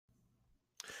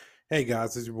Hey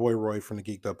guys, this is your boy Roy from the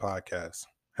Geeked Up Podcast.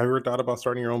 Have you ever thought about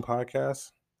starting your own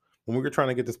podcast? When we were trying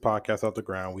to get this podcast off the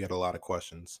ground, we had a lot of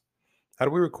questions. How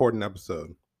do we record an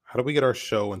episode? How do we get our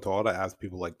show into all the apps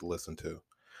people like to listen to?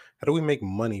 How do we make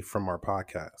money from our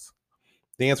podcast?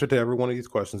 The answer to every one of these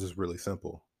questions is really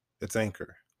simple. It's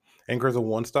Anchor. Anchor is a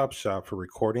one-stop shop for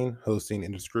recording, hosting,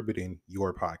 and distributing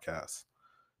your podcast.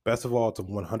 Best of all, it's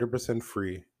 100%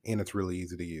 free and it's really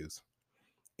easy to use.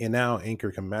 And now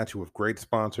Anchor can match you with great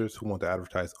sponsors who want to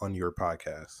advertise on your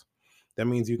podcast. That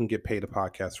means you can get paid a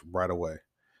podcast right away.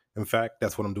 In fact,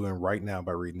 that's what I'm doing right now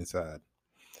by reading this ad.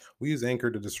 We use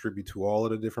Anchor to distribute to all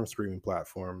of the different streaming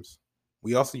platforms.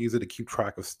 We also use it to keep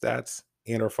track of stats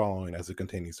and our following as it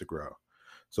continues to grow.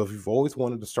 So if you've always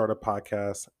wanted to start a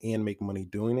podcast and make money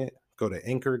doing it, go to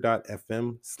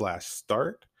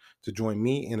anchor.fm/start to join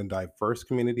me and a diverse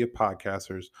community of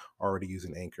podcasters already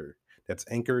using Anchor. That's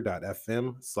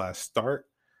anchor.fm/start.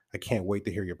 I can't wait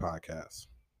to hear your podcast.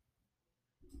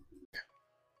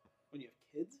 When you have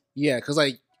kids? Yeah, because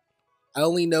I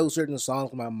only know certain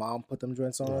songs when my mom put them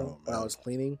joints on when I was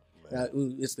cleaning.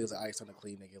 It's things like ice on the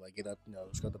clean, nigga. Like get up,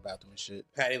 just go to the bathroom and shit.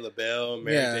 Patti LaBelle,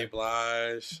 Mary J.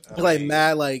 Blige. Mad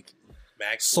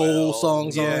Maxwell, soul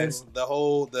songs on.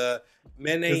 The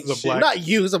men ain't shit. Not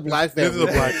you, it's a black family. This is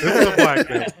a black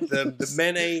thing. The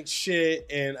men ain't shit,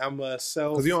 and I'm a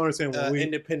self. Because you don't understand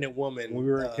independent woman. When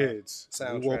we were kids,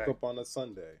 soundtrack. we woke up on a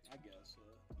Sunday. I guess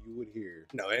You would hear.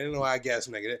 no, I don't know. I guess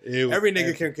nigga. It Every was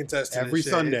nigga can contest to every this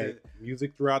shit. Sunday.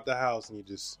 Music throughout the house, and you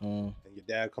just and your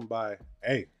dad come by.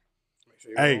 Hey, Make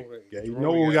sure you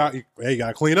know what we got? Hey, you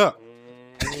gotta clean up.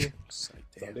 Damn.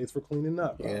 Sundays for cleaning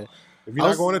up. Bro. Yeah. If you're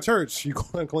not going to church, you go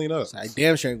and clean up. I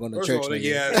damn sure ain't going to First church. of all, Nigga.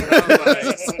 yeah, so I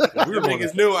was like, We were going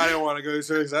niggas knew I didn't want to go to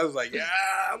church. So I was like, yeah,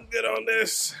 I'm good on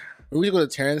this. We would go to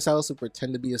Terrence's house and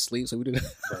pretend to be asleep so we didn't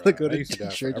go I to used to do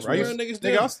that church. forever.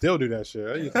 Nigga, I still do that shit.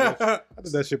 I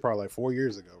did that shit probably like 4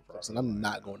 years ago. Bro. And I'm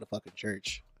not going to fucking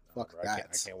church. Fuck I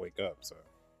that. can't wake up. So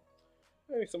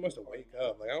It ain't so much to wake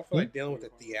up. Like I don't feel like dealing with the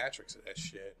theatrics of that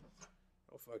shit.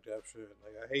 Oh fuck that shit.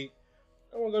 Like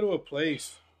I want to go to a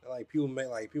place that like people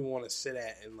want to sit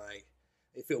at and like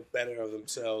they feel better of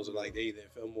themselves or like they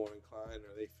feel more inclined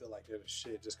or they feel like they're the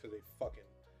shit just because they fucking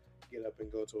get up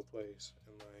and go to a place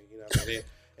and like what I mean.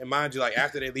 And mind you, like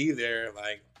after they leave there,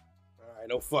 like all right,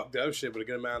 no fucked up shit, but a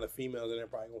good amount of females in there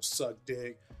probably gonna suck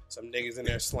dick. Some niggas in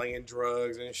there slinging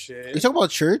drugs and shit. You talking about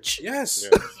church? Yes.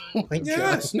 Yeah. Oh my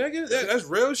Yes, God. nigga, that's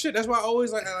real shit. That's why I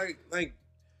always like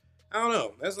I don't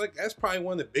know. That's probably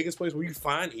one of the biggest places where you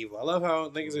find evil. I love how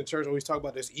niggas in church always talk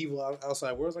about this evil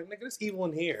outside world. It's like, nigga, there's evil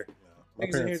in here. my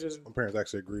Niggas in here just parents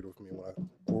actually agreed with me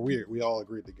we all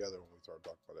agreed together when we started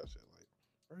talking about that shit. Like,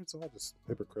 right, it's all just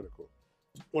hypocritical.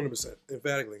 100%,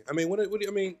 emphatically. I mean, what do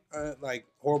you mean? Like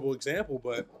horrible example,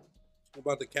 but what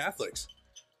about the Catholics?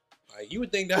 Like, you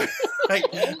would think that,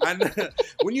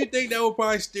 when you think that would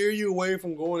probably steer you away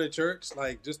from going to church,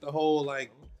 like just the whole like.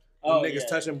 Niggas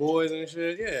touching boys and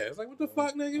shit. Yeah, it's like what the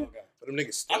fuck, nigga. Okay. But them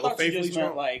niggas I still thought you faithfully just meant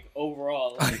strong. like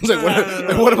overall. Like,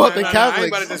 what about the I ain't Catholics?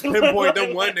 about to just pinpoint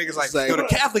them one niggas like, Like- yo, the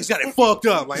Catholics got it fucked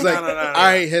up. Like, It's like, no. all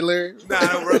right, Hitler.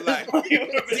 Nah, bro, like,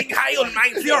 Sing Heil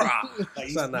Mein Führer. Like,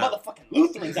 these Son, nah. motherfucking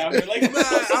Lutherans out here. Like, Nah,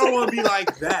 I don't want to be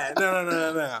like that.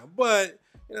 No. But,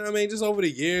 you know what I mean? Just over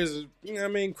the years, you know what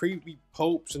I mean? Creepy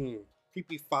popes and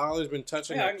creepy fathers been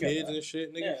touching Yeah, I their get kids that. and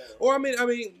shit, nigga. Yeah. Or, I mean,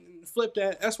 flip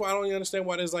that. That's why I don't even understand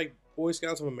why there's, like, Boy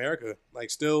Scouts of America. Like,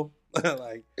 still,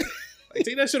 like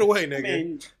take that shit away, nigga. I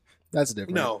mean, That's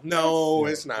different. No,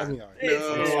 it's not. I mean,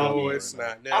 No, it's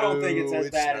not. No, I don't think it's as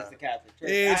it's bad not. as the Catholic Church.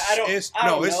 It's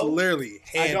know. literally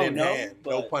hand don't in know, hand.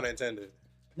 No but- pun intended.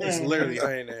 It's literally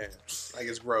hand in hand. Like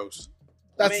it's gross.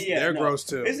 That's, I mean, yeah, They're no. gross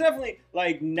too. It's definitely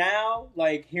like now,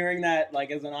 like hearing that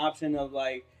like as an option of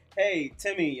like, hey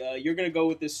Timmy, you're gonna go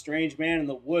with this strange man in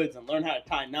the woods and learn how to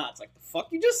tie knots. Like the fuck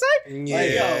you just say? Yeah, Like,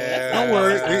 yo, that's not- Don't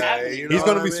worry. that's not happening. you know He's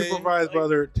going to what be I mean? supervised by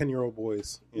other 10-year-old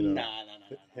boys. You know. Nah.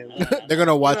 They're going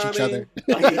to watch You know each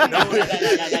what I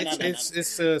other. mean?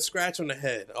 It's a scratch on the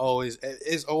head. Always,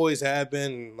 it's always have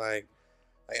been. Like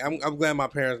I'm glad my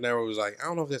parents never was like. I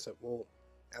don't know if that's well.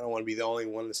 I don't want to be the only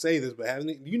one to say this, but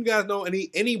do you guys know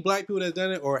any black people that's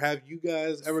done it, or have you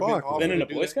guys ever been Fuck, offered Been in to the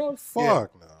do Boy that? Scouts?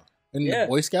 Fuck no. In Yeah. the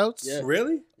Boy Scouts? Yeah.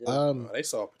 Really? Yeah. They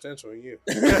saw potential in you.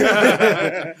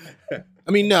 I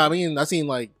mean, I've seen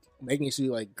like making you see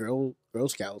like Girl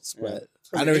Scouts, but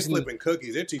I never They're seen. flipping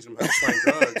cookies. They're teaching them how to sling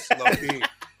drugs. Low key.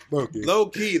 Okay. Low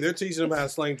key, they're teaching them how to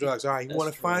sling drugs. All right, you That's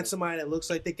want to true. find somebody that looks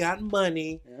like they got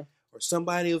money, Yeah. or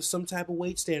somebody of some type of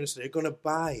weight standard, so they're gonna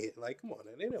buy it. Like, come on,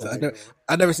 man. They know what they're doing.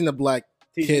 I've never seen a black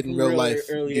teach kid you in from real life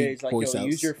early need age, like, Boy yo, Scouts.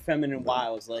 use your feminine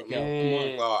wiles. Like, yo, come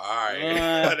on. Oh, all right.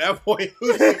 Uh. At that point,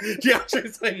 Geoffrey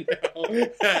said no.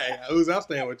 Hey, I'll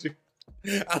stand with you.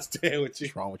 I'll stand with you.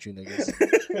 What's wrong with you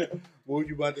niggas? What were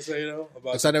you about to say though? About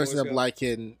Because I've never Boy seen a Scouts? black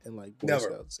kid in like Boy Never.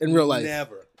 Scouts in real life.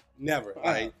 Never.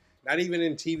 Like, not even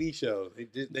in TV shows.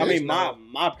 I mean,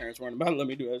 my parents weren't about to let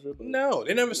me do that shit. But No,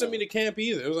 they never sent me to camp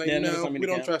either. It was like, They you never know, sent me we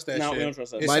to don't camp. trust that No, shit. we don't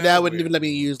trust that. It My sounds dad wouldn't weird. even let me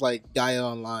use like Gaia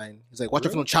Online. He's like, watch it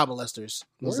Really? from child molesters.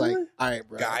 I was like, Really? all right,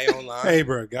 bro. Guy online. Hey,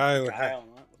 bro, guy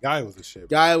was the shit.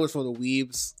 Bro. Gaia was for the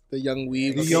weebs, the young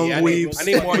weebs. The young I weebs.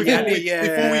 need more. Before Yeah, we- yeah.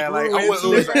 before we Like, grew I into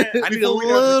need it. a Before we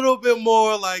got little bit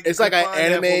more like. It's like an define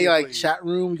that for anime me, like please. chat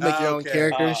room. You make your own Okay.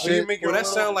 character and So shit. you make your Well, that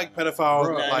own- sound like pedophile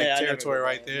Bro. like Yeah, I territory never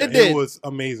right did there. It did. It was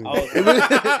amazing. Oh. It was-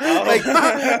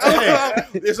 like,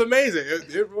 It's amazing.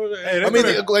 Hey, I mean,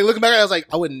 could've- like looking back, I was like,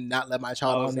 I would not let my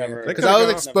child I was on there never- because I was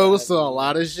They exposed to never a had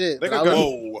lot of shit. They But I could've was-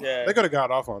 Whoa. Yeah. They could have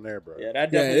got off on there, bro. Yeah,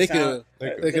 that Yeah, definitely they could sound.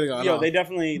 have. They could have gone Yo, off. they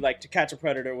definitely like To Catch a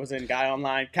Predator was in Guy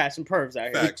Online catching pervs out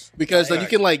here. Facts. Because like Right. you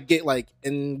can like get like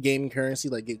in game currency,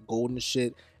 like get gold and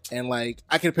shit, and like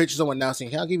I can picture someone now saying,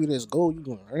 "Hey, I'll give you this gold." You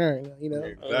going, you know?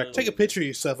 Exactly. Take a picture of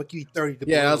yourself. I'll give you 30 to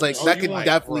Yeah, I was like, Oh, that you could like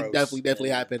definitely gross.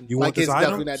 happen. You My want this kid's item?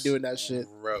 definitely not doing that shit.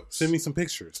 Gross. Send me some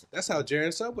pictures. That's how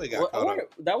Jaren Subway got Well, I caught wonder-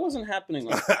 that wasn't happening.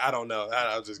 On, up. I don't know.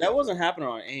 I was just that wasn't happening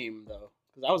on AIM though,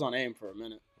 because I was on AIM for a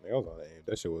minute. That was on the aim.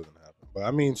 That shit wasn't happening. But I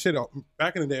mean, shit.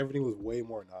 Back in the day, everything was way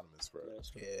more anonymous, bro.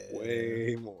 Yeah.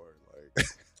 Way more. Like,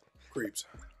 creeps.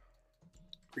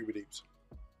 Creepy deeps.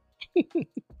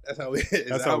 That's how we. Is That's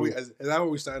that how how we- Is that how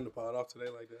we starting the pod off today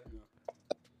like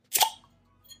that?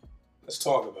 Let's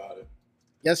talk about it.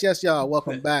 Yes, y'all.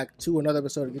 Welcome back to another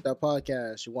episode of Get That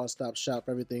Podcast, your one-stop shop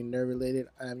for everything nerd related.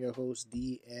 I am your host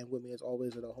D, and with me as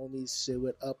always are the homies. Shit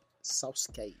with up,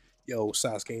 Sasuke. Yo,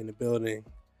 Sasuke in the building.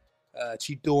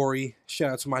 Chidori.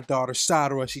 Shout out to my daughter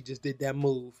Sadara. She just did that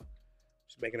move.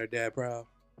 She's making her dad proud.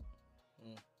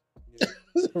 Yeah.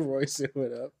 Roy, shit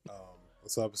with up.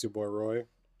 what's up? It's your boy Roy. I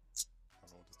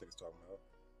don't know what this nigga's talking about.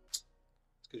 It's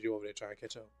because you over there trying to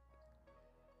catch up.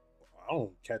 I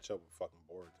don't catch up with fucking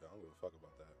Boruto. I don't give a fuck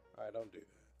about that. All right, don't do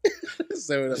that.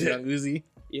 So what up, Young Uzi?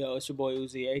 Yo, it's your boy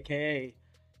Uzi, aka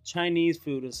Chinese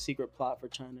food is a secret plot for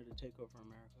China to take over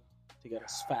America to get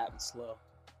us fat and slow.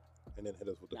 And then hit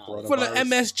us with the Nah. coronavirus. For the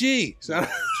MSG.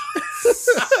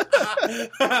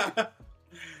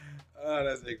 Oh,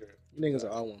 that's ignorant. You niggas are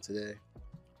on one today.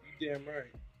 You damn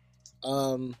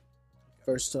right.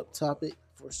 First up topic.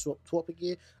 First up topic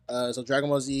here. So Dragon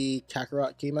Ball Z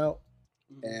Kakarot came out,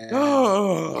 and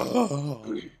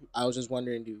I was just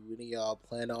wondering, do any of y'all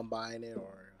plan on buying it or?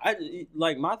 I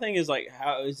like my thing is like,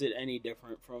 how is it any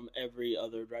different from every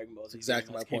other Dragon Ball Z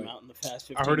Exactly game that's my came point. out in the past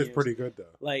 15 I heard it's years? pretty good though.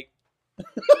 Like,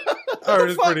 I heard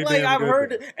it's fuck, pretty like damn I've good, heard,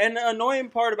 though. and the annoying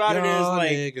part about it is Y'all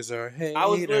like, niggas are haters. I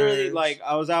was literally like,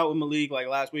 I was out with Malik like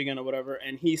last weekend or whatever,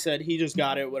 and he said he just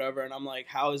got it, whatever, and I'm like,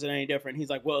 how is it any different? He's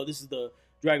like, well, this is the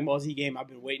Dragon Ball Z game I've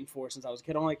been waiting for since I was a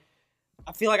kid. I'm like,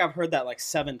 I feel like I've heard that like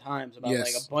 7 times about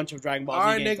Yes. like a bunch of Dragon Ball All Z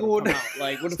right, games nigga, that well, come out.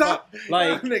 Like, what the Stop. fuck? Like,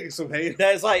 Y'all niggas some haters.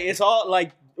 that's like, it's all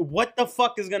like, what the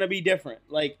fuck is gonna be different?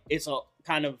 Like, it's a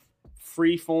kind of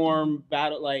free form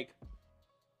battle. Like,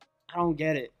 I don't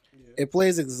get it. It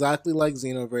plays exactly like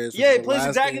Xenoverse. which Yeah, is it the plays last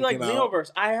exactly game like came out.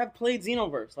 Xenoverse. I have played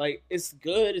Xenoverse. Like, it's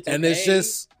good. It's And okay. it's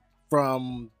just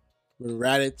from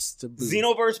Raditz to Boo.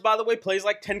 Xenoverse, by the way, plays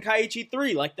like Tenkaichi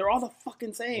 3. Like, they're all the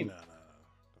fucking same. No.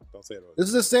 Don't say it. This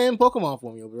is the same Pokemon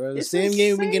formula, bro. The It's same the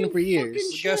game we've been same getting for years.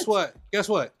 fucking shit. Guess what? Guess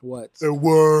what? What? It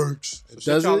works. So Does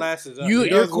shut y'all it? asses up. You're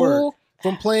does cool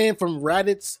from playing from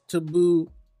Raditz to Boo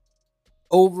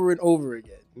over and over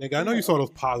again. Nigga, I know you saw those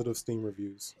positive Steam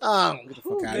reviews. Get the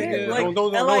fuck out of man, here. like-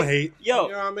 don't and like- hate. Yo,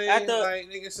 You know what I mean? at the like,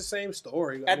 nigga, it's the same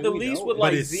story. I at mean, the we least know with it.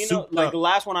 like But it's Xeno, souped like up. the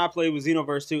last one I played was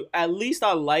Xenoverse 2. At least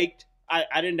I liked.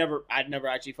 I'd never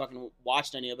actually fucking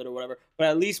watched any of it or whatever. But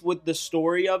at least with the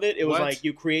story of it, it was What? like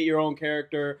you create your own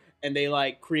character, and they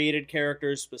like created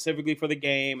characters specifically for the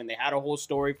game, and they had a whole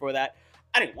story for that.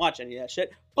 I didn't watch any of that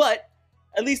shit, but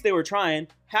at least they were trying.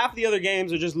 Half the other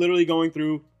games are just literally going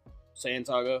through Saiyan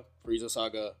Saga, Frieza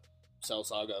Saga, Cell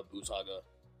Saga, Buu Saga,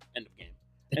 end of game,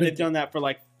 and they've done that for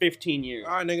like 15 years.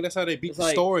 All right, nigga, that's how they beat It's the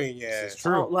like- story in your This is ass.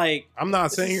 true. I don't, like I'm not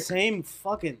it's the saying same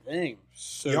fucking thing.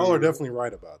 y'all are definitely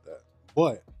right about that,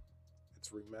 but it's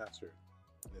remastered.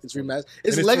 It's remastered.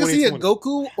 It's it's Legacy of 2020.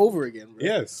 Goku over again, bro.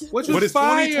 Yes, Which but was it's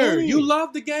fire. 2020. You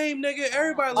love the game, nigga.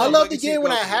 Everybody I loves love the Legacy game of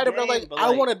when I Goku. had it, but I'm like, But I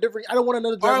like- want a different. I don't want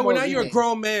another All right, Dragon well, Ball now Z you're a game.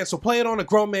 grown man, so play it on a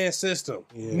grown man system,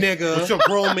 Yeah. nigga. With your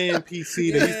grown man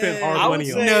PC that you spend hard I would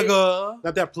money on, say- nigga.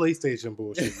 not that PlayStation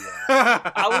bullshit. You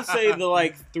have. I would say the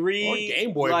like three Or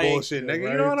Game Boy like, bullshit, nigga.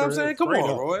 right You know what I'm there. saying? Come Straight on,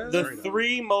 up. bro. The Straight up.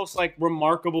 three most like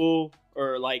remarkable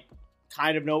or like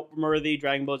kind of noteworthy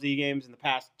Dragon Ball Z games in the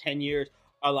past 10 years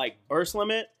are like Burst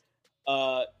Limit,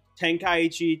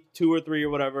 Tenkaichi 2 or 3 or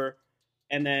whatever,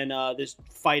 and then there's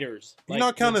Fighters. You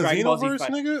not counting Xenoverse,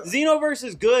 nigga? Xenoverse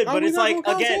is good, How but we it's not like,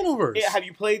 gonna count again, Xenoverse? have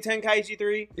you played Tenkaichi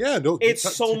 3? Yeah, no, It's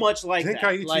so much like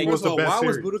Tenkaichi that. Like, was the best why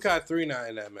was series. Budokai 3 not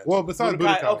in that match? Well, besides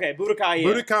Budokai, Budokai. okay, Budokai, yeah.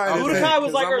 Budokai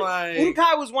was like,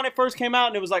 Budokai was when it first came out,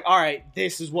 and it was like, all right,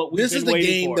 this is what we've This been is the waiting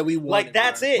game for. that we wanted. Like,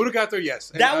 that's it. Budokai 3,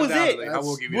 yes. That was it. Undoubtedly, I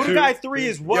will give you that. Budokai 3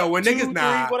 is what? Yo, when 2, niggas 3,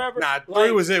 nah, whatever. nah, 3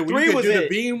 Like, was it. When 3 you could was do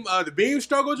it. the beam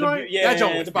struggle joint, Yeah, that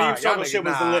joint was the fire. beam struggle shit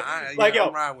was the lit. Like, yo,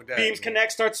 I'm riding with that. Beams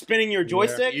Connect starts spinning your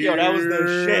joystick. Yo, that was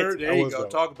the shit. There you was go. dope.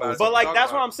 Talk about it. But like, Talk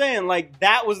that's about what I'm saying. Like,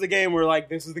 that was the game where like,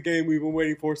 this is the game we've been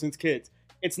waiting for since kids.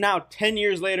 It's now 10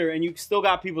 years later, and you still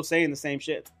got people saying the same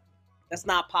shit. That's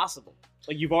not possible.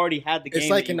 Like, you've already had the game. It's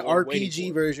like that an you were waiting RPG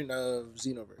for. version of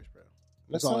Xenoverse, bro. That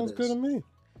That's all sounds it good is. to me.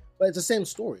 But it's the same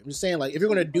story. I'm just saying, like, if you're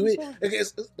gonna do it,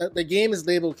 the game is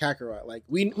labeled Kakarot. Like,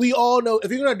 we all know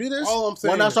if you're gonna do this, All I'm why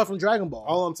saying not is- start from Dragon Ball?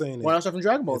 All I'm saying is Why not start from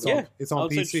Dragon Ball? it's then? on, it's I on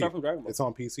would say PC. start from Dragon Ball. It's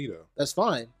on PC though. That's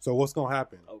fine. So what's gonna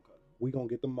happen? Okay. We gonna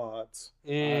get the mods.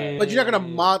 But you're not gonna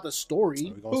mod the So story. we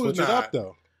gonna Who's switch it not? up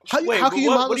though. How Wait, can but you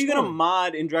mod what the are you gonna story?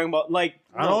 mod in Dragon Ball? Like,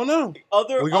 I don't know.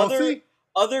 Other We gonna see.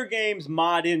 other games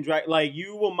mod in like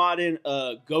you will mod in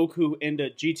Goku into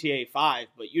GTA 5,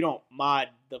 but you don't mod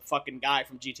the fucking guy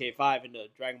from GTA 5 into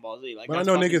Dragon Ball Z. Like, But I that's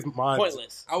know fucking niggas mods.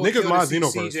 pointless. I would Niggas kill mod to see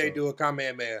Xenoverse, CJ though. do a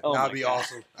Kamehameha. Oh That'd my be God.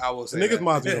 awesome. I will say Niggas that.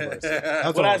 mod Xenoverse. That's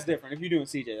Well, all. that's different. If you're doing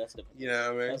CJ, that's different. You know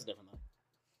what I mean? That's different.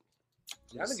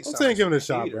 Y'all niggas I'm sound saying like give it a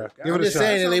some shot, heater. bro. God, Give it I'm a just shot.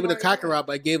 saying they Sound labeled it like Kakarot,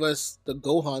 but gave us the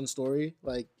Gohan story.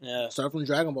 Like, Yeah. start from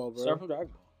Dragon Ball, bro. Start from Dragon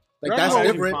Ball. Like, Dragon that's Ball would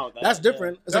be different. fine with that, That's yeah.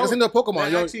 different. It's like it's in the Pokemon.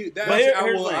 That Yo, actually, But I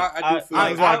here's will. the thing. I do feel I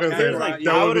was about to say here's the that. thing.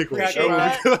 That I would would be cool. appreciate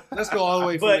That would be that. Let's go all the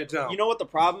way from the But jump. you know what the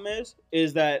problem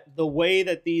is that the way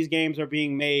that these games are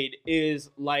being made is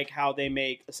like how they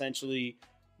make essentially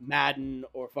Madden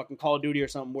or fucking Call of Duty or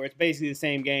something, where it's basically the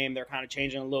same game. They're kind of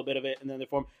changing a little bit of it, and then they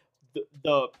form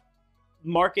the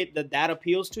market that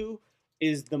appeals to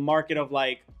is the market of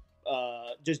like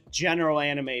just general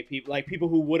anime people, like people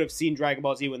who would have seen Dragon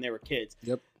Ball Z when they were kids.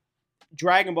 Yep.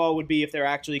 Dragon Ball would be if they're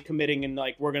actually committing and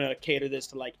like we're gonna cater this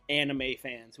to like anime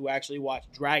fans who actually watch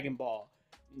Dragon Ball,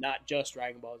 not just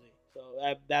Dragon Ball Z.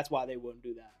 So that's why they wouldn't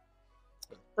do that.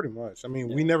 Pretty much. I mean,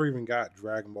 Yeah. we never even got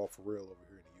Dragon Ball for real over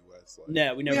here in the U.S. Like,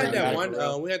 No, we we never had got that it one. for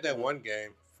real. We had that one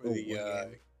game for Oh, the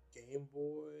one Game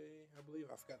Boy, I believe.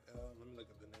 I forgot. Let me look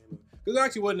up the name of it. Because it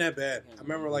actually wasn't that bad. I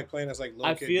remember like playing as like little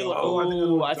I kid. feel.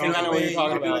 going, I think I know what you're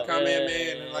talking You do about. the Kamehameha,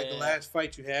 Yeah, and then like the yeah. last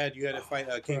fight you had to fight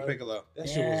King Piccolo. That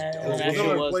shit was Yeah, dope. that Was shit it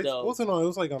on was Play- dope. wasn't on. It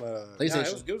was like on a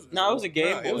PlayStation. No, it was a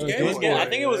Game Boy. It was It Game was Boy. Game I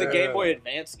think it was a Game Boy Yeah.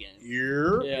 Advance game. Yeah.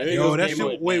 Yeah, There you Yo, go. that Game Boy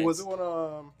shit. Wait, Advance. was it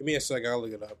on? Give me a sec. I'll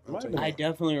look it up. Might I'll be. tell I you.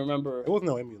 definitely remember. It was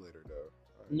no emulator though.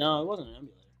 No, it wasn't an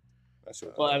emulator. That shit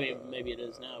was- Well, I mean, maybe it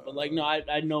is now, but like, no,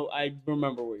 I know, I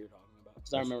remember what you're talking about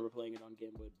because I remember playing it on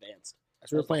Game Boy Advance.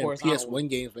 We were playing Horizontal. PS1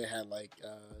 games that had like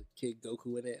Kid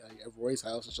Goku in it, like at Roy's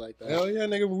house and shit like that. Hell yeah,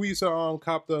 nigga. We used to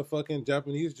cop the fucking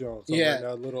Japanese Jones. Yeah.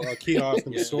 That little kiosk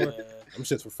in the Yeah. store. Them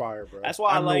shits were fire, bro. That's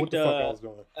why I don't know what liked, the fuck I was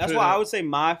doing. That's why I would say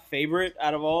my favorite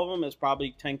out of all of them is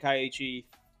probably Tenkaichi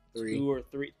 2 or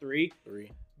 3 Three.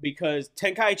 because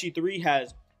Tenkaichi 3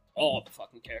 has all the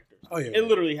fucking characters. Oh yeah. It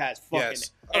literally has fucking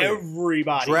Yes. Oh, yeah.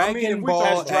 everybody. Dragon I mean, if we Ball It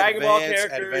has Dragon Ball Advance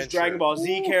characters, Adventure. Dragon Ball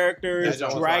Z Ooh. characters, That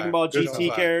was Dragon fire. Ball That was GT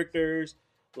fire. characters.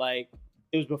 Like,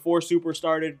 it was before Super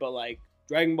started, but like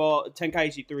Dragon Ball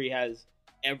Tenkaichi 3 has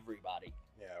everybody.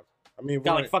 Yeah. I mean,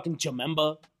 Got we're- like fucking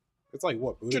Jamemba, it's like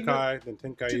what Budokai, then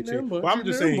Tenkaichi. Janemba, Well, I'm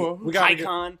just saying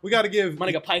Janemba. we gotta give. my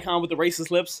nigga Pycon with the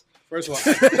racist lips. First of all,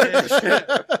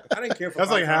 I didn't care for.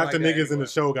 That's like Python half the that niggas in anyway. the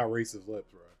show got racist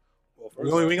lips, bro.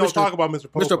 Well, We ain't gonna Mr. talk about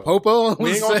Mr. Popo. Mr. Popo?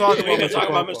 We ain't gonna talk We ain't gonna Mr. talk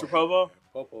about Popo. Mr. Popo.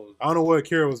 Popo's. I don't know what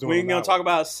Kira was doing. We ain't on gonna that talk one.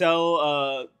 about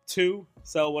Cell 2,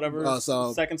 Cell whatever, Oh,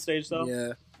 Cell. second stage Cell.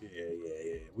 Yeah. Yeah.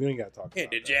 We ain't gotta talk about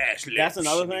Hit the that. jazz lips. That's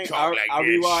another You thing. talk I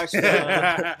rewatched.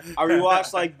 I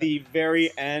rewatched like the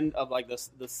very end of like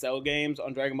the Cell games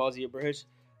on Dragon Ball Z Abridged.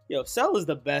 Yo, Cell is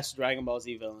the best Dragon Ball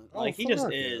Z villain. Oh, Like he just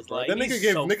fuck yeah, is. bro. Like That nigga he's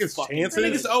gave so niggas fucking chances. That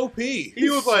great. nigga's OP. He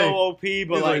was so like, OP, but he's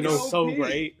like like, it's no, so OP.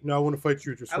 great. no, I want to fight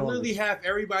you at your I strongest. literally have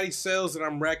everybody's cells that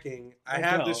I'm wrecking. I Oh,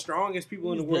 have no. the strongest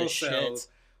people in the He's world shit. cells.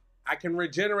 I can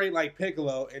regenerate like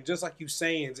Piccolo, and just like you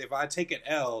saying, if I take an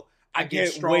L, I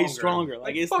get way stronger.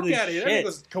 Like, it's fuck the out of here. shit. That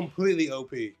was completely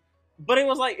OP. But it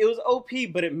was OP,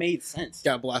 but it made sense.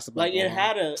 Got blasted by Like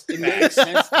Gohan. it made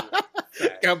sense. To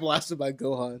it. Got blasted by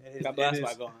Gohan. And his, Got blasted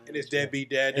by Gohan. And his deadbeat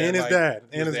dad. And his dad.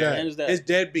 And his dad. And his dad. His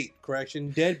deadbeat. Correction.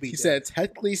 Deadbeat. He dad. said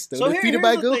technically still So defeated here's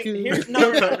by the Goku.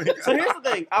 thing. So here's the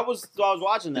thing. I was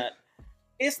watching that.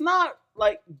 it's not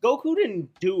like Goku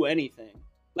didn't do anything.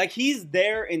 Like, he's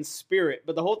there in spirit,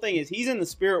 but the whole thing is he's in the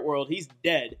spirit world. He's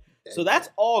dead. So that's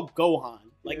all Gohan.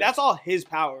 Like, that's all his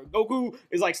power. Goku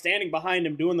is like standing behind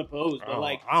him doing the pose, but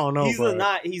like I don't know, he's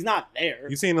bro. he's not there.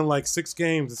 You seen in like 6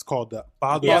 games? It's called the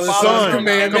Father Yeah, Son. Father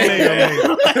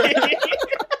Kamehameha. Kamehameha.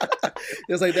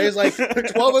 There's like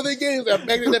 12 other games that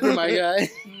begged it for my guy.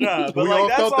 Nah, but We like all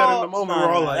that's felt all, that in the moment. nah,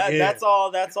 We're all nah, like, that- yeah.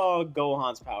 that's all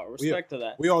Gohan's power. Respect to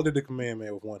that. We all did the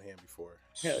Kamehameha with one hand before.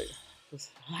 Hell yeah.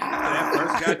 That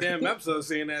first goddamn episode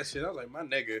seeing that shit, I was like, my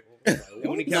nigga. And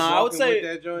when he kept Nah, I would walking say with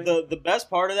that joint, the best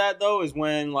part of that though is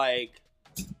when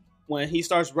he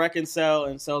starts wrecking Cell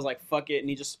and Cell's like fuck it and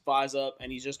he just flies up and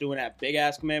he's just doing that big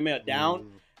ass Kamehameha down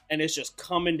and it's just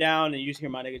coming down and you just hear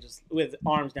my nigga just with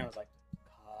arms down. It's like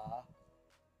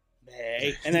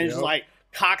and then just like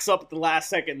cocks up at the last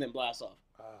second and then blasts off.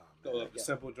 the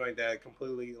simple joint that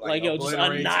completely Like yo, just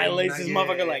obliterates annihilates him. this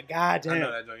motherfucker. Like god I know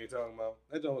damn. that joint you're talking about.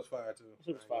 That joint was fire too.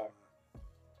 It was fire.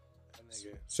 That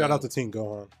nigga. Shout out to Team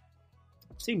Gohan.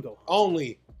 Team Gohan.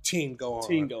 Only Team Gohan.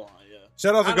 Team Gohan. Yeah.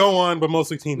 Shout out to I don't- Gohan, but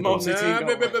mostly Team Mostly Gohan. Team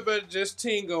Nah, Gohan. but just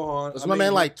Team Gohan. Was I my mean,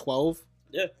 man like 12?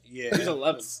 Yeah. Yeah. He's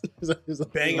 11.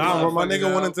 Banging Nah, bro, my motherfuckers nigga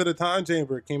went out. into the time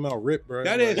chamber. It came out ripped, bro.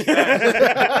 That Like, is.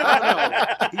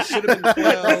 I don't know. He should have been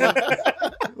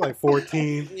 12. like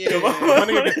 14. Yeah. My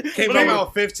nigga Came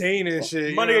out 15 and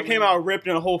shit. My nigga came out ripped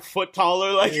and a whole foot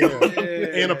taller. Like Yeah.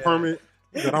 Yeah. And a permit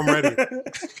that I'm ready.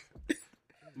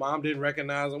 Mom didn't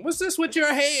recognize him. What's this with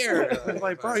your hair? I was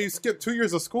like, bro, you skipped 2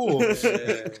 years of school.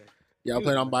 Yeah. Y'all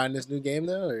plan on buying this new game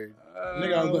though? Or?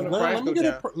 Nigga, when the let price me go get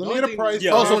a down. pr- let me Only get a thing- price.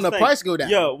 Yeah, Oh, that's so when the the price go down.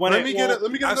 yo, when Let it me get it.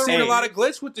 Let me get I've it. seen a lot of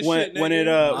glitch with the when- shit. when nigga. it,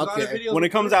 There's a lot of okay. videos when it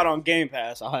of comes glitch. out on Game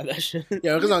Pass, I'll have that shit.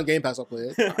 Yeah, because on Game Pass I'll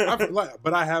play it.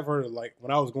 But I have heard like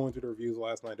when I was going through the reviews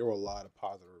last night, there were a lot of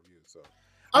positive reviews. So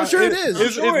I'm sure it is.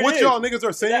 It's, I'm sure it's it what is. y'all niggas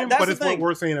are saying, That's but the it's what thing.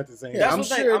 we're saying at the same Yeah, That's time. I'm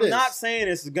the thing. sure it I'm is. not saying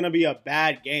it's gonna be a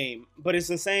bad game, but it's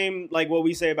the same like what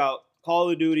we say about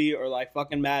Call of Duty or like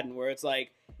fucking Madden, where it's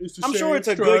like I'm sure it's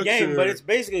a good game, but it's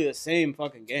basically the same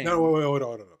fucking game. no.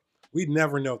 Wait. We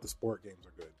never know if the sport games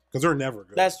are good because they're never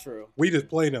good. That's true. We just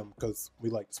play them because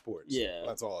we like the sports. Yeah.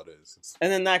 That's all it is. It's,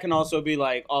 And then that can also be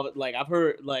like all like I've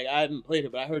heard like I haven't played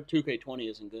it, but I heard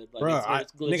 2K20 isn't good. Like bro,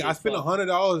 it's glitchy nigga, I as spent fuck. $100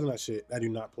 on that shit. I do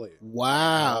not play it.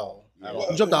 Wow. At Yeah. all.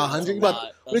 You jumped 100? You That's a bought,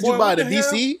 lot. what did Boy, you buy? what The the hell?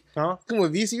 VC? Huh? Come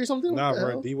with VC or something? Nah, What the bro.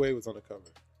 hell? D-Way was on the cover.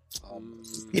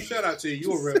 Shout out to you.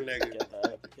 You a real nigga.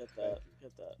 Get that.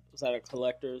 Was that a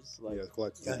collector's? Like, Yeah,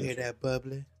 collector's Y'all hear edition. that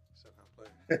bubbly?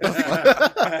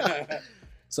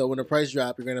 So when the price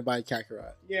drop, you're gonna buy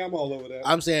Kakarot. Yeah, I'm all over that.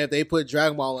 I'm saying if they put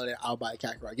Dragon Ball in it, I'll buy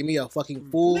Kakarot. Give me a fucking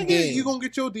full Nigga, game. you gonna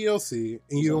get your DLC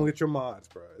and you gonna get your mods,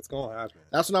 bro. It's gonna happen.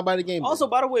 That's when I buy the game. also,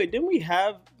 by the way, didn't we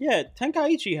have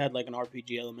Tenkaichi had like an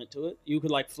RPG element to it? You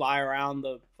could like fly around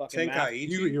the fucking map. Tenkaichi.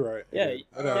 You're right. Yeah,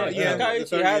 Yeah,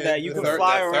 Tenkaichi had that. You could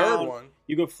fly around. one.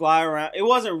 You could fly around. It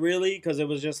wasn't really because it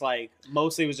was just like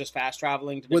mostly it was just fast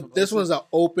traveling. To With different this places. one's an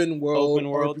open world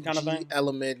RPG kind of thing?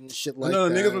 element and shit like no,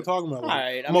 that. niggas were talking about. Like,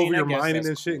 Alright, I come mean, over I your guess mining that's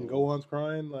and shit, and cool. Gohan's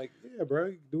crying. Like, yeah, bro,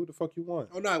 you do what the fuck you want.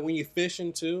 Oh no, when you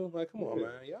fishing too, like, come on,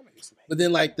 man, y'all make some. But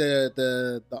then like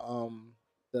the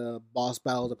boss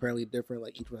battles apparently different.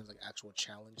 Like each one has like actual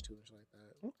challenge to it and shit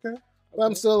like that. Okay, But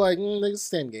I'm still like, it's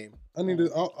the same game. I need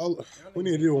to. We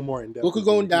need to do one more in depth. Goku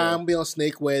going down, be on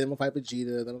Snake Way, then we'll fight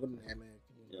Vegeta, then I'm going to Namek.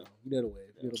 You know the way.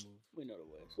 You know the move. We know the way.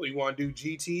 What, you want to do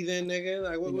GT then, nigga?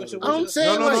 Like, what? I'm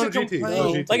saying No, like, GT. no,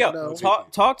 No, GT. Like, yo, No.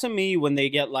 talk to me when they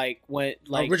get like when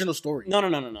like original story. No.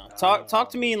 Talk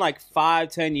to me in like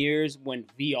 5-10 years when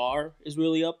VR is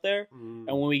really up there, Mm.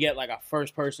 and when we get like a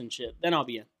first person shit, then I'll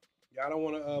be in. Y'all don't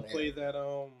want to play that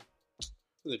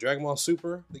the Dragon Ball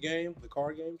Super, the game, the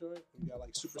card game joint? You got like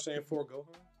Super Saiyan 4 Gohan.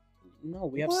 No,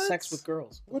 we have What? sex with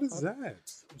girls. What is that?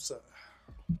 I'm sorry.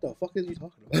 What the fuck is you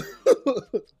talking about?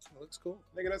 That looks cool.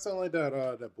 Nigga, that sound like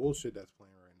that bullshit that's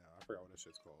playing right now. I forgot what that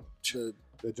shit's called.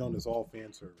 the The joint is all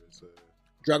fan service.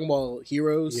 Dragon Ball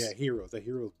Heroes. Yeah, Heroes. That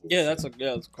Heroes. Bullshit. Yeah, that's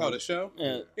cool. Oh, the show?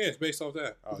 Yeah. Yeah, it's based off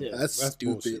that. Oh, Yeah. That's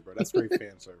stupid. bullshit, bro. That's straight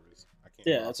fan service. I can't.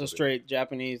 Yeah, rock it's a with it. straight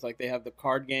Japanese. Like they have the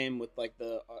card game with like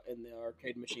the in the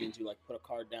arcade machines. You like put a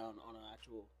card down on an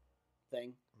actual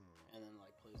thing, and then like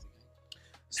plays the game.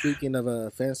 Speaking of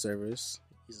a fan service,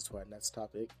 this is to our next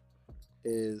topic.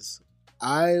 Is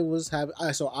I was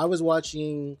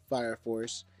watching Fire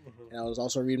Force, and I was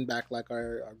also reading back like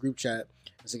our group chat.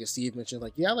 As like Steve mentioned,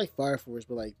 like I like Fire Force,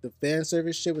 but like the fan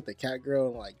service shit with the cat girl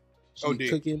and like she be OD.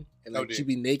 cooking and like OD. she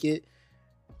be naked,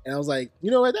 and I was like,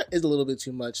 you know what, that is a little bit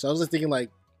too much. So I was just thinking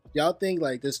like, y'all think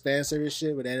like this fan service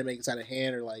shit with anime gets out of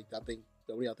hand, or like what do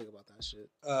y'all think about that shit?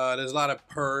 There's a lot of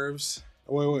pervs.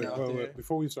 Out there. Wait.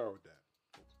 Before we start with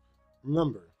that,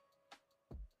 remember,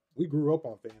 We grew up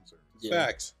on fan service. Yeah.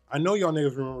 Facts. I know y'all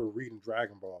niggas remember reading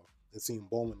Dragon Ball and seeing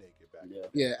Bulma naked back. Yeah.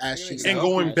 Yeah, Ash cheeks. And Yeah.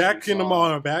 going Ash back cheeks in the on.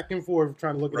 mall, back and forth,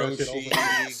 trying to look at that shit.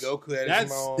 Roshi, Over. Goku had his That's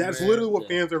moment. literally what Yeah.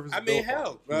 fan service is. I mean, built on.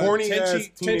 hell, Horny ass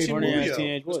teenage Horny ass Muyo.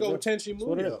 teenage Let's boys, go with yeah. Tenchi That's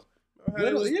what it Muyo. is.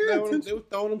 Literally, yeah, They were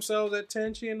throwing themselves at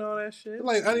Tenchi and all that shit.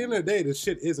 Like at the end of the day, this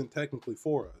shit isn't technically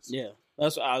for us. Yeah,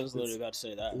 that's what I was literally about to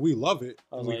say that. We love it.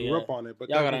 I was And we like, grew yeah. up on it, but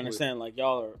Y'all gotta technically, understand, like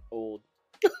y'all are old.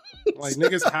 like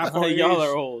niggas half our Like, age. y'all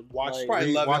are old. Watch Like, Probably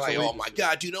They love it watch like, the oh latest my shit.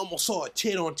 god, dude, I almost saw a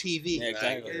tit on TV. Yeah, Like,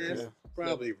 exactly. yeah, Yeah.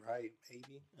 probably right, maybe.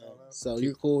 I Yeah. don't know. So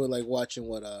you're cool with like watching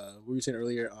what were you saying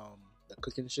earlier? The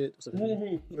cooking shit. What's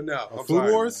it? But no, I'm Food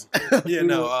sorry. Wars. Yeah,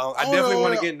 no, I Oh, definitely no,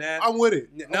 want no. to get in that. I'm with it.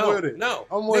 No, I'm with it. no,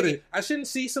 I'm with Nigga, it. I shouldn't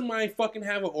see somebody fucking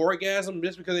have an orgasm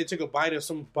just because they took a bite of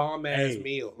some bomb ass Hey,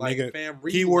 meal. Like, nigga, fam,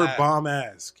 Keyword relax. bomb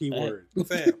ass. Keyword.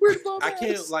 Fam, Where's Bob I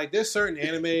can't ass? like. There's certain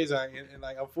animes, and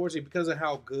like unfortunately because of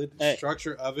how good the Hey.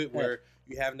 structure of it, where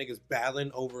you have niggas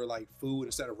battling over like food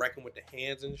instead of wrecking with the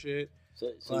hands and shit.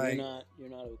 So Like- you're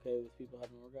not okay with people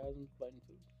having orgasms fighting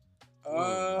food?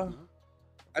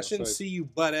 I That's shouldn't like- see you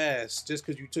butt ass just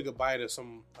because you took a bite of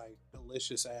some like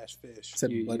delicious ass fish.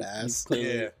 Said You- butt you- ass.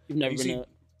 Yeah. You've never You been see- you've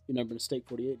never been to Steak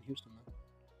 48 in Houston, man.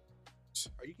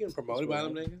 Are you getting promoted by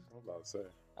them niggas? I'm about to say.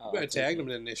 You better tag them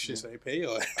in this shit so they pay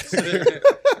your ass.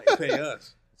 they pay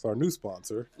us. It's our new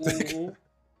sponsor. Mhm.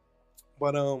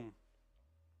 But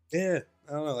yeah,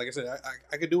 I don't know. Like I said,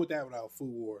 I could do with that without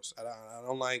Food Wars. I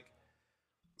don't like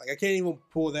I can't even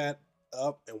pull that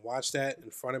up and watch that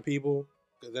in front of people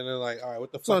because then they're like, all right,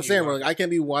 what the fuck? So I'm you saying, bro, want? like, I can't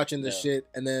be watching this Yeah. shit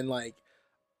and then like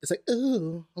it's like,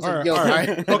 ooh. I was All like, right, yo, all right.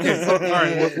 alright. Okay, so all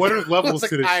right. What are levels I was to like,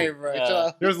 this alright, shit? bro, Yeah. chill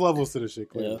out. There's levels to this shit.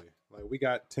 Clearly, like we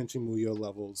got Tenchi Muyo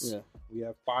levels. Yeah. We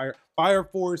have Fire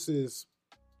Force is.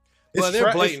 Well,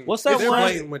 they're blatant. What's that They're one?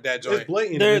 blatant with that It's joint.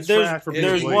 blatant. There's It's trash for being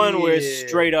there's blatant. one where it's Yeah.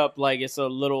 straight up like it's a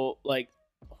little like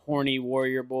horny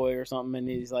warrior boy or something, and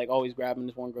he's like always grabbing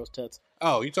this one girl's tits.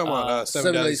 Oh, you talking about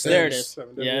Seven Seven Deadly Deadly Sins? There it is.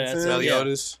 Seven Deadly Yeah, Sins. that's-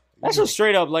 Meliodas. That's just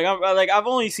straight up like I've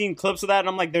only seen clips of that, and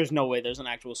I'm like, there's no way there's an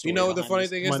actual story. You know what the behind funny this.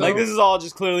 thing is? My though? Like this is all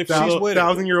just clearly for She's the- with it.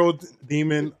 1,000-year-old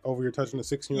demon over here touching a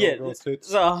 16-year-old Yeah, girl's this tits.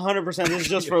 is 100%. This is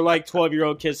just for like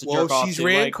 12-year-old kids to Well, jerk off she's to. Like,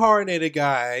 reincarnated,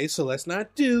 guys, so let's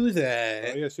not do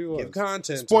that. Oh yeah, she was. Give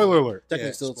content. Spoiler alert. Technically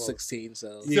Yeah, still spoiler. 16,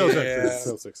 so Yeah.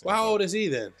 Still 16. Well, how old is he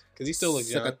then? Because he still looks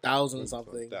it's like young. 1,000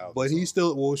 something. But he's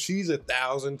still, well, she's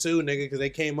 1,000 too, nigga, because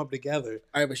they came up together.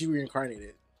 All right, but she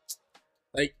reincarnated.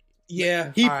 Like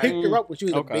Yeah. he all right. picked her up when she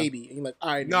was Okay. a baby, and you're like,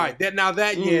 all right, No, nigga.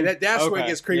 that's where it Okay.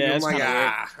 gets creepy. Yeah, I'm that's like, kinda weird.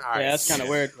 all right. Yeah, that's kind of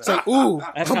weird. It's like, ooh, That's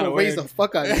I'm kinda gonna raise weird. the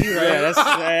fuck out of you, right? Yeah,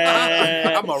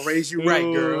 that's I'm gonna raise you right,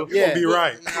 girl. You gonna be Yeah.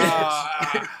 right.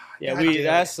 yeah. Goddamn.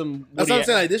 That's some. That's Woody, what I'm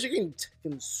saying. Like this, shit getting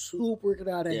taken super good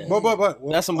out of Yeah. hand. But well,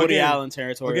 that's some Woody again, Allen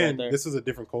territory Again, right there. this is a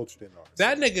different culture than ours.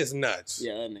 That nigga's nuts.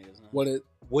 Yeah, that nigga's not. What it?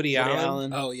 Woody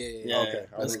Allen. Oh yeah, yeah. Yeah, Okay,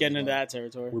 let's I get remember into that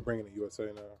territory. We're bringing it USA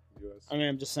now. US. I mean,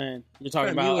 I'm just saying. You're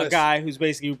talking Fam, about a US. guy who's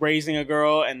basically raising a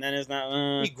girl, and then it's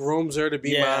not. He grooms her to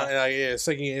be Yeah. my,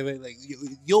 second, like,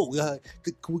 yo,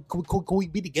 can we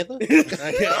be together?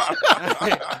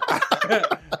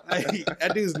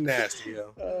 That dude's nasty,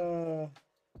 yo.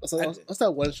 So what's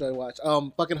that one show I watched?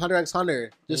 Fucking Hunter x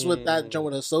Hunter. Just with that joint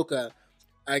with Ahsoka.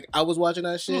 Like I was watching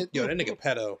that shit. Yo, that nigga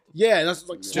pedo. Yeah, that's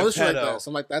like some other shit like Geppetto. that. So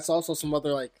I'm like, that's also some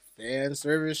other like fan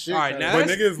service shit. All right, kinda. now But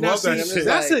that's, niggas now love that see, shit.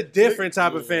 That's Like, a different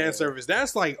type of yeah. fan service.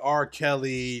 That's like R.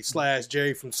 Kelly /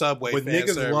 Jerry from Subway. But fan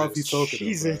niggas service. love Hisoka.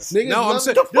 Jesus. Niggas No, I'm love-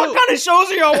 saying, What kind of shows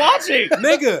are y'all watching?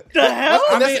 nigga. The hell?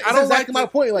 I mean, that's, I don't like exactly my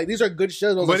point. Like these are good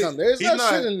shows. But But there's he's not not-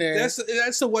 shit in there.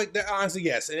 That's the way. That, honestly,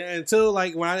 yes. And until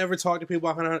like when I ever talk to people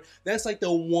about Hunter x Hunter, that's like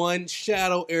the one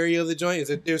shadow area of the joint is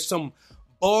that there's some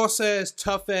boss ass,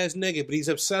 tough ass nigga, but he's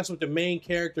obsessed with the main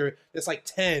character that's like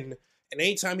 10. And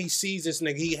anytime he sees this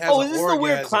nigga, he has Oh, an is this orgasm. the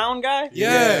weird clown guy?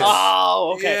 Yes.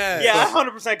 Oh, okay. Yes. Yeah, I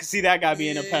 100% could see that guy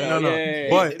being a pedo. No, no. Yeah, yeah, yeah.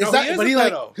 But- It's No, not, he is but a he's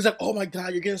like, pedo. he's like, oh my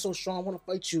god, you're getting so strong. I want to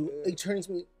fight you. He turns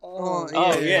me on.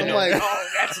 Oh yeah, I'm no, like, oh,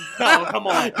 that's no, come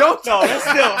on, don't, no, that's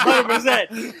still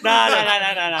 100%. Nah.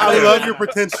 I love your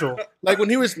potential. like when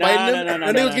he was Nah, fighting him, nah,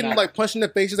 and he was nah, getting nah. like punched in the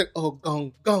face. He's like, oh,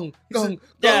 gong.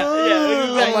 Yeah,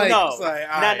 I'm like, no, It's like,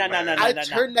 all nah, right, nah, man. nah, I nah.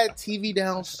 turned that TV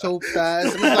down so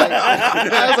fast. And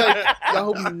I was like, I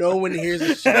hope no one hears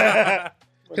this shit.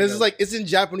 Because it's like, it's in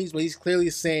Japanese, but he's clearly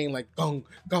saying like, gong.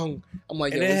 I'm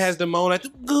like, And yo, it has the moan like, I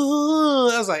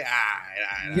was like,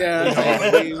 all right.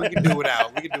 Yeah. we can do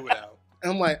without.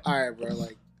 I'm like, all right, bro.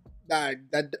 Like, nah,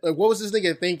 like, what was this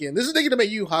nigga thinking? This is thinking to make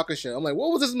you Hakusho. I'm like,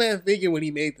 what was this man thinking when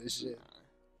he made this shit?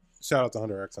 Shout out to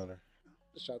Hunter x Hunter.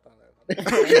 Shout out.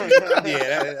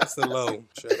 Yeah, that's the low.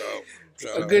 Shut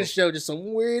up. A good show, just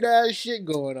some weird ass shit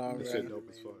going on, That man. shit dope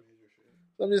as fuck.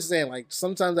 I'm just saying, like,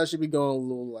 sometimes I should be going a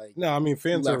little, like, No, I mean,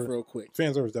 fan left service, real quick.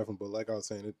 fan service definitely, but like I was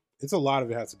saying, it's a lot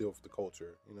of it has to deal with the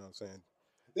culture. You know what I'm saying?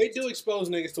 They do expose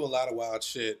niggas to a lot of wild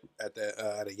shit at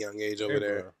a young age over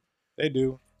there. They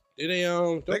do. Do they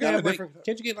don't They they got a have, like, different-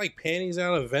 can't you get like panties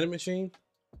out of a vending machine?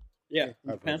 Yeah.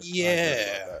 I've Japan. heard-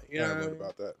 Yeah, I've heard about that. you know I've what I heard mean?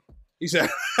 about that. He said,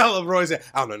 I love Roy said,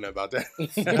 I don't know nothing about that.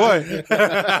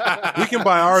 But we can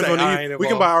buy ours Say, on I ain't we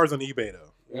can involved. buy ours on eBay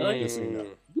though. Really? Just so you know.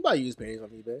 You buy used panties on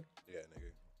eBay. Yeah,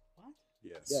 nigga. What?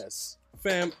 Yes. Yes.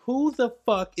 Fam, who the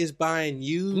fuck is buying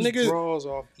used Niggas- drawers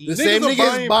off The eBay? same are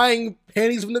nigga is buying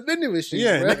panties from the vending machine.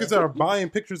 Yeah, bruh. niggas are buying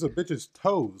pictures of bitches'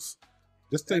 toes,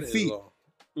 just their That is feet. low.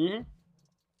 Mm-hmm.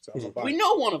 So I'm gonna buy We it.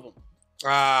 know one of them.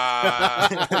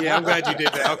 Ah, yeah, I'm glad you did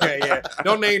that. Okay, yeah.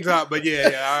 Don't name drop, but yeah.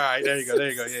 All right, there you go.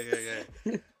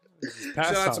 Yeah.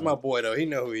 Past Shout out to time. my boy though. He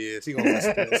know who he is. He gonna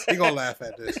listen to this. He gonna laugh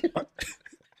at this.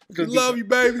 Love you,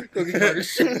 baby.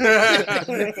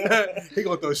 He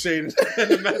gonna throw shade in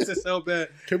the message so bad.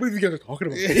 Can't believe you guys are talking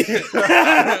about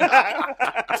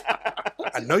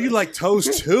I know you like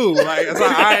toes too. Like it's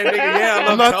like, all right, nigga, yeah, I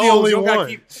love I'm not toes. the only You don't gotta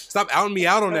one. stop outing me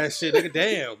out on that shit, nigga.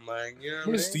 Damn, like you know what I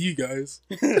I'm mean? see you guys.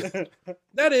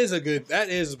 That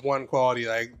is one quality.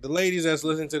 Like the ladies that's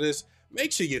listening to this,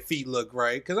 make sure your feet look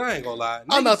right. Cause I ain't gonna lie.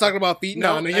 I'm not Niggas- talking about feet.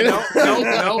 No, No, nigga.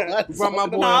 no. From my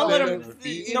boy. No, I'll out let there, him.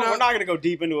 you No, know, we're not gonna go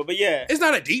deep into it, but yeah. It's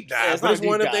not a deep dive, Yeah, it's but not it's a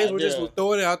one deep of the things dive, we're yeah. just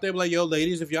throwing it out there. Like, yo,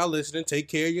 ladies, if y'all listening, take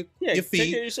care of your Take feet.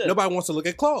 care of your shit. Nobody wants to look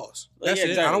at claws. That's Yeah, it. I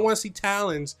exactly. don't want to see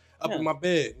talons up Yeah. in my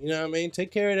bed. You know what I mean?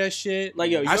 Take care of that shit. Like,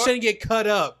 yo, I your- shouldn't get cut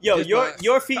up. Yo, Just your by-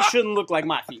 your feet shouldn't look like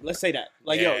my feet. Let's say that.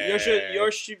 Like, yo, Yeah. your shit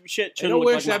Ain't shouldn't no look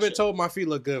way like should my I've been shit. told my feet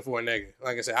look good for a nigga.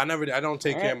 Like I said, I don't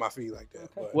take All care right. of my feet like that.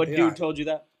 But, What yeah, dude told you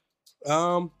that?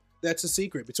 That's a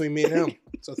secret between me and him.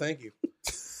 So thank you.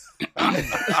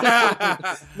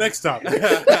 Next topic.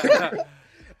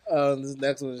 This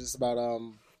next one is just about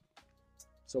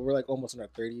So we're like almost in our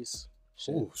 30s.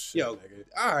 Shit. Oh shit, Yo, nigga.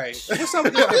 all right. What's up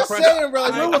with that I'm just depression? saying, bro.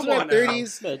 Like we're All right, almost in come our on now.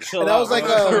 30s. Better chill And I out, was like,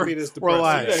 bro.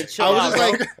 Relax. You better chill I was out, just bro.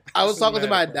 like, I was talking to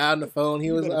my Mad. dad on the phone.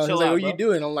 He was better like, chill "What out, are you bro.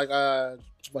 doing?" I'm like,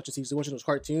 watching TV, watching those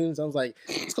cartoons. I was like,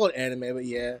 "It's called anime, but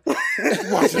yeah."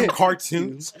 Watching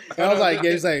cartoons. And I was like,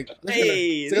 "Yeah." He's like,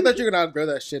 Hey. "I thought you're gonna outgrow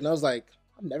that shit." And I was like,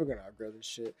 "I'm never gonna outgrow this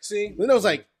shit." See, Then I was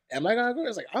like, "Am I gonna outgrow it?" I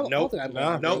was like, "I don't Nope. think I'm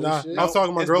Nah, gonna outgrow nah. this shit." I was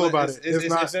talking to my It's girl bla- about it's- it. It's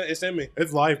not. It's in me.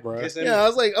 It's life, bro. It's in Yeah, me.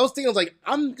 I was thinking,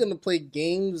 I'm gonna play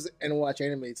games and watch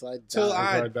anime till I die. Till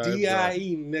I Right, bro. die,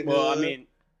 nigga. Well, I mean,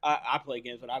 I play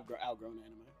games, but I've outgrown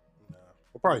anime. Nah.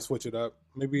 We'll probably switch it up.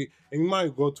 Maybe, and you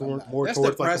might go to more that's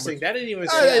towards depressing. like. That didn't even.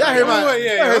 Oh, yeah, I heard my- yeah, I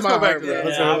yeah. heard Let's my go back heart, to bro. that.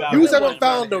 Let's Yeah, go I- back. I- You I- haven't I-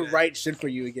 found the I- right shit for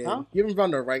you again. Huh? You haven't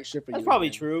found the right shit for you. That's probably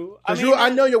again. true. Cause I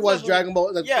know you watch definitely- Dragon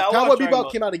Ball. Like, Yeah, I Cowboy watch Dragon Bebop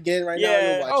Ball. came out again right Yeah. now.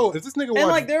 You'll watch Oh, it. is this nigga And watching?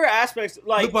 like there are aspects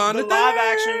like Lupin the the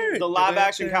live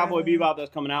action Third. Cowboy Bebop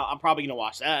that's coming out. I'm probably gonna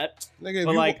watch that, Nigga, if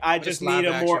but you- like I It's just live need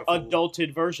a more action, fool.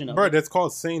 adulted version of bro, it. that's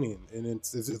called seinen, and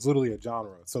it's literally a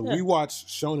genre. So Yeah. we watch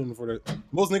shonen for the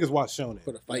most niggas watch shonen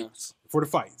For the fights. for the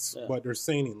fights, Yeah. but they're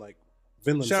seinen like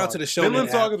Vinland. Shout out Saga. to the shonen Vinland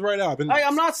app. Saga's right out.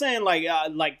 I'm not saying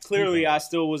like clearly I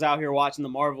still was out here watching the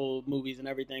Marvel movies and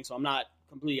everything, so I'm not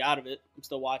completely out of it. I'm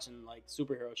still watching like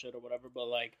superhero shit or whatever, but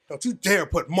like Don't you dare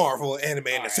put Marvel and anime in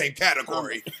the Alright. same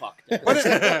category. fuck But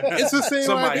that. it's the same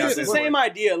Somebody idea. else It's the is same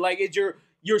idea. Like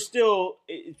you're still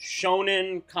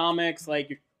shonen comics. Like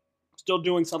you're still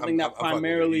doing something I'm that fucking with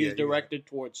primarily you. is Yeah, you're right. directed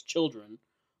towards children,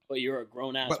 but you're a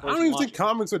grown ass. But I don't even think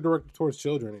comics are directed towards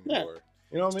children anymore.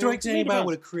 You know what I mean? Direct to Maybe anybody not.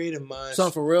 with a creative mind. So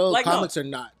for real, Like, no. comics are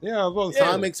not. Yeah, I was about to Yeah.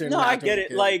 say. Comics are No, not. I get it.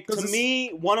 kids. Like to 'Cause it's- me,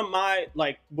 one of my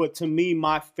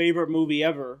my favorite movie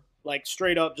ever. Like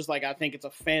straight up, just like I think it's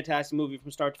a fantastic movie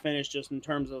from start to finish, just in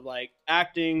terms of like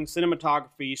acting,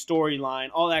 cinematography, storyline,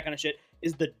 all that kind of shit.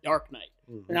 Is The Dark Knight,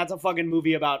 Mhm. and that's a fucking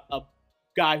movie about a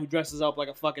guy who dresses up like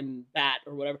a fucking bat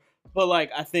or whatever. But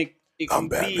like, I think it can I'm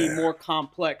be Batman. more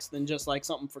complex than just like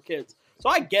something for kids. So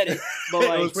I get it, but It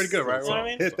like, was pretty good, right? You know what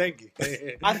I mean? Thank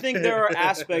you. I think there are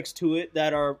aspects to it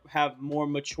that have more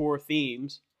mature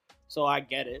themes, so I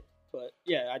get it. But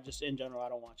yeah, I just in general I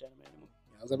don't watch anime anymore.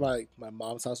 I was at my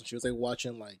mom's house and she was like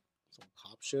watching like some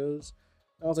cop shows.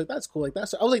 And I was like, that's cool. Like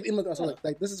that's I was like,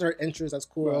 like this is her interest. That's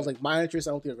cool. I was Right. like, my interest.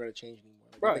 I don't think they're gonna change anymore.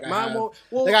 Like, I Right. think I Mine have- won't. I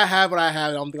Well, think I have what I have.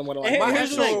 I don't think I'm gonna like. Hey, my here's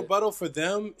the actual thing. rebuttal for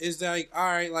them is that, like, all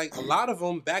right, like a lot of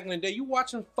them back in the day, you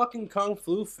watching fucking kung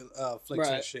fu flicks and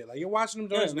Right. shit. Like you're watching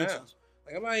them Yeah, joints it makes now. sense.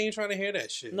 Like I'm not even trying to hear that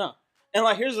shit. No, and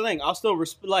like here's the thing, I'll still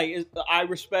I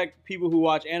respect people who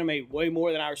watch anime way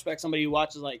more than I respect somebody who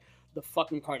watches like the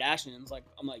fucking Kardashians. Like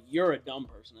I'm like, you're a dumb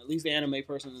person. At least the anime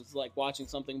person is like watching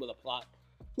something with a plot.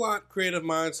 plot, creative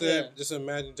mindset. Yeah. Just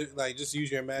imagine, like, just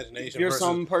use your imagination. If you're versus,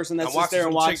 some person that I'm sits there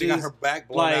and watching some chick that watches, got her back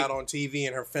blown like, out on TV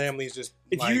and her family's just.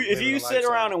 if like, you living a sit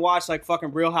lifestyle. around and watch like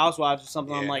fucking Real Housewives or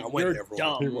something, I'm Yeah, like, I went you're there for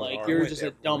dumb. People Like are. you're Went just there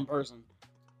a for dumb it. person.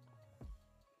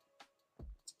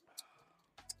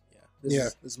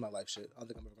 This is my life shit. I don't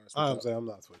think I'm ever gonna switch I'm up. saying I'm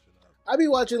not switching up. I be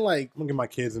watching like I'm gonna get my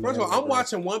kids in. First of the all, I'm anime, bro.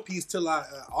 watching One Piece till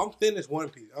I'm finished One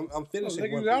Piece. I'm Oh, finishing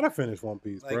nigga, One you gotta Piece. finish One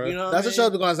Piece, Like, bro. you know, that's a what I show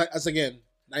mean? because that's again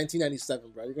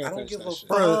 1997, bro. You're gonna I don't finish give that a shit.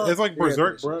 fuck. Bro, it's like You're gonna Berserk,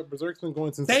 finish it. bro. Berserk's been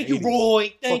going since. Thank the you, 80s.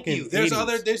 Roy. Thank Fucking you. There's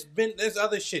 80s. there's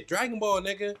other shit. Dragon Ball,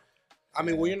 nigga. I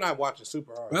mean, well, you're not watching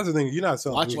Super Hard. That's the thing. You're not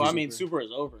selling. Watch it. movies. Well, I mean, Super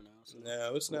is over now. So.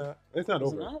 No, it's not. It's not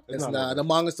Is it over. not? It's not not. over. The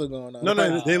manga's still going on. No, no.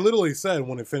 Uh, They literally said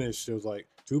when it finished, it was like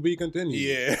to be continued.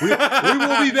 Yeah. we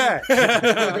will be back.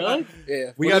 Really?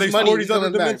 Yeah, We for gotta this explore money, these he's other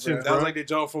coming back, dimensions, bro. That was like the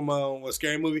joke from a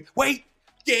scary movie. Wait,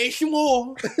 there's some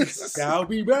more. I'll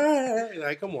be back.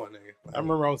 Like, come on, nigga. I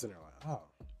remember I was in there like,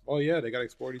 oh yeah, they got to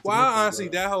explore these. Well, dimensions, honestly,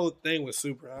 bro. that whole thing was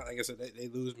super. Like I said, they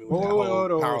lose me with Whoa, that whoa, whole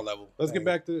hold on, power hold on. level. Let's thing. get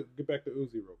back to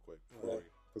Uzi real quick. All right.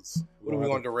 'Cause What are we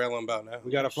going to derail him about now?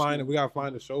 We gotta find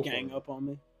the show. Gang for him. up on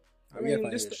me. I We gotta mean,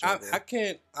 find just, this shit,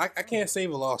 bro. I can't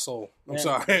save a lost soul. I'm Yeah.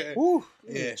 sorry. Woo.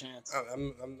 Give me a Yeah. chance.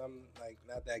 I'm like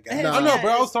not that guy. Nah. I know,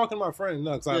 bro. I was talking to my friend.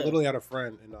 No, because I Yeah. literally had a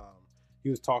friend, and he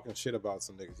was talking shit about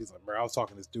some niggas. He's like, bro, I was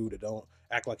talking to this dude that don't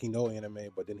act like he know anime,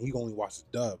 but then he only watches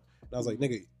dub. And I was like,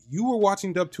 nigga, you were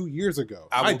watching dub 2 years ago.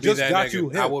 I will be just that got nigga. you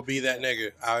hip. I will be that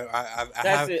nigga. I That's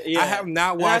have it, yeah. I have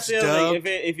not And that's watched the other dub.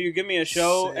 thing. If you give me a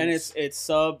show and since- it's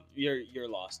sub, you're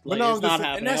lost. But Like, no, it's not and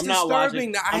happening. that's I'm not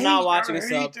watching. disturbing. I'm not watching a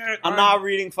sub. I'm not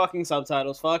reading fucking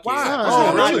subtitles. Fuck you. Why?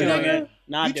 I'm not really? doing it.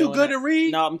 Not You too doing good it. to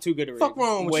read? No, I'm too good to read. Fuck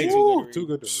wrong with Way you? too good to read. Too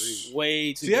good to read.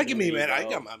 Way too. See, good that to give me, read, man. I bro.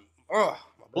 got my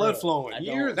blood flowing. I don't-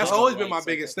 Years. That's I don't always been like my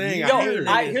biggest something. thing. Yo, I hear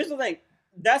it. here's the thing.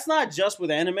 That's not just with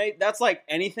anime. That's like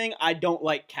anything. I don't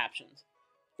like captions.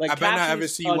 Like I better not captions ever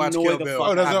see you watch annoy Kill the Bill. fuck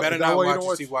Oh, that's I not- better is that not why you watch don't you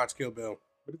watch- see watch Kill Bill. What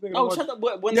do you think Oh, about- shut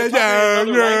up. When Yeah, they're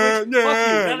talking in yeah, another language, yeah, fuck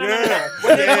you. No, no, no, no. yeah.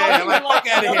 When they're Yeah, talking like, in like fuck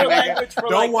outta here, another nigga. language for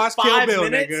Don't like watch Kill 5 Bill,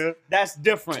 minutes, nigga. that's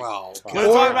different. Wow. When they're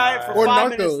talking about it for Or 5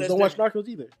 minutes, Narcos. that's Don't watch different. Narcos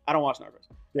either. I don't watch Narcos.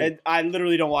 Yeah. And I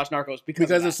literally don't watch Narcos because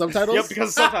Because of of subtitles? Yep, because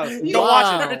of subtitles. Wow. Don't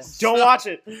watch it. Don't watch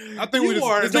it. I think You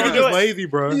are this not- nigga just lazy,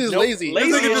 bro. He's just Nope. lazy.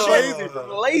 Lazy This nigga as just shit. lazy,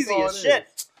 bro. Lazy That's all as it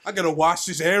shit. I gotta watch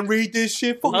this and read this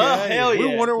shit. Fuck Hell yeah. yeah. We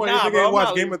were wondering why Nah, this nigga bro, didn't I'm watch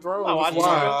not- Game of Thrones. I'm not That's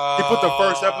watching why. He put the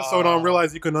first episode on,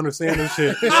 realized he couldn't understand this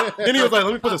shit. Then he was like,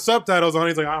 let me put the subtitles on.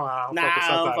 He's like, I don't Nah, fuck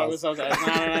I don't with fuck with subtitles.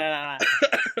 subtitles.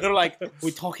 Nah. They're like,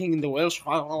 we're talking in the Welsh.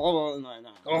 Nah. Whoa. I'm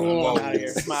out of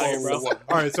here. I'm out of here, bro. Whoa.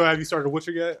 All right, so have you started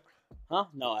Witcher yet? Huh?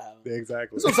 No, I haven't. Yeah,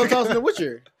 exactly. There's some subtitles in The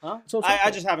Witcher. Huh? So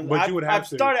I just haven't. But you would have I've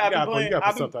to. started. You I've been gotta put- playing. You got to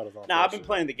I've put been, subtitles on. nah, I've for been shit.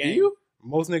 playing the Do game. you?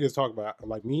 Most niggas talk about,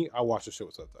 like me, I watch the shit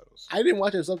with subtitles. I didn't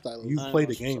watch it with subtitles. You I play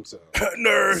watch the game, so.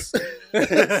 Nerd.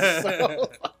 So,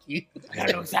 fuck you. I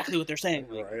gotta know exactly what they're saying.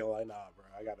 Right, like, nah, bro,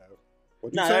 I got to.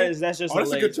 What you Nah, say? that's just Oh,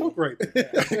 that's a good lazy. joke right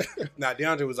there. Nah,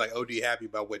 DeAndre was like OD happy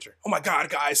about Witcher. Oh my god,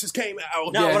 guys, this came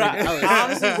out. No, Yeah, what I was-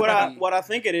 honestly, what I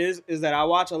think it is that I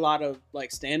watch a lot of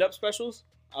like stand up specials.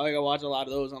 I watch a lot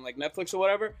of those on like Netflix or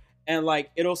whatever, and like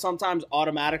it'll sometimes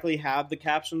automatically have the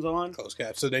captions on. Close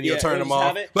cap. So then you'll Yeah, turn it'll them just off.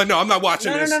 have it. But no, I'm not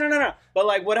watching No. this. But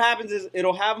like what happens is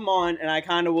it'll have them on, and I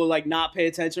kind of will like not pay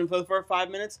attention for the first 5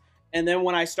 minutes. And then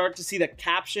when I start to see the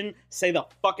caption say the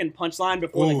fucking punchline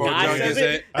before Ooh, the guy John says gets it,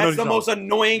 it. I know that's the what most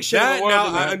annoying shit in That the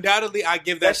world. now, to me. undoubtedly, I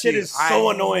give that. That shit to you. is so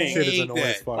I annoying. Shit is hate annoying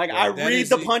that. as fuck. Like bro. I That read is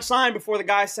the it. punchline before the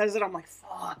guy says it. I'm like,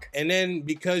 fuck. And then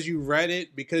because you read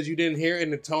it, because you didn't hear it in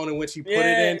the tone in which he put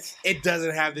Yeah, it in, it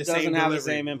doesn't have the It doesn't same have the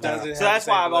delivery. same impact. Doesn't So have that's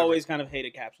the why same I've delivery. always kind of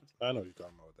hated captions. I know what you're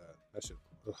talking about with that. That shit.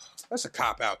 Ugh. That's a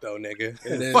cop out though, nigga.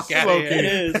 It is. Fuck out Low of key. It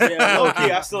here. is, yeah. Low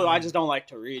key, I just don't like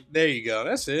to read. There you go.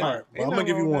 That's it. All right, well, I'm Ain't gonna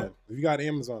give you nothing wrong one. with If you got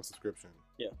Amazon subscription,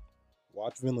 Yeah.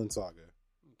 watch Vinland Saga.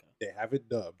 They have it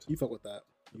dubbed. You fuck with that.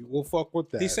 You will fuck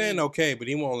with that. that. He's saying okay, but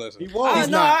he won't listen. he won't. He's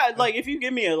No, not. like if you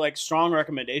give me a like strong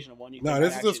recommendation of one, you No, think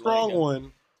this I'd is a actually strong like it.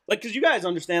 one. Like, cause you guys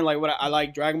understand like what I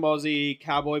like: Dragon Ball Z,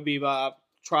 Cowboy Bebop,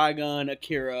 Trigun,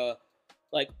 Akira,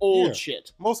 like old Yeah.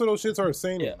 shit. Most of those shits are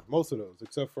seinen. Yeah. Most of those,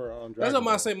 except for Dragon That's what I'm Ball.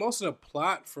 about to say. Most of the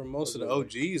plot for most of the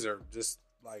OGs are just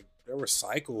like they're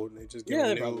recycled and they just give Yeah, a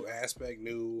they new probably- aspect,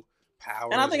 new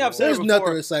powers. And I think I've said There's it nothing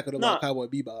before. recycled about No. Cowboy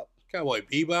Bebop. Cowboy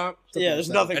Bebop. Yeah, there's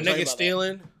nothing. A to say nigga about that.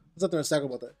 stealing. There's nothing recycled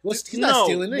about that. He's No, not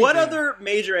stealing anything. what other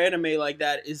major anime like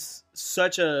that is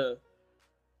such a?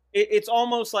 It's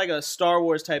almost like a Star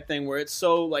Wars type thing where it's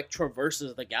so like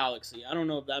traverses the galaxy. I don't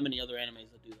know if that many other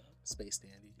animes that do that. Space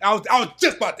Dandy. I was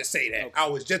just about to say that. Okay. I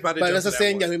was just about to. But jump that's the to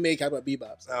same guy that who made Cowboy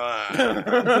Bebop. So.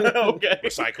 Okay.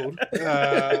 Recycled.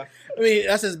 I mean,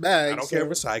 that's his bag. I don't so care.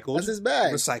 Recycled. That's his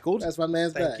bag. Recycled. That's my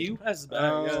man's Thank bag. you. That's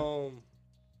bad. Yeah.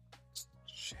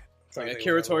 Shit. It's like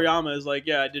Akira Toriyama is like,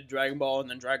 yeah, I did Dragon Ball and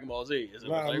then Dragon Ball Z.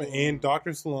 And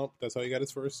Dr. Slump. That's how he got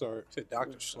his first start. Said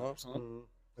Dr. Slump. Mm-hmm.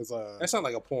 That sounds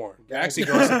like a porn. That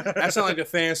sounds like the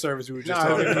fan service we were just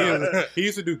talking about. He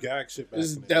used to do gag shit back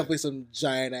There's in the definitely some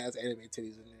giant ass anime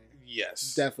titties in there.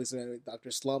 Yes. Definitely some anime. Dr.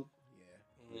 Slump.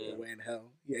 Yeah. Way in hell.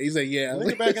 Yeah, he's like, yeah.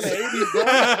 Nigga back in the 80s, bro.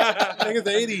 I think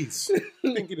it's the 80s.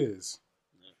 I think it is.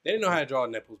 They didn't know how to draw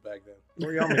nipples back then.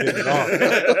 Toriyama did it all.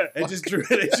 They just drew.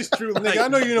 Like, Nigga, I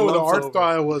know you know what the lumps art over.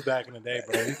 style was back in the day,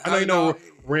 bro. I know you know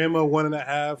Ranma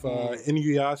 1.5,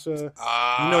 Inuyasha.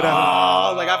 You know that.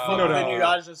 Oh, like I fucking know that.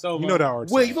 Inuyasha so much. You know that art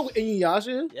Wait, you style. know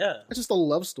Inuyasha? Yeah. That's just a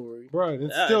love story. Bro,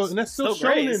 it's Yeah, still, it's and that's still still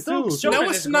great. shonen It's still too. shonen. No,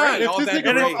 It's it's not. great. All If that this nigga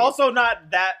And great. it's also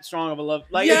not that strong of a love.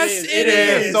 Like, Yes, it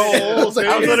is. So old. Like,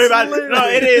 I was it's literally about literally- no,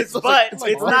 it is, it's but like- it's,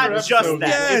 it's like not Burger just episode. that.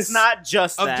 Yes. It's not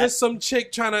just Of that. just some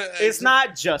chick trying to. It's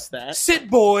not just that. sit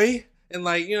boy and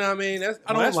like you know what I mean. That's,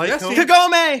 I don't that's, like that's him.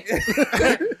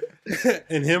 Kagome!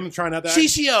 And him trying not to act.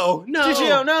 Shishio, no.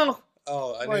 Chichio, no.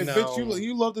 Oh, I Like, didn't bitch, know.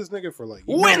 you love this nigga for like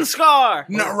Windscar!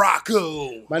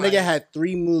 Naraku. My nigga had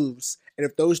 3 moves, and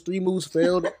if those 3 moves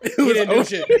failed, He didn't do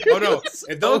shit. Oh no!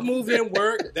 If those moves didn't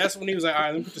work, that's when he was like, "All right,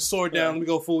 let me put the sword down. Let me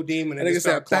go full demon." And And nigga just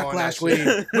said start clawing that backlash shit.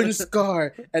 wave, wind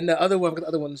scar, and the other one,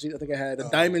 I think I had the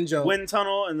diamond jump. Wind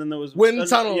tunnel, and then there was Wind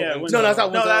tunnel. Yeah, No, wind that's tunnel.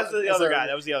 not wind No, that's tunnel. the other That's guy.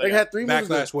 That was the other They guy. had 3 moves.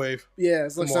 Backlash wave. Yeah,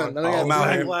 it's like Come on. son. Oh, I'm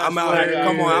out here. I'm out here. Yeah,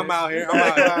 Come yeah, on, yeah. I'm out here. I'm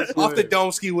out here. Off the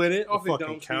dome ski with it. Off the fucking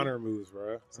dome ski. counter moves,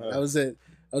 bro. That was it.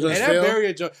 That was And just that fail.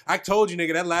 barrier jump. I told you,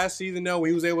 nigga, that last season though, when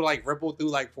he was able to like ripple through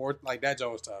like that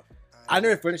joint was tough. I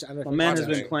never finished. My man has Watch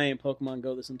been it. playing Pokemon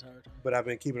Go this entire time. But I've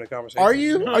been keeping a conversation. Are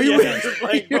you? Are you? Yeah, just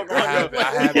playing Pokemon I have Go. I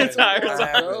have The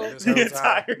entire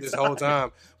time. this whole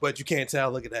time. But you can't tell.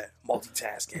 Look at that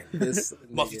multitasking. This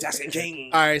Multitasking king.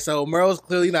 All right, so Merle's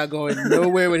clearly not going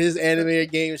nowhere with his anime or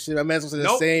game shit. My man's gonna say the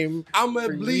Nope. same. I'm gonna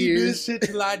For bleed years. this shit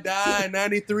till I die.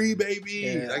 93, baby.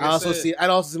 Yeah, Like I also said. see. I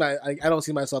don't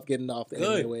see myself getting off the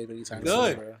anime wave anytime soon,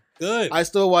 Good. bro. Good. I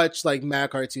still watch like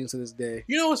mad cartoons to this day.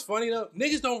 You know what's funny though?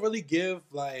 Niggas don't really give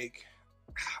like.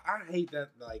 I hate that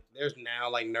like there's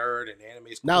now like nerd and anime.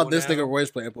 Cool Now this nigga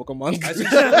Roy's playing Pokemon. I see-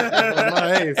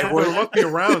 Hey, so Roy must be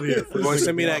around here. Boy,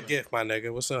 send me that gift, my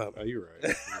nigga. What's up? Oh, you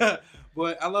right.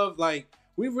 But I love like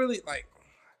we really like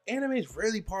anime is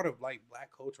really part of like black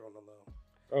culture on the low.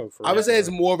 Oh, for I would say real. it's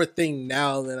more of a thing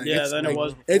now than I Yeah, guess. than like, it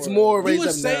was. It's before. more You raised would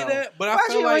up say now. that, but I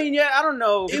Actually, feel like I mean, yeah, I don't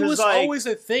know. it because, was like, always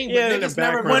a thing. But yeah, niggas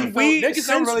never background. really when felt, niggas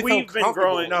never really we've felt been comfortable.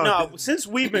 growing, No, since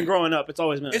we've been growing up, it's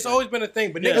always been. A It's thing. always been a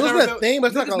thing, but Yeah. niggas It was never a felt, thing, but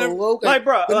it's like niggas a never- low. Like,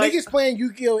 bro, the like, niggas playing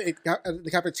Yu-Gi-Oh! At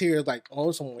the cafeteria, like,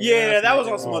 oh, someone. yeah, that was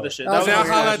on on some other shit. That That was was Now on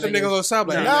on holla some at them other niggas on side.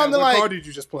 Like, Now man, I'm what like- card did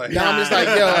you just play? Now I'm just like,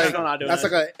 yo, Nah, like, still not doing that's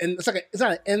that. like it's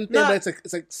not an end thing, Nah. but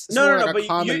it's like it's No, more no, like no. a But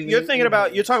common. you're thinking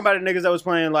about you're talking about the niggas that was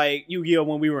playing like Yu-Gi-Oh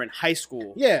when we were in high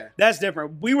school. yeah, That's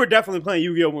different. We were definitely playing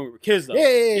Yu-Gi-Oh when we were kids, though.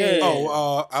 yeah.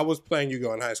 Oh, I was playing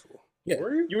Yu-Gi-Oh in high school. Yeah.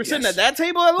 You were sitting Yes. at that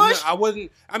table at lunch. No, I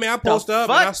wasn't. I mean, I posted up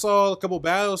and fuck? I saw a couple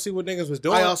battles, see what niggas was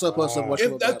doing. I also posted what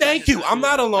Thank you. I'm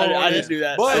not alone. I on didn't this. do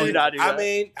that. But I did not do that. I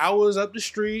mean, I was up the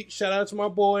street. Shout out to my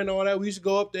boy and all that. We used to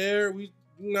go up there. We,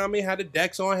 you know what I mean, had the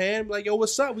decks on hand. Like, yo,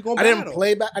 what's up? We gonna I battle.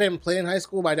 I didn't play in high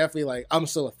school, but I definitely like. I'm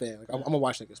still a fan. Like, I'm gonna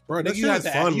watch niggas. Bro, That nigga, you shit have is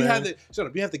to. fun, You have man. the. Shut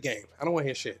up. You have the game. I don't want to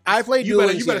hear shit. I played You Duel better.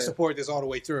 Links, You better yeah. support this all the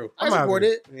way through. I I'm out support of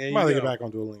it. Yeah, I'm you about to get go. back on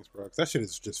Duel Links, bro. 'Cause that shit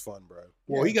is just fun, bro.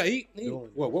 Well, he got he Duel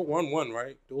Links. what 1-1,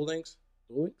 right? Duel Links.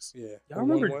 Duel Links? Yeah. Y'all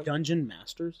remember 1-1? Dungeon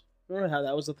Masters? Remember how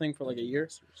that was a thing for like a year?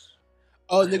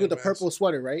 Oh, the nigga with the purple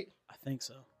sweater, right? I think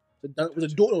so.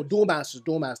 Was it Duel Masters?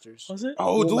 Duel Masters. Was it?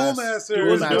 Oh, Duel Duel Masters. Masters. Duel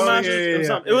It was Masters. Duel Oh, Masters. yeah, It was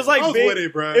yeah, something. It was like I was big. with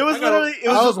it, bro. It was I got- literally. It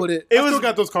I was. was with it. It I was. still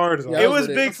got those cards. Yeah, It I was with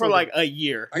it. big for like a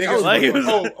year. I got Like, you. it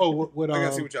was- What? I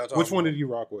gotta see what y'all talking Which one about. did you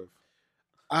rock with?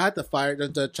 I had to fire the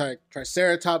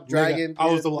Triceratop Dragon. I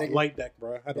was the nigga. light deck,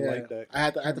 bro. I had the Yeah. light deck. I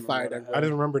had to fire that. I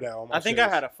just remember that. On my I think I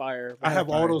shit. had a fire. I have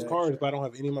all fire those deck, cards, sure. but I don't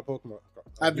have any of my Pokemon.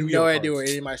 I have Yu-Gi-Oh no idea cards. where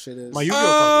any of my shit is. My Yu-Gi-Oh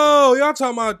Oh, y'all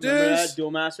talking about Remember this? that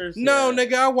Duel Masters? No, Yeah.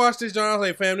 nigga, I watched this. John, I was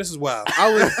like, fam, this is wild.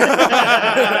 I was,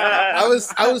 I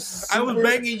was I was super-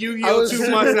 banging I Yu-Gi-Oh was 2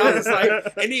 months. And I was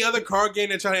like, any other card game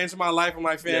that try to enter my life, I'm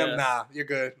like, fam, Yeah. nah, you're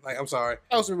good. Like, I'm sorry.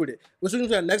 I was with it. We're going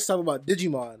to next talk about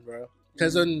Digimon, bro.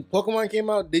 Because when Pokemon came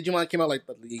out, Digimon came out like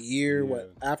a year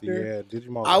after. Yeah,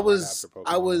 Digimon. I right was after Pokemon.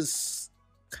 I was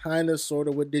kind of sort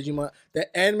of with Digimon.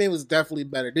 The anime was definitely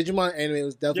better. Digimon anime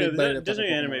was Yeah, definitely better than Disney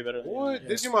Pokemon. anime better. than What? yeah.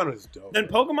 Digimon is dope. Then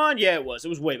bro. Pokemon, yeah, it was. It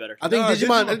was way better. I think Nah, Digimon.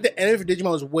 Digimon- I think the anime for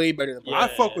Digimon was way better than Pokemon. Yeah. I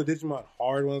fuck with Digimon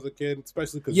hard when I was a kid,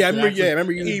 especially because Yeah, I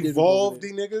remember you did evolved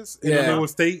it. the niggas. And Yeah. they would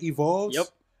stay evolved. Yep.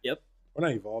 Or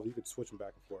not evolved. You could switch them back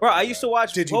and forth. Bro, I used to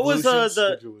watch. What was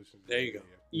the? Digivolution. There you go.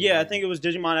 Yeah, I think it was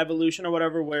Digimon Evolution or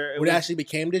whatever, where It actually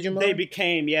became Digimon. they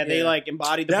became, they Yeah. like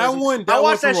embodied the That person. one- I that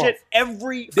watched one that threw shit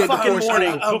every Did fucking before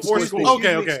morning school. before Before school. school.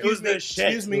 Okay, okay. Excuse me. The shit.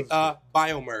 Excuse me.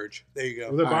 Biomerge. There you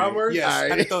go. Was it All right. Biomerge? Yes. All Had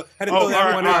right. to throw Oh, that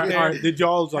all one right, out all there. right. Did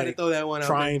y'all Had to like throw that one out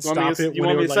try there. and You want me stop to, it? you when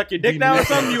want it me was, to like, suck your dick being now or made?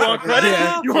 something? You want credit?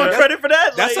 Yeah. You want credit for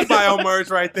that? That's a Like- biomerge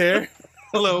right there.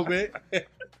 A little bit.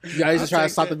 You guys used to try I'll to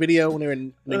take stop that. the video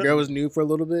when the girl was nude for a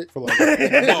little bit. For like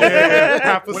Yeah.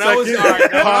 half a When I was, second. all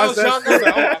right, when I Pause was that young, I was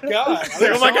like, oh my god. It's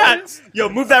like, oh my god, yo,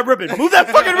 move that ribbon, move that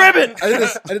fucking ribbon.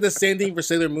 I did the same thing for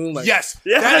Sailor Moon. Like, Yes,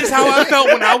 Yeah. that is how I felt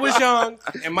when I was young,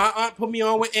 and my aunt put me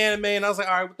on with anime, and I was like,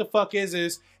 "All right, what the fuck is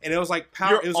this?" And it was like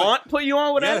power. Your it was aunt put you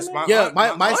on with Yes, anime? my yeah,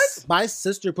 aunt- my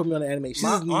sister put me on the anime. She My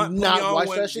does aunt put me not on watch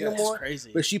when- that shit no yes. more.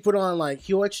 Crazy. But she put on like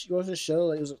you watched the show.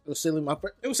 Like, it was Sailor Moon.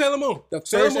 it was Sailor Moon. The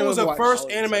Sailor first Moon was the anime I first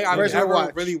watched. anime I've First one I ever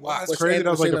watched. really watched. That's What's crazy. That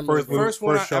was like the Sailor first Moon? First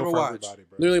one I show ever for watched. everybody,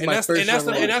 bro. Literally And my that's first and that's show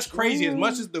I and watched. that's crazy. As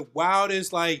much as the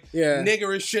wildest like Yeah.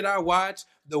 niggerish shit I watch,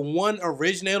 the one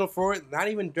originator for it, not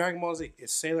even DragonAll Z,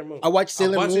 is Sailor Moon. I watched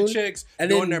Sailor a bunch Moon, of chicks and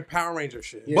doing then- their Power Ranger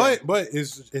shit. Yeah. But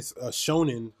it's a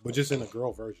shonen, but just in a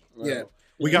girl version. Yeah.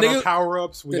 We The got our nigga- power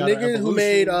ups. We The got our nigga who evolution.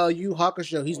 made Yu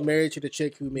Hakusho, he's married to the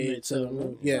chick who made Sailor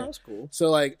Moon. Yeah. That's cool. So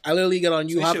like, I literally got on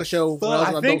Yu So you should Hakusho when I was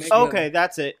fuck- on I think, Adult Swim. okay,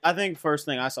 that's it. I think first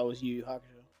thing I saw was Yu Yu Hakusho.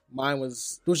 Mine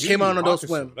was which came out on Adult Hakusho,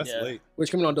 Swim, That's Yeah. late.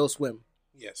 which came out on Adult Swim,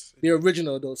 Yes. the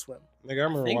original Adult Swim. Nigga, I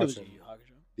remember I think it was Yu watching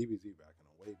Yu Hakusho. DBZ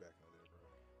way back in the day,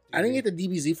 bro. I didn't get the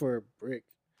DBZ for a brick,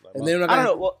 Like, and my- then I don't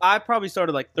know. Well, I probably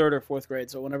started like 3rd or 4th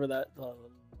grade, so whenever that.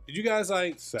 Did you guys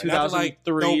like Sad. not to, like 2003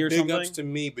 throw or big something? ups to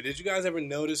me? But did you guys ever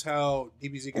notice how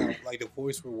DBZ got like the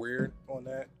voice were weird on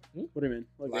that? What do you mean?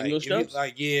 Like, Like English if you, dubs?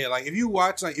 like if you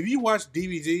watch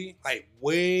DBZ like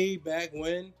way back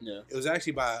when, Yeah. it was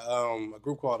actually by a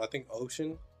group called I think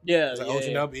Ocean. Yeah. Was it yeah, Ocean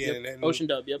yeah. Dub? Yeah, Yep. and then- Ocean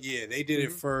Dub, yep. Yeah, they did it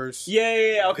Mhm. first.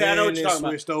 Yeah. Okay, I know what Then you're talking they about.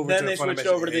 switched over Then to they switched Funimation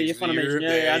over to the X Funimation. Europe. Yeah,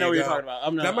 I There know you what you're go. talking about. I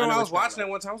remember know when I what was you're watching talking that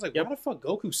one time, I was like, Yep. why the fuck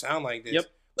Goku sound like this? Yep.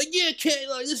 Like, yeah, kid,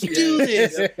 like, let's do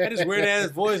this. Had this weird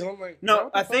ass voice. And I'm like, No,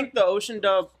 what the I fuck? think the Ocean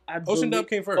Dub. Ocean Dub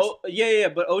came first. Oh, yeah,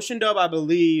 but Ocean Dub, I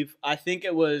believe. I think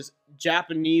it was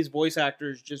Japanese voice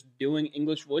actors just doing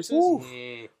English voices.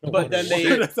 Mm. But then they-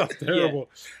 that sounds terrible.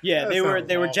 Yeah, That they were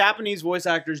sounds awful. Japanese voice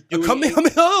actors doing.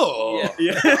 Kamehameha.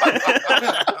 Yeah.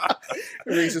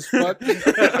 racist fuck.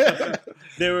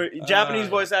 They were Japanese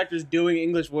voice actors doing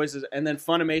English voices, and then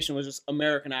Funimation was just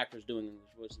American actors doing English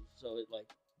voices. So it like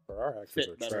Bro, our actors Fit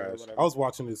are better or trash. whatever. I was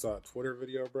watching this Twitter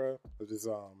video, bro. Of this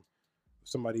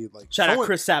somebody like shout out someone-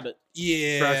 Chris Sabat.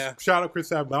 Yeah. Shout out Chris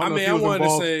Sabat. I don't know mean, if I he was wanted to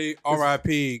involved. say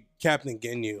R.I.P. Captain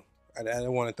Ginyu. I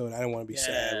didn't want to throw it. I didn't want to be Yeah.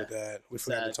 sad with that. We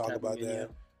forgot to Sad talk Captain about Ginyu. that.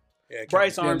 Yeah,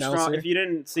 Bryce Captain- The Armstrong. announcer. If you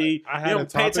didn't see, I had you know, a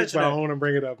pay topic, attention but I to. want to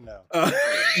bring it up now.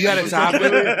 You had a topic?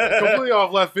 completely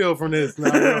off left field from this.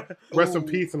 Now, rest in Ooh.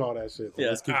 peace and all that shit. Yeah.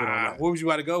 Let's keep it on that. What was you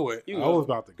about to go with? You I can go. was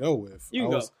about to go with. You I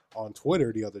can was on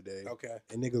Twitter the other day, Okay.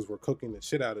 and niggas were cooking the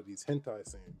shit out of these hentai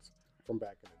scenes from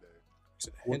back in the day. Is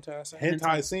it hentai scene?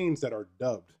 Hentai scenes that are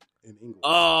dubbed in English.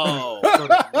 Oh, So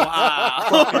they're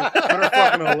wow. they're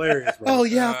fucking hilarious, bro. Oh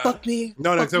yeah, Uh, fuck me.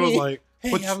 No, fuck it was me. like, Hey,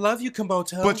 but, I love you,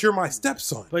 Komoto. but you're my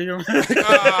stepson. But you're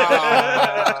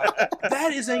Ah,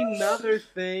 that is another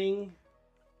thing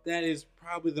that is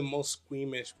probably the most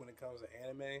squeamish when it comes to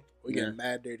anime. we getting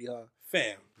mad dirty, huh?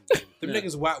 Fam, them Yeah.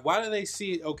 niggas. Why do they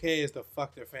see it okay as to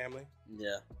fuck their family?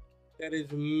 yeah. That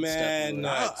is mad definitely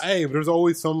nuts. Hey, but there's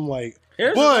always some like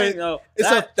Here's But the thing, though. It's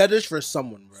That- a fetish for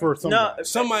someone, bro. for some No, guys.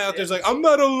 Somebody out there's like, I'm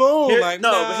not alone. Here- like,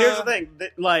 no, nah. but here's the thing.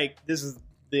 Like, this is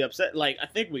the upset. Like, I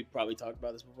think we probably talked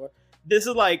about this before. This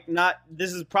is like not.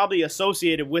 This is probably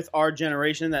associated with our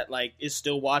generation that like is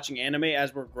still watching anime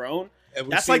as we're grown. And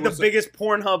we That's see like the what's biggest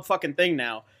Pornhub fucking thing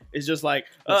now. It's just like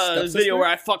The this stepsister? video where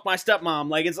I fucked my stepmom.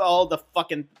 Like it's all the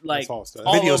fucking like That's all stuff.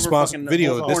 all Video over sponsor. fucking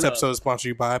Video. This Pornhub. episode is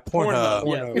sponsored by Pornhub.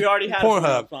 Yeah, Pornhub. we already had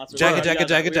Pornhub. a sponsor. Jagga, We already jagga, got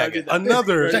that. jagga, We already did that.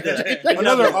 Another We already did that.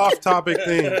 another Another- off-topic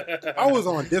thing. I was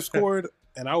on Discord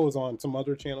and I was on some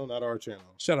other channel, not our channel.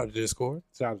 Shout out to Discord.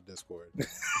 Shout out to Discord.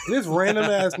 This random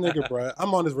ass nigga, bro.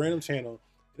 I'm on this random channel.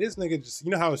 This nigga just,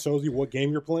 you know how it shows you what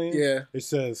game you're playing? Yeah, It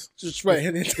says just right.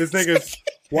 Hit it. this nigga's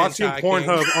watching Hentai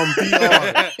Pornhub King. on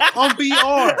VR. On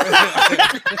VR.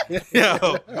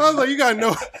 Yo. I was like, you gotta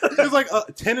know. It's like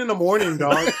 10 in the morning,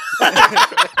 dog. He's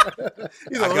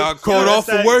I like, got called off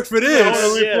for that's- work for I want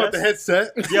this. to Yeah, pull up the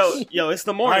headset. Yo, it's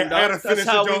the morning, I gotta dog. finish That's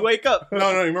how the we joke. wake up.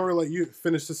 No, you remember like you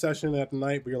finish the session at the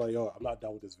night, but you're like, yo, I'm not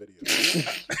done with this video.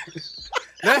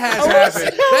 That has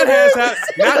happened. That has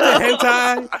happened. Not the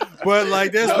hentai, but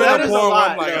like there's No, been that a is porn a where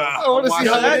lot, I'm like, yo. I want to see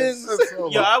how that it is- is.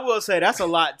 Yo, I will say that's a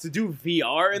lot to do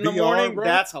VR in the VR, morning. bro?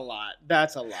 That's a lot.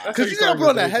 That's a lot. Because you gotta put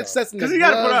on the headsets and the Because you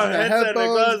got to put gloves on and a the headset and the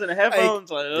headphones. gloves and the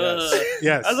headphones. Like, ugh.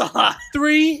 Yes. That's a lot.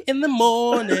 3 in the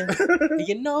morning.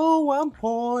 You know I'm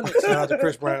horny. Shout out to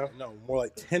Chris Brown. No, more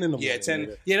like 10 in the morning. Yeah, 10.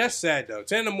 nigga. Yeah, that's sad though.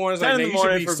 10 in the morning is 10 like, in the you should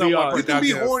morning be for somewhat VR. You can be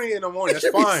productive. horny in the morning. That's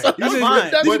Should be fine. so- You just,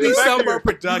 fine. but You should be the fact somewhat that you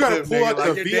productive, gotta pull nigga. out Like,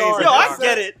 the your days VR. are Yo, I dark.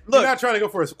 get it. You're Look, not trying to go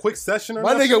for a quick session or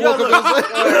My nothing? nigga woke up.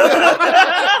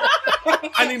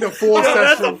 I need a full yo,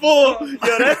 that's session. a full.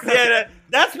 Yo,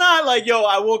 that's not like, yo,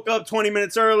 I woke up 20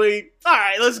 minutes early. All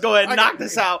right, let's go ahead and knock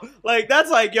this out. Like, that's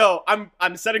like, yo, I'm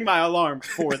setting my alarm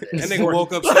for this. That nigga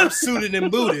woke up so suited and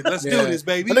booted. Let's do this,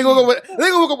 baby. I think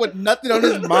woke up with nothing on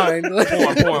his mind.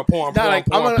 Porn. Not like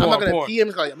I'm not gonna porn. pee him.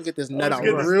 Like, I'm gonna get this nut out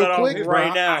Let's get this real nut out quick. right Bro,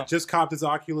 I now. just copped his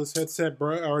Oculus headset,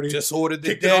 bro. I already Just ordered the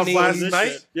kicked it off last Denny's.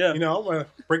 night. Yeah. You know, I'm gonna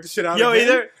break the shit out. Yo,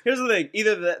 again. here's the thing.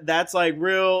 Either that's like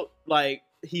real, like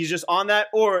he's just on that,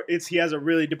 or he has a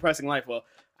really depressing life. Well,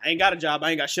 I ain't got a job.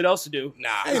 I ain't got shit else to do. Nah,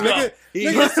 Hey, nah. nigga, He,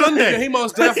 nigga, it's Sunday. he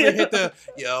most definitely hit the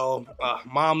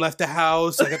mom left the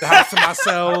house. I got the house to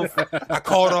myself. I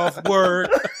called off work.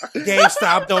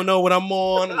 GameStop don't know what I'm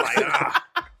on. I'm like,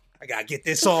 I gotta get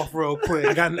this off real quick.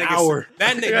 I got an Nigga, hour.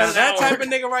 That I nigga, got an that hour. type of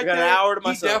nigga right I got there. an hour to he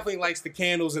myself. definitely likes the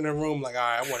candles in the room. Like, all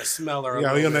right, I want to smell her. a Yeah,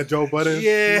 we little on bit. that Joe Budden.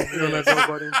 Yeah. We on that Joe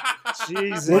Budden.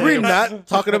 Jesus. Were we not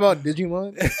talking about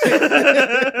Digimon?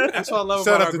 That's what I love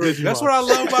Shout about out our to group. Digimon. That's what I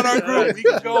love about our group. We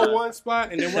can go one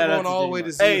spot and then we're Shout out going to all the way to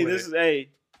Digimon. Z. Hey, with this it. is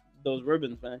those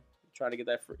ribbons, man. Trying to get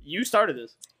that free. You started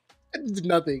this.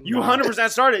 Nothing. You 100%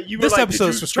 started. You were This like, episode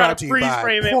did is you try subscribed to to you freeze by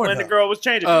frame it when the Pornhub. girl was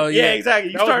changing. Oh, yeah, yeah.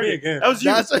 exactly. You That was started me it. again. That was you.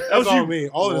 That's- That was That's all you. me.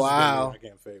 All of this Wow. is me. I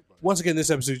can't fake, but Once again, this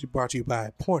episode is brought to you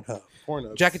by Pornhub.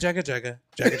 porno. Jacka.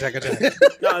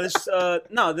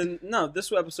 No,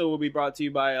 this episode will be brought to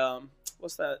you by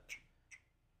what's that?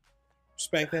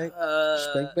 Spank Bank.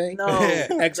 Spank Bank? No,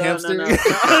 Ex-hamster? No.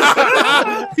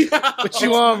 What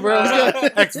you on, bro?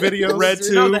 X videos. Red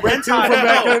No, Tube. the Red Tube hentai. from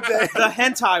back in No, the day. the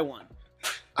hentai one.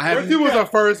 I Red Tube was our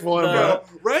first one, No. bro.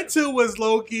 Red 2 was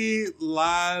low-key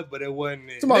live, but it wasn't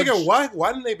it. Come on. Nigga,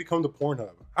 why didn't they become the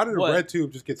Pornhub? How did the What? Red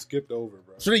Tube just get skipped over,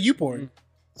 bro? So did you porn?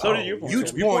 So did you. Porn. You You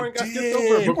porn porn got skipped did.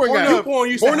 over. You porn got- Pornhub- Porn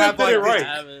used to Pornhub have did like it right. this-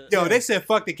 I haven't- Yo, they said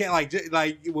fuck the cat. Like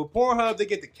with Pornhub, they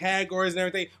get the categories and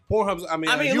everything. Pornhub's, I mean,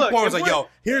 look, YouPorn's if like, yo,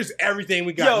 here's everything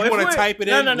we got. Yo, you if want to we're- type it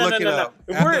in, look it up.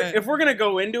 If we're gonna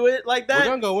go into it like that, We're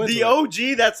gonna go into the it.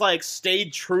 OG that's like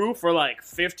stayed true for like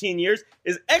 15 years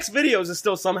is X Videos is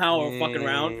still somehow fucking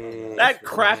around. That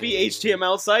crappy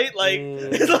HTML site, like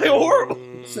it's like horrible.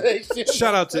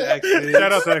 Shout out to X.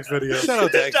 Shout out to X videos. Shout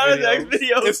out to X. Shout out to X Videos.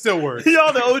 Videos. It still works.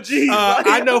 Y'all the OGs.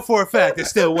 I know for a fact it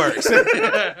still works.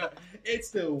 It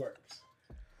still works.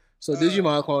 So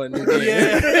Digimon calling it new game.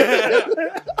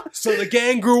 Yeah. So the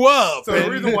gang grew up. So the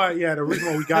and- reason why we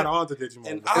got onto Digimon.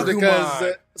 And was It's Agumon.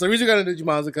 because so the reason we got into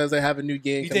Digimon is because they have a new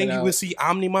game you coming think you out. would see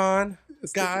Omnimon,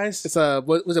 guys? It's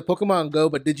what was it, Pokemon Go,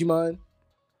 but Digimon?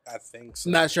 I think so.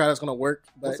 I'm not sure how that's gonna work,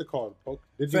 what's but it called?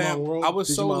 Digimon Fam, World. I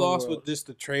was so Digimon lost World. with just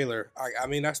the trailer. I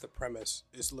mean, that's the premise.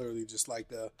 It's literally just like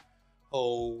the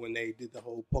whole when they did the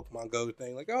whole Pokemon Go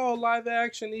thing. Like, oh, live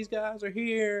action. These guys are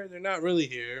here. They're not really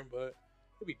here, but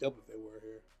it'd be dope if they were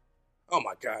here. Oh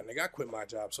my god, nigga! I quit my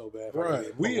job so bad.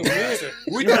 Right. Me and Yeah.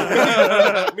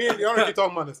 y'all keep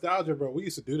talking about nostalgia, bro. We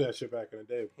used to do that shit back in the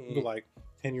day. We Mhm. were like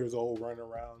 10 years old, running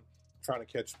around trying to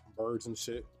catch birds and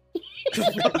shit.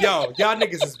 Yo, y'all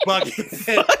niggas is bugging.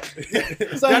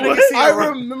 it's like, Y'all niggas see I a-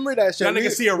 remember that shit. Y'all We-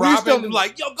 niggas see a we used to- robin,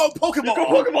 like, yo, go Pokeball.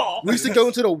 Pokeball. We used to go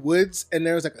into the woods and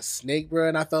there was like a snake, bro,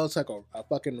 and I fell into like a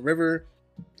fucking river,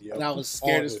 Yep. and I was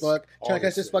scared All as this- fuck all trying to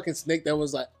catch this this shit. fucking snake that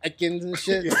was like Ekans and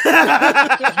shit. You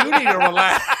need to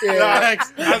relax. Yeah.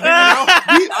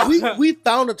 we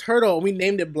found a turtle and we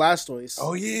named it Blastoise.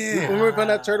 Oh yeah. Remember we found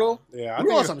that turtle? Yeah, I We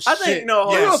were on think some I shit. think no.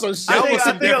 We hold were on. on some shit. That was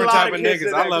some a different lot type of kids niggas.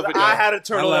 did I that, love it, 'cause I though. had a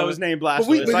turtle I love that was it. named But Blastoise.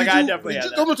 we Like I just definitely had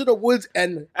go that. into the woods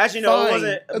and Actually, no, it fine.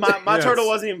 wasn't. My Yes. turtle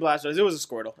wasn't even Blastoise. It was a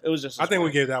Squirtle. It was just. I I think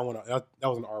we gave that one up. That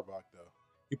was an Arbok though.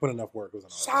 You put enough work, it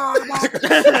was an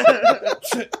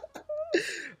Arbok.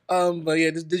 but yeah,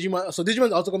 this Digimon. So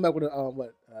Digimon's also coming back with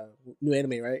a new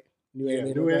anime, right? New Yeah,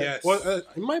 anime. new okay. anime. Yes. Well,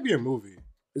 it might be a movie.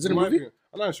 Is it a might movie? be-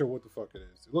 I'm not sure what the fuck it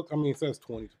is. Look, I mean, it says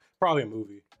 20. Probably a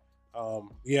movie.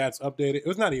 Yeah, it's updated. It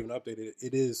was not even updated.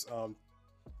 It is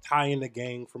tying the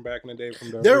gang from back in the day.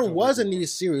 From the There original was a Digimon. new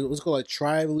series. It was called like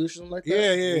Tri-Evolution, something like that.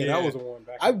 Yeah, Yeah. that was the one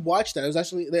back. I watched that. It was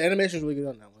actually the animation was really good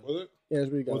on that one. was it? Yeah, it was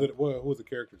really good. Was it? Who was the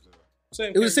characters?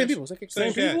 Same It was the same characters. people.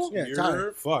 Same people? Yeah,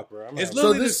 Tyler. Fuck, bro. I'm It's out.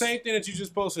 literally this- the same thing that you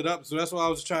just posted up, so that's why I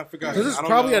was trying to figure out. So this is I don't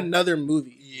probably know. another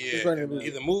movie. Yeah, It's probably a movie.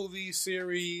 either movie,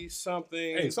 series, something.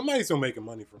 Hey, somebody's still making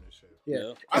money from this shit.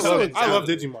 Yeah. I So love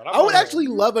exactly. Digimon. I would actually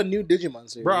love a new Digimon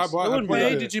series. Bro, I bought. It I wouldn't be,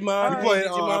 hey, played Digimon, I played. hey,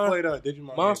 I Digimon. played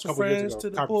Digimon. Monster a couple years friends ago. to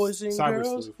the boys and Cyber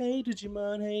girls. Sleuth. Hey,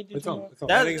 Digimon. Hey, It's on. Digimon. It's on.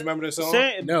 That- Niggas remember this song? No,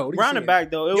 what are you round it saying?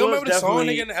 back though. It You was remember the song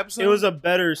definitely. nigga in the episode? It was a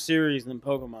better series than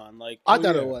Pokemon. Like I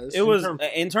thought yeah. it was. it was terms-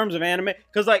 in terms of anime,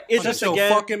 because like it's Shut just your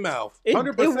again. fucking mouth. It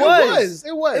 100%. was.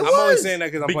 It was. I'm only saying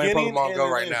that because I'm playing Beginning Pokemon and Go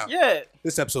the right end. now. Yeah,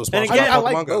 This episode's And sponsored again, by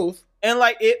I Pokemon like Go. both. and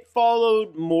like it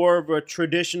followed more of a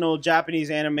traditional Japanese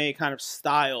anime kind of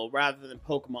style rather than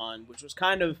Pokemon, which was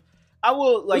kind of. I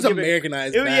will like it was give it,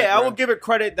 Americanized. it- back, yeah, I bro. will give it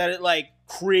credit that it like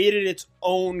created its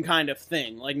own kind of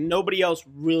thing. Like nobody else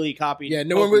really copied. Yeah,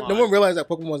 no Pokemon. one realized that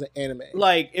Pokemon was an anime.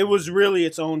 Like it was really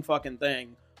its own fucking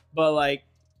thing. But like,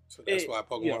 So that's It- why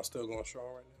Pokemon's yeah. still going strong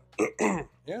right now.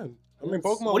 Yeah, I mean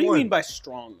Pokemon. what do you won. mean by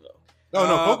strong though? No,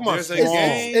 Pokemon's there's a strong.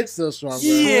 game. It's still strong, bro.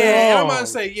 Yeah, I'm about to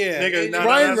say yeah. Nigga, no,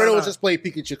 Ryan no, Reynolds no. just played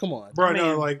Pikachu. Come on. Bro, I no,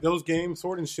 mean- like those games,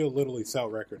 Sword and Shield literally sell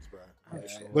records, bro. Yeah,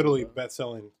 Literally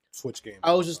best-selling Switch game.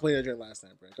 I was just playing that during last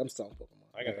night, bro. I'm still on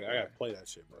Pokemon. I gotta play that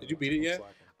shit, bro. Did you beat it I'm yet?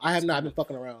 slacking. I have not. I've been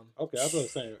fucking around. Okay, that's what I'm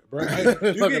saying, bro.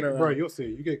 Fucking Bro, around. you'll see.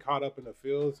 You get caught up in the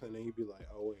fields, and then you be like,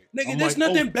 "Oh wait, Nigga, I'm there's like,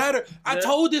 nothing oh, better. I Yeah.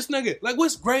 told this nigga, like,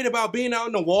 what's great about being out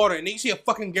in the water and then you see a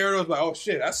fucking Gyarados, like, oh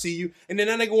shit, I see you. And then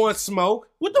that nigga wants smoke.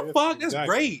 What the Yeah, fuck? That's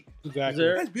exactly. great. Exactly. Is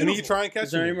there- That's And then you beautiful. try and catch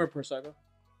Is there me. any more Prosecco?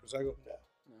 Prosecco?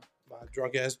 No. My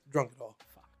drunk ass drunk it all.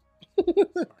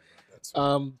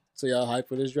 So y'all hype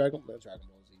for this Dragon Ball Z?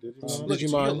 Digimon? Look at you,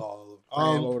 Digimon. you're all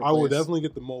over. over the I will place. definitely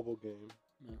get the mobile game.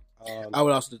 I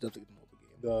would also definitely get the mobile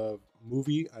game. The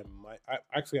movie,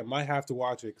 I might have to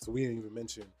watch it because we didn't even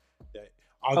mention that.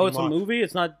 Oh, it's a Agumon- movie.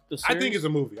 It's not the series. I think it's a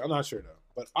movie. I'm not sure though.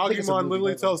 But I think it's a Agumon movie,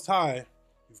 literally definitely. tells Ty,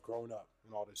 "You've grown up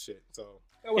and all this shit." So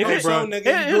If Hey, it's bro. so, nigga,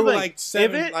 It- you grew like, like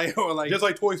 7, if like, or like, just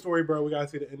like Toy Story, bro, we gotta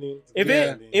see the ending. If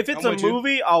Yeah. if it's I'm a with you.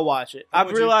 movie, I'll watch it. I'm I've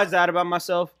with you. realized that about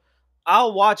myself.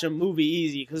 I'll watch a movie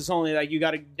easy because it's only like you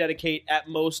got to dedicate at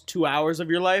most 2 hours of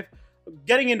your life.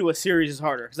 Getting into a series is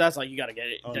harder because that's like you got to get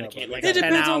it Oh, no, dedicated but like it 10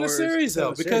 depends on the hours. series, though.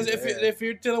 on the Because series, if yeah. if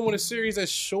you're dealing with a series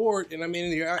that's short, and I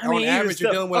mean, you're, I mean, on even average, you're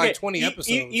still- dealing with okay, like 20 episodes.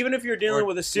 Even if you're dealing Or,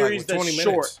 with a like, series with that's 20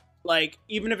 short, minutes. like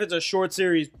even if it's a short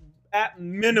series, at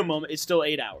minimum it's still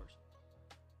 8 hours.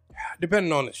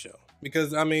 Depending on the show.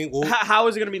 Because, I mean, well, How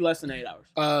is it going to be less than 8 hours?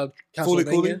 Fooly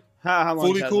Cooley? Castlevania. How long?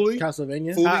 Fooly is that? Cooley?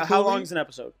 Castlevania. Fooly How Cooley? long is an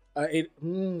episode? Come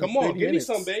on, 30 give me minutes.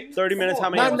 some, baby. 30 minutes, Come how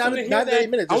on. many I want them to episodes? hear Not 30 that.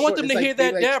 minutes, I it's want short. them It's to like hear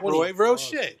that like dab, 20. bro. Real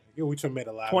shit. Yeah, we should made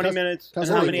a laugh. 20 minutes. And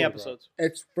how Castlevania, many bro. episodes?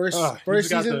 It's first You first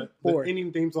just got season the 4.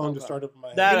 ending theme song Okay. just started up in my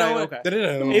head. That You know I- what?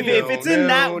 okay. If it's in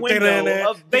that window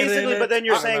of basically, but then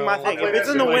you're saying my thing. If it's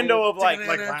in the window of like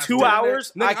 2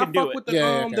 hours, Nigga, I could do fuck it. with the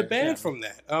Yeah, the okay, band yeah. from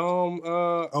that.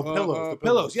 Pillows, the Pillows.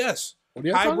 Pillows. Yes. What are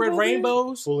y'all talking Hybrid about, man?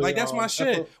 Rainbows. Fully, Like that's my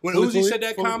shit. Fully When Cooley? Uzi said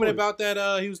that Fully comment Cooley. about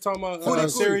that, he was talking about Fully Cooley.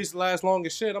 series last long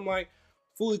as shit. I'm like,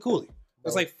 Fully Cooley.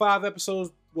 That's like 5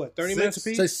 episodes. What? 30 minutes Six.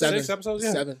 apiece. Say 7. 6 episodes.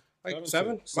 Yeah. 7. Like Seven,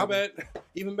 7. six. My bad.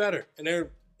 Even better. And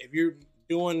if you're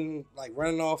doing like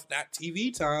running off not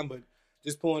TV time, but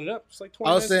just pulling it up, it's like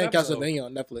 20 I was saying minutes an episode. Castlevania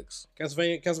on Netflix.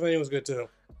 Castlevania was good too.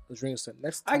 Which brings us to the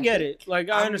next I get topic. it. Like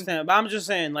I understand, but I'm just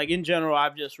saying, like in general,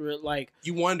 I've just like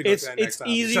You wanted to go It's- to that next it's time.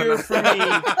 easier for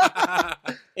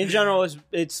me. In general,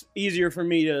 it's easier for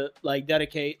me to like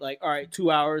dedicate like all right 2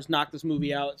 hours, knock this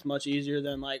movie out. It's much easier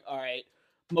than like all right.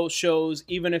 Most shows,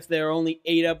 even if they're only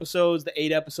 8 episodes, the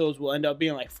 8 episodes will end up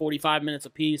being like 45 minutes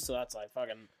apiece. So that's like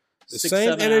fucking The 6, same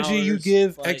 7 energy you hours.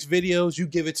 give Like, X videos, you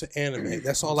give it to anime.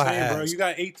 That's all I Saying, have. bro, you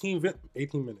got 18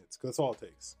 minutes. That's all it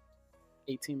takes.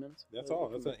 18 minutes. That's all.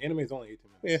 That's an anime's only 18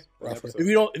 Yeah, minutes. An roughly.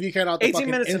 episode. If you count out the 18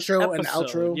 fucking minutes an intro and episode,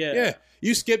 outro, Yeah.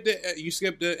 You skipped it. You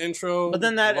skipped the intro. But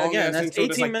then that, long again, ass that's intro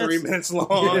 18 like 3 minutes. minutes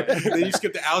long. Then you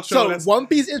skip the outro. so that's One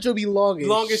Piece intro be long.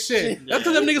 long as shit. That's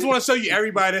because them niggas want to show you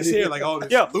everybody that's here. Like, oh,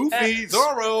 this Yo, Luffy,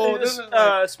 Zoro. This is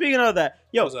like, Speaking of that,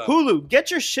 yo, What's up? Hulu, get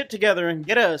your shit together and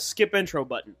get a skip intro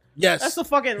button. Yes, That's the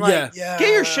fucking like, Yeah. get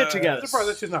your shit together. I'm surprised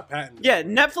that shit's not patented. Yeah,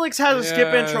 Netflix has a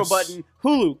skip intro Yes. button.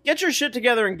 Hulu, get your shit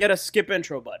together and get a skip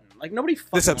intro button. Like nobody. Fucking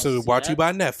this episode is wants to brought see to you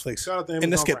that. by Netflix Shout out to and the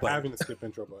Amazon skip for button. having the skip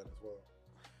intro button as well.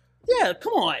 Yeah,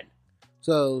 come on.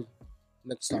 So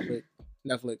next topic,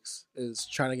 Netflix is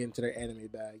trying to get into their anime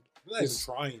bag. They're not even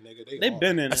trying, nigga. They've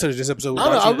been in I it. said this episode was I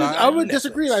don't know. brought to you by I would Netflix.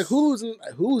 disagree. Like who's in?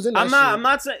 That I'm not. shit? I'm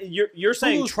not saying you're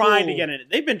saying Hulu's trying to cool. get in it.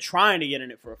 They've been trying to get in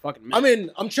it for a fucking minute. I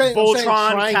mean, I'm trying. I'm saying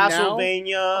Voltron, trying now.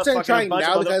 Castlevania, I'm saying fucking trying a bunch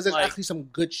now of other, because there's like, actually some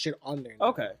good shit on there. now.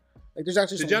 okay. Like there's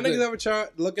actually. Did y'all something niggas good. ever try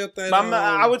look at that? But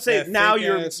I would say that now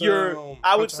fake-ass, you're.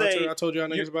 I would Hunter say I told y'all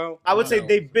niggas about. I would say No.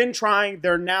 they've been trying.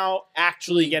 They're now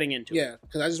actually getting into it. Yeah,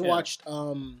 because I just Yeah. watched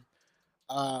what's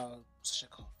that shit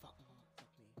called?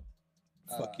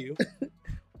 Fuck you.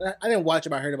 I didn't watch it,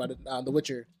 but I heard about it. The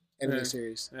Witcher anime Yeah.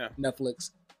 series, Yeah.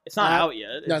 Netflix. It's not Uh, out yet.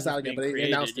 no, it's not just out yet, being but they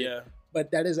created, announced it. Yeah.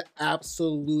 But that is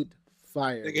absolute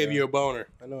fire. They gave bro. you a boner.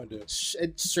 I know it did.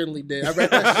 It certainly did. I read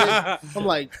that shit. I'm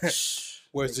like,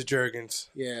 Where's the Jergens?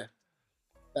 yeah,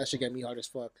 that shit get me hard as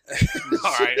fuck.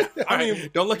 All right. I mean,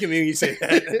 don't look at me when you say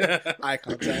that. Eye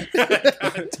contact.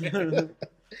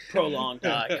 Prolonged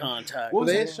eye contact. What was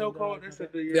They- that show called?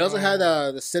 They also had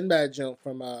the Sinbad jump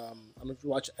from. I don't know if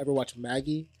you ever watch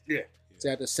Maggie. Yeah. So they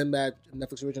had the Sinbad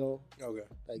Netflix original. Okay.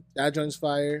 Like that joint's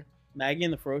fire. Maggie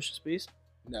and the Ferocious Beast.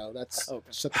 No, that's Okay.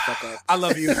 shut the fuck up. I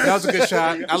love you. That was a good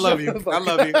shot. I love you. I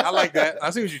love you. I like that. I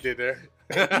see what you did there.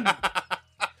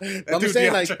 I'm just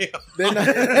saying, like, then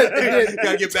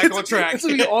gotta get back on track. This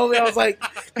week, all I was like,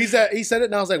 he said it,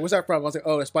 and I was like, "What's that from?" I was like,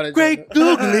 "Oh, it's Spotted." Great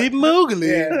googly moogly.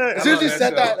 Yeah. As soon as you love said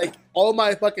show. that, like all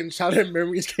my fucking childhood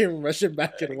memories came rushing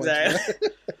back in one. Exactly.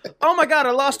 Oh my god!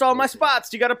 I lost all my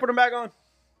spots. You got to put them back on.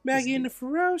 Maggie and the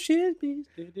Ferocious Beast.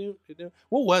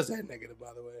 What was that nigga,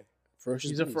 by the way?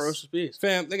 Ferocious He's a Beast. ferocious beast.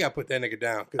 Fam, they gotta put that nigga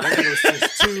down. Because that nigga was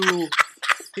just too...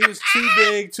 He was too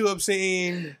big, too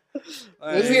obscene.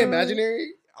 Was he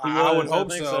imaginary? I would was, I hope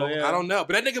think so. so, yeah. I don't know.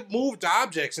 But that nigga moved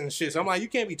objects and shit. So I'm like, you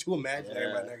can't be too imaginary,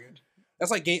 Yeah. my nigga.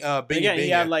 That's like Bing Again, he Bing.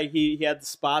 had like he had the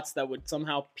spots that would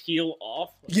somehow peel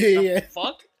off. Like, Yeah, the yeah.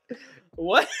 Fuck.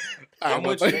 What? I'm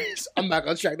with I'm back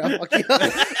on track now. Fuck you. It's like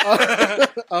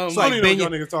I don't even know what Benya- y'all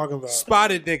niggas talking about.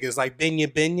 Spotted niggas like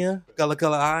Benya,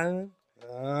 Gullah Island.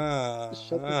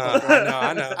 Shut the I fuck up. know,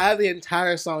 I know. I have the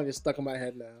entire song just stuck in my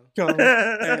head now. Come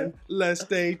and let's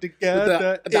stay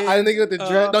together. I think with the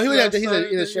dread. No, he's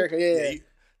a in sheriff. Yeah.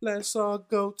 Let's all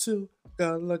go to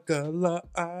Gullah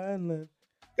Island.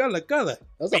 Gullah. That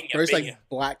was the Benya, first benya. like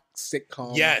black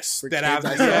sitcom. Yes, for that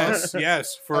kids I I saw.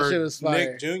 yes That for shit was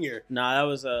fire. Nick Jr. Nah, that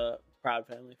was a Proud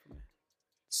Family for me.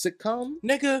 Sitcom.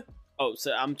 Nigga, Oh,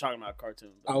 so I'm talking about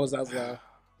cartoons. I was That's like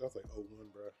 01,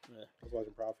 bro. Yeah. I was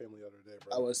watching Proud Family the other day,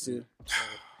 bro. I was too.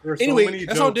 There were so anyway, many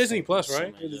that's on jokes. Disney Plus, right?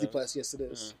 So many Disney Plus. Yes, it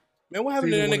is. Man, what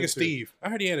happened to Season that 1 nigga and 2. Steve? I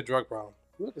heard he had a drug problem.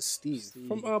 Look at Steve.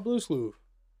 From Blue's Clues.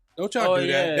 Don't y'all Oh, do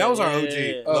yeah, that. That was our yeah, OG. yeah,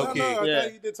 yeah. Low No, key. no, I Yeah.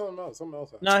 thought you did something else. Something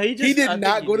else. happened. No, he just He did I think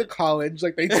not he go to did. college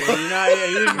like they did. Nah, yeah,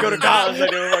 he didn't go to college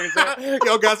like they were fucking saying.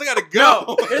 Yo, guys, I gotta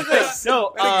No, go. here's the thing.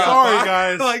 No, Sorry,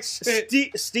 guys. Like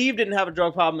shit. Steve didn't have a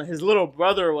drug problem. His little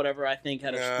brother or whatever, I think,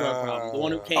 had a drug problem. The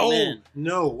one who came Oh in.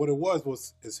 no! What it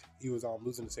was he was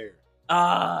losing his hair.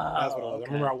 Ah, That's what it was. okay. I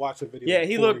remember I watched the video. Yeah, like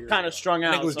he 4 looked years kind ago. of strung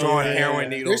out. Nigga was so- drawing Yeah, heroin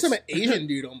yeah. needles. There's some Asian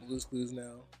dude on Blue's Clues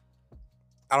now.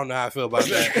 I don't know how I feel about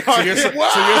that. So your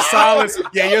silence,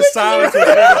 your silence was good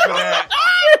for that.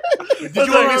 Did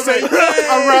you want me to say?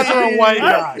 I'd rather a white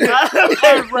guy.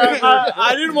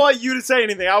 I didn't want you to say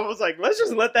anything. I was like, let's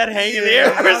just let that hang in the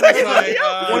air for a I was second.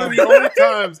 like, One of the only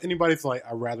times anybody's like,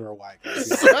 I'd rather a white guy.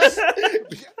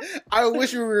 I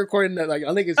wish we were recording that. Like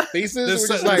I think his faces the, were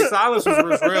just the like. silence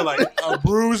was real. Like a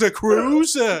bruise, a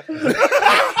cruise.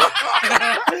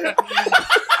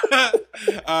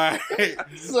 All right.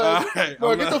 So, All right.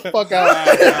 bro, I'm get out. the fuck All out.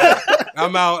 right.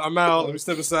 I'm out. Let me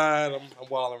step aside. I'm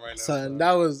wilding right now. Son,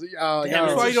 that was. Damn,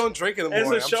 That's why it's you don't drink in the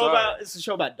morning. It's a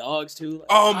show about dogs too. Like,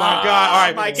 Oh my god! All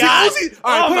right, my See, god! Uzi-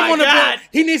 all right, Oh put him my on the God. board.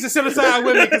 He needs to sit aside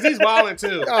with me because he's wilding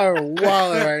too. Y'all are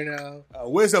wilding right now.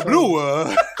 Where's the blue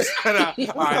one? All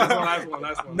right, last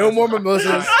one. No more mimosas.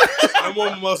 All right. No more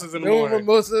mimosas in the No more morning.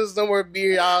 mimosas. No more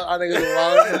beer. I think it's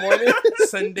wild in the morning.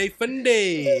 Sunday fun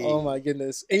day. Oh my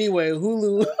goodness. Anyway,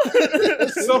 Hulu.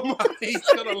 Somebody's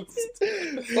gonna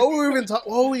listen. What were we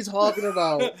talking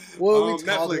about? What were we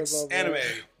talking Netflix about? bro? anime.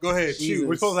 Go ahead, Jesus. shoot.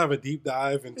 We're supposed to have a deep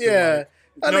dive into Yeah.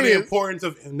 I the think it's- importance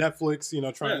of Netflix,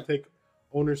 trying to take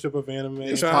ownership of anime, They're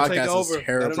This trying to take podcast is over.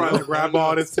 terrible. trying to grab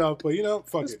all this stuff, but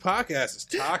fuck This it. podcast is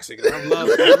toxic. And I love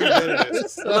every bit of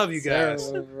this. I love you guys.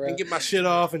 Terrible, bro. And get my shit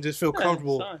off and just feel Yeah,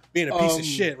 comfortable it's fine. being a piece of Um,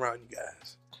 shit around you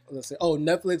guys. Let's say,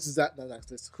 Netflix is not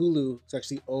Netflix. Hulu is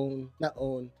actually not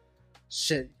own.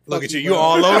 Shit. Look Fuck at you. bro. You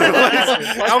all over the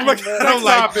place. I'm like,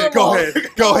 I'm go all- ahead. I'm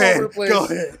Go all over ahead. the place. Go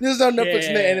ahead. This is on Netflix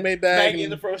in the Yeah. anime bag. Maggie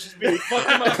and the Ferocious Beast. Fuck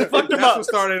him up. Fuck him That's up. what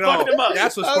started Fucked off. him up.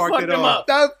 That's what That sparked fucked it him off. up.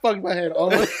 That fucked my head.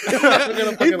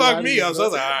 He fucked me up. So I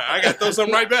was like, all right, I got to throw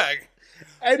something right back.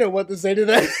 I didn't know what to say to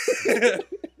that.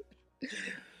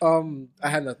 I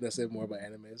had nothing to say more about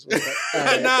animes.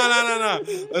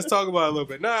 No. Let's talk about it a little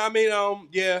bit. No, I mean,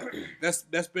 yeah,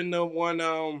 that's been the one.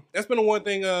 That's been the one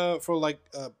thing. For like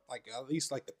at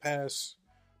least like the past,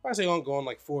 I say ongoing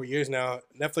like 4 years now.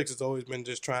 Netflix has always been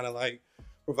just trying to like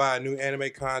provide new anime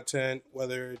content,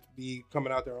 whether it be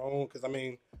coming out their own. Because I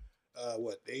mean,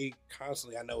 they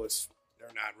constantly, I know they're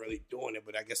not really doing it,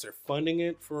 but I guess they're funding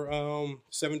it for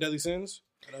Seven Deadly Sins.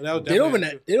 I know They don't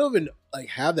even like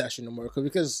have that shit no more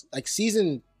because like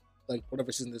season, like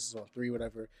whatever season this is on, 3,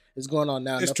 whatever is going on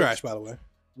now. It's trash, by the way.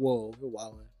 Whoa, you're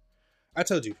wilding. I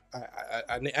told you,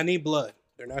 I need blood.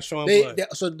 They're not showing blood.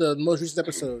 So the most recent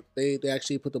episode, they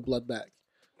actually put the blood back.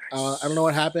 I don't know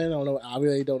what happened. I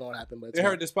really don't know what happened. But they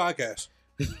heard this podcast.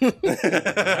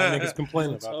 Niggas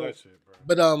complaining about that shit, bro.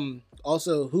 But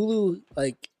also Hulu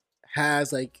like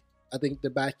has like I think the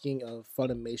backing of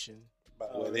Funimation. By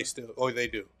the way, they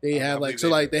do. They have like so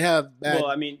like they have. Well,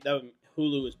 I mean,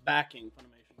 Hulu is backing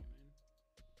Funimation.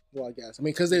 Well, I guess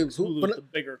because they Hulu's the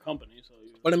bigger company, so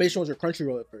Funimation was your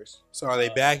Crunchyroll at first. So are they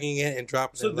backing it and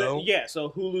dropping it low? Yeah, so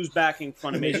Hulu's backing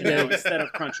Funimation now instead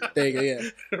of Crunchyroll. There you go,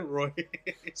 yeah. Roy.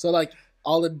 So like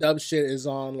all the dub shit is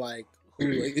on like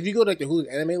Hulu. Like, if you go to like the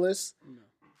Hulu anime list,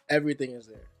 everything is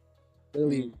there.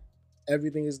 Literally,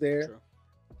 everything is there. True.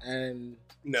 And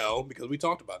no, because we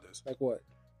talked about this. Like what?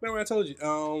 Remember I told you.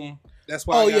 That's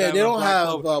why. Oh yeah, they don't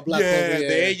have Black Clover. Yeah,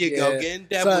 there you go. Get in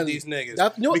depth with these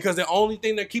niggas. Because the only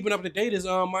thing they're keeping up to date is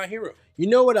My Hero. You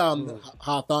know what?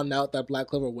 How I found out that Black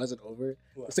Clover wasn't over.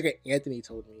 What? It's like Anthony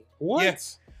told me. What?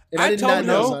 Yes. And I did not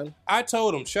know. Son. I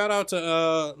told him. Shout out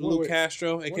to Lou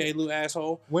Castro, aka Lou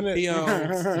Asshole. When he I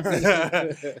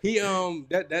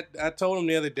told him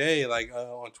the other day, like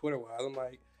on Twitter, I'm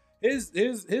like, his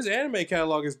anime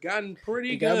catalog has gotten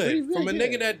pretty good from a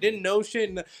nigga that didn't know shit.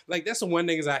 And, like that's the one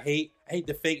niggas I hate. I hate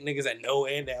the fake niggas that know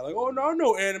and that like, oh no, I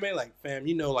know anime. Like fam,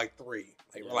 you know like 3.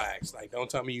 Like relax. Like don't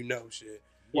tell me you know shit.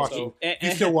 Watching.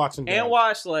 He's still watching. And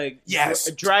watched like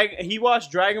he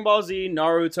watched Dragon Ball Z,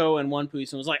 Naruto, and One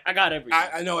Piece, and was like, I got everything.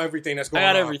 I know everything that's going on.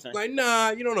 I got everything. Like nah,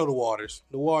 you don't know the waters.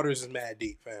 The waters is mad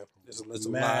deep, fam. There's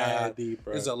mad deep,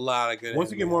 bro. There's a lot of good. Once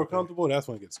you get more comfortable, that's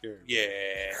when it gets scary.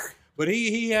 Yeah. But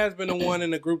he has been the one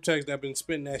in the group text that been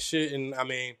spitting that shit, and I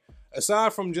mean,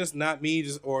 aside from just not me,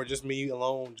 just me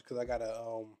alone, because I got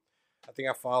I think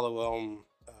I follow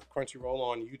Crunchyroll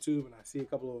on YouTube, and I see a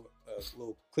couple of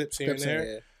little clips here and there.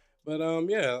 Yeah. But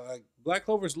like Black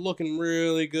Clover's looking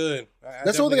really good.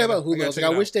 That's the only thing about Hulu. Like I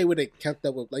wish they would have kept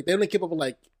up with. Like they only keep up with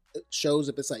like shows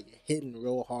if it's like hitting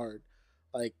real hard.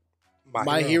 Like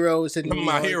My Hero is hitting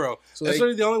My Hero. So that's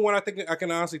really the only one I think I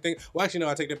can honestly think. Well, actually, no,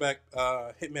 I take that back.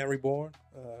 Hitman Reborn.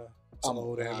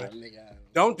 Old anime.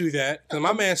 Don't do that because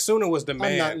my man Suna was the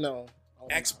man.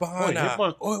 X-Bana.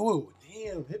 Oh,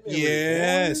 damn. Hitman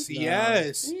yes.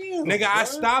 Damn, nigga, I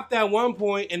stopped at one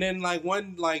point and then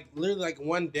literally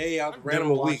one day I was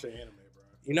random a week. Anime, bro.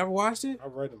 You never watched it? I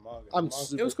read the manga.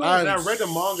 It was cool. And I read the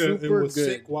manga and was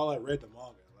sick while I read the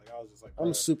manga. Like I was just like,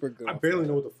 I'm super good. I barely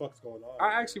know what the fuck's going on.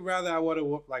 I actually rather I would have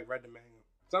read the manga.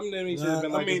 Something that should have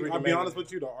been like. I mean, I'll be honest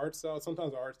with you. The art style.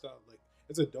 Sometimes the art style, like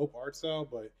it's a dope art style,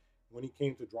 but when he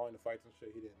came to drawing the fights and shit,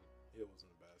 it wasn't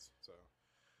the best. So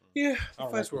yeah, the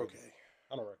fights were okay.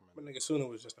 I don't recommend. But nigga Suna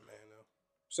was just a man though.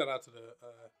 Shout out to the.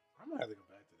 I might have to go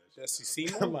back to that. Jesse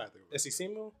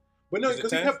Seymour. But no,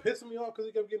 because he kept pissing me off because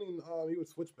he kept getting. He would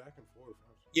switch back and forth.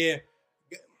 Yeah.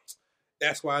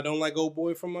 That's why I don't like old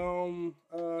boy from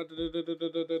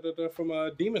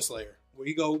Demon Slayer, where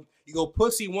you go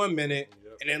pussy 1 minute,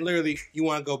 and then literally you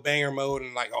want to go banger mode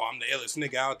and like, oh, I'm the illest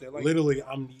nigga out there. Like literally,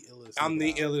 I'm the illest.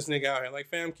 Illest nigga out here. Like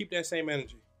fam, keep that same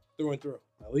energy through and through.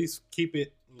 At least keep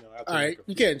it. All right,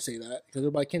 you can't say that because they're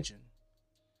by Kenshin.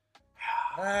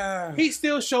 He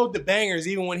still showed the bangers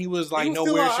even when he was like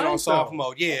nowhere shit on soft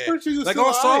mode. Yeah, like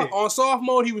on soft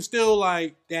mode, he was still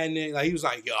like that. Like he was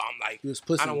like, yo, I'm like, he was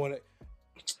pussy. I don't want to.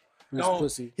 He was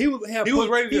pussy. He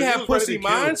had pussy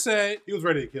mindset. He was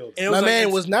ready to kill. My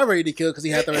man was not ready to kill because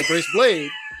he had the reverse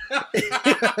blade.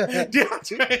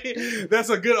 That's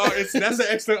a good. That's an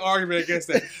excellent argument against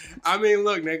that. I mean,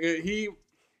 look, nigga,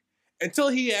 until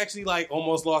he actually like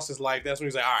almost lost his life. That's when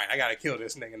he's like, all right, I gotta kill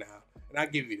this nigga now, and I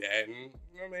give you that. And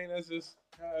I mean, that's just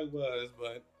how it was.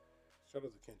 But shout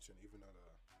out to Kenshin, even though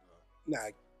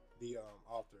the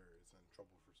author is in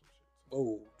trouble for some shit.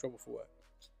 Oh, trouble for what?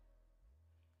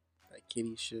 That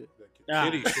kitty shit.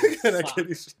 That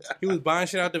kitty shit. He was buying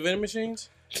shit out the vending machines?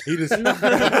 He just...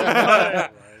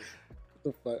 Right. What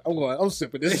the fuck? I'm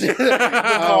sipping this shit.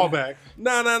 Call back.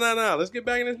 No. Let's get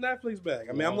back in this Netflix bag.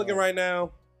 I mean, I'm looking right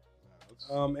now.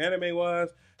 Anime-wise,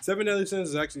 Seven Deadly Sins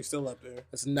is actually still up there.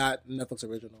 It's not Netflix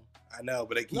original. I know,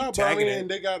 but they keep tagging it.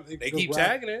 They keep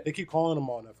tagging it. They keep calling them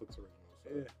all Netflix originals.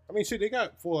 So. Yeah. I mean, shit, they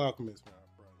got Full Alchemist now.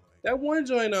 That one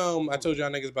joint, I told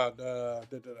y'all niggas about. I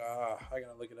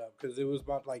gotta look it up because it was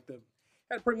about like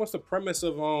had pretty much the premise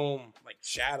of like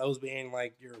shadows being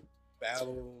like your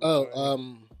battle.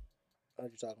 I know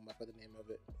what you're talking about. For the name of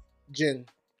it, Jin.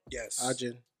 Yes.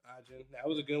 Ajin. Ajin. That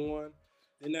was a good one.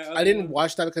 Then that I other didn't one-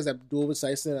 watch that because I duel with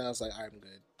Sison, and I was like, I'm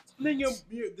good. Then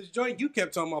the joint you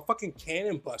kept talking about, fucking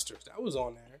Cannon Busters. That was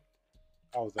on there.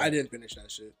 I didn't finish that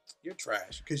shit. You're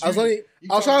trash. Cause I was trying to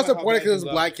talking about support it how because it was bad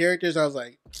you black love characters. I was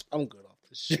like, I'm good off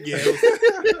this shit. Yeah,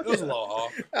 it was a little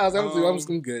off. I was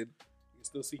I'm good. You can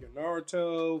still see your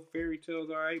Naruto, Fairy Tail's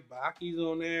alright, Baki's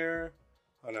on there,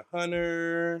 Hunter x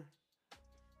Hunter.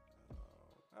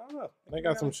 I don't know. They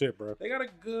got some shit, bro. They got a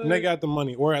good. And they got the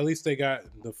money, or at least they got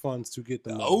the funds to get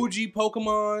the the money. OG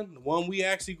Pokemon, the one we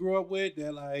actually grew up with.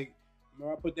 That like,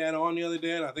 remember I put that on the other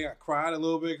day, and I think I cried a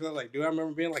little bit because I was like, dude, I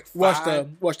remember being like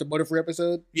 5. Watch the Butterfree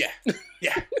episode. Yeah.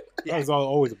 That was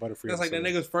always a Butterfree. That's like that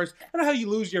episode. nigga's first. I don't know how you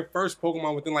lose your first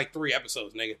Pokemon within like 3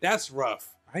 episodes, nigga. That's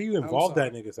rough. How you involve sorry.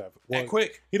 that nigga's after? That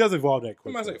quick. He does evolve that I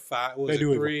quick. was like 5. What They was do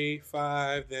it? evolve. 3,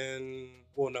 5, then.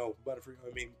 Well, no, Butterfree.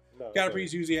 I mean, No,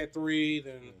 Caterpie's usually at 3,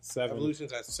 then 7,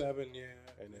 Evolution's at 7, yeah.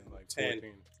 and then like 10.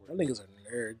 14. Them niggas are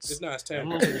nerds. It's not, it's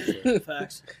 10.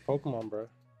 Facts. Pokemon, bro.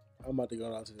 I'm about to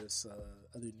go on to this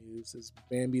other news. This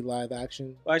Bambi live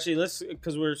action Well, actually, let's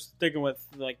because we're sticking with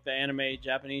like the anime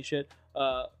Japanese shit.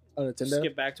 on Nintendo.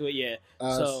 Skip back to it. Yeah.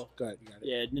 So go ahead, you got it.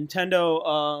 yeah, Nintendo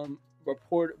not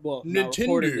reportedly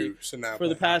Nintendo. So now for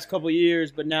the past couple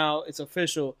years, but now it's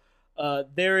official.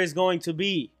 There is going to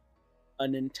be a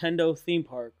Nintendo theme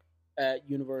park at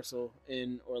Universal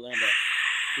in Orlando.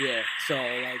 Yeah, so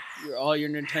like all your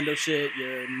Nintendo shit,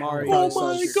 your Mario, Oh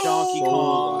my your God. Donkey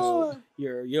Kong, God.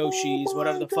 your Yoshis, Oh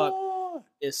whatever the my fuck. God.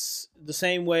 It's the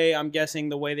same way, I'm guessing,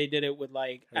 the way they did it with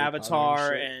like Harry Avatar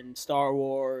Potter and and Star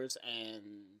Wars and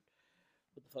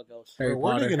what the fuck else? Harry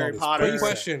Where they Potter. getting all Harry this Potter. space Quick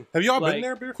at? question. Have y'all Like- been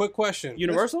there, Beer? Quick question.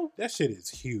 Universal? That shit is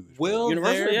huge. Will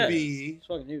Universal, there yeah. be It's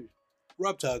fucking huge.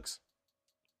 rub tugs?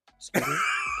 Excuse me.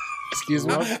 Excuse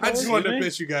me. I What just wanted to Excuse me?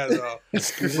 piss you guys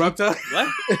off. Rub tug? What?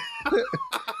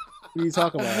 are you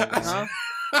talking about?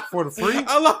 Huh? For the free?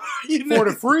 I love you For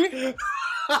the niggas. free?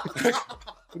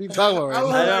 What are you talking about I right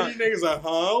love now? how you niggas are,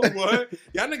 huh? What?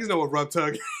 Y'all niggas know what rub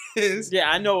tug is. Yeah,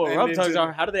 I know what And rub tugs Nintendo-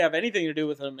 are. How do they have anything to do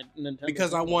with a Nintendo?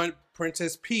 Because I want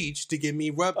Princess Peach to give me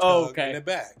rub tug Oh, okay. in the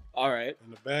back. All right.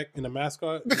 In the back, in the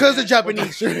mascot? Because the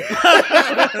Japanese shirt.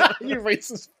 You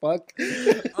racist fuck. I'm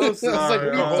I was like, what are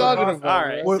you sorry. talking All about? All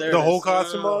right. man? With There the it whole is.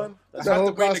 costume on? That's The have whole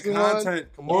to bring the costume on? content.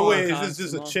 Come Or on. wait, is costume this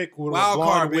just a on. chick with Wild a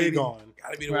blonde card, wig baby. on?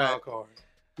 Gotta be the Right. wild card.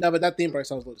 No, but that theme park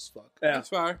sounds lit as fuck. Yeah. That's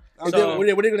fine. What So- are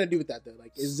they gonna do with that though?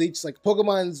 Like, is each like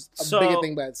Pokemon's a So, bigger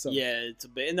thing by itself? Yeah, it's a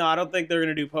bit. No, I don't think they're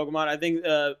gonna do Pokemon. I think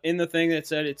in the thing that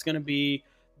said it's gonna be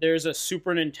there's a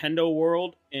Super Nintendo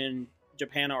world in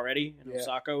Japan already in Yeah.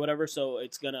 Osaka or whatever. So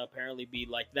it's gonna apparently be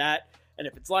like that. And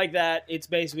if it's like that, it's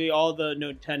basically all the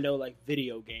Nintendo like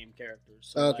video game characters.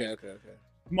 So, Okay, like, okay.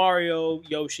 Mario,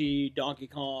 Yoshi, Donkey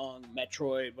Kong,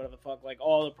 Metroid, whatever the fuck, like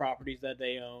all the properties that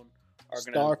they own are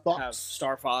gonna Star Fox. have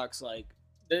Star Fox. Like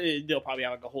they'll probably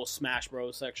have like a whole Smash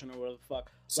Bros section or whatever the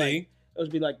fuck. See? Like, it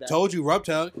would be like that. Told you, rub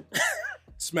tug.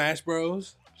 Smash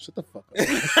Bros. Shut the fuck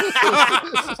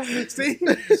up. See?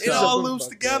 It So- all loops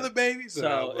together, baby.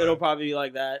 So it'll probably be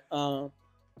like that. I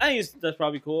think that's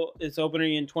probably cool. It's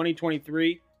opening in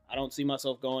 2023. I don't see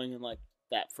myself going in like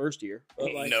that first year,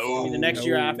 but like No. maybe the next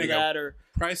year No. after Nigga, that, or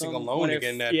pricing some- alone when to it-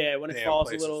 get in that. yeah, when it damn falls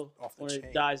a place little, is off the when it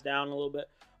chain. dies down a little bit.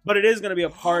 But it is going to be a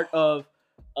part of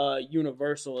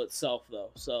Universal itself, though.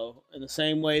 So in the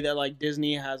same way that like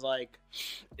Disney has like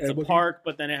it's a Everybody- park,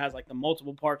 but then it has like the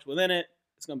multiple parks within it.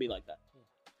 It's going to be like that.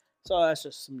 So that's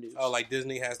just some news. Oh, like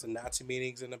Disney has the Nazi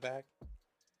meetings in the back.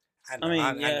 I know. I mean,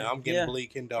 I yeah, know. I'm getting yeah.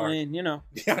 bleak and I dark. mean, you know.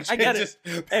 Yeah, I get it.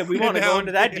 Hey, we want to go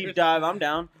into that deep dive. I'm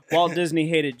down. Walt Disney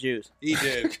hated Jews. He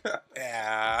did.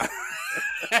 Yeah.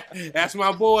 That's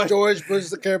my boy. George Bush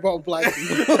doesn't care about black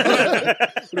people.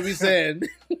 What are we saying?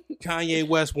 Kanye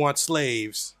West wants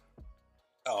slaves.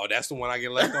 Oh, that's the one I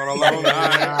get left on alone. All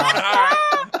right.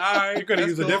 All right. You could have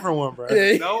used a different one, bro.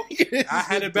 Yeah. Nope. I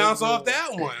had to bounce off that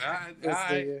one. All This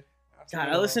right. nigga. God,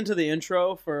 I listened to the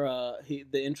intro for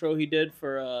the intro he did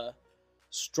for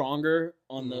Stronger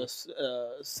on the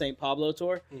St. Pablo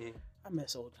tour. Mhm. I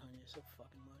miss old Kanye so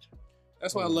fucking much.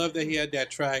 That's why I love that he had that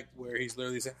track where he's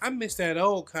literally saying, "I miss that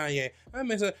old Kanye. I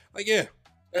miss it." Like, yeah,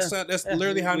 that's Yeah. not, that's Yeah,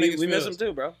 literally how we niggas miss feel. him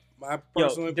too, bro. My Yo,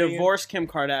 personal opinion. divorce Kim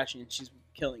Kardashian. She's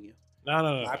killing you.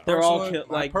 No. My They're all personal,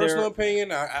 kill- my like, personal they're-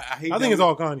 opinion, I hate I think them. it's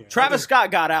all Kanye. Travis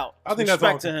Scott got out. I think that's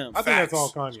all. Respect to him. I think that's Facts. all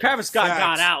Kanye. Travis Scott Facts.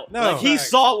 got out. No. Like he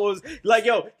Facts. saw what was like,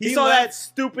 yo, he saw left- that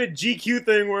stupid GQ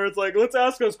thing where it's like, let's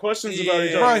ask us questions about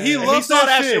each Yeah. other. Bro, he And loved saw that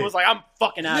that shit. Was like, I'm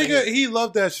fucking out of Nigga, here. he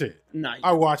loved that shit. No,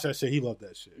 I watched that shit. He loved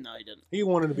that shit. no, he didn't. He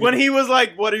wanted to be. When he was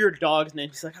like, "What are your dogs'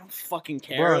 names?" He's like, "I don't fucking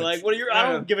care. Bruh, like, what are your?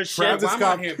 I don't give a shit. Travis Why am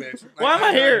Scott- I here, bitch? Why am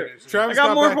I here? I Travis got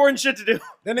Scott more back- important shit to do."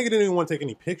 That nigga didn't even want to take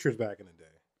any pictures back in the day.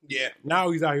 Yeah.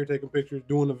 Now he's out here taking pictures,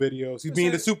 doing the videos. He's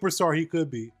being the superstar he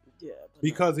could be Yeah,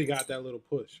 because he got that little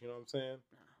push. You know what I'm saying?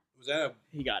 Was that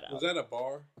he got out. a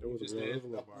bar? There was Just a did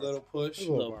little bar. little push. There's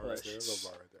a little Little bar right push. there. There's a little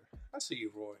bar right there. I see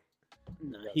you, Roy.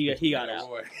 No, he got Yeah, out.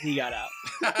 Roy. He got out.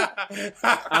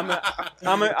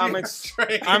 I'm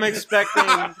expecting-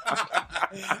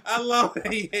 I love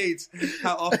that he hates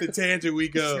how off the tangent we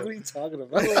What go. are you talking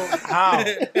about? How?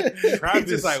 He's Travis-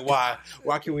 just like, why?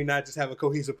 Why can we not just have a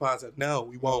cohesive concept? No,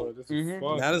 we Oh, won't. this is Mhm.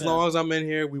 fun. Not as Yeah. long as I'm in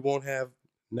here, we won't have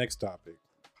Next topic.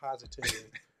 positivity.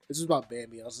 This is about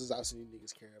Bambi. I was just asking you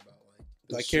niggas care about like.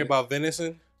 Do I this care shit. about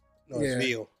venison? No, Yeah. it's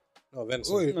veal. No,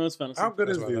 venison. Wait, No, it's fantasy. how good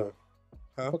is That's what I veal? know.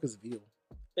 What the fuck is veal?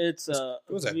 It's What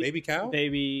was that? Baby cow?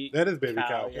 Baby. That is baby Cow,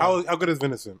 cow. yeah. How good is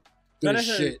venison? Good as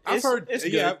Venison- shit. I've heard. It's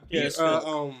yeah, good. Yeah, it's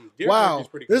deer Wow, jerky's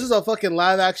pretty this good. is a fucking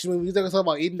live action movie. You talking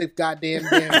about eating the goddamn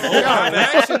Bambi? Live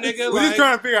action, nigga. We're just Like,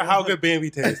 trying to figure out how good Bambi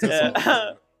tastes. That's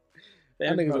all.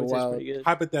 That nigga's Probably tastes wild. pretty good.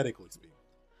 Hypothetically speaking.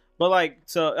 But like,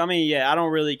 so I mean, yeah, I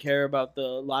don't really care about the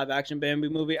live action Bambi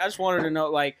movie. I just wanted to know,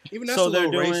 like, even that's so a they're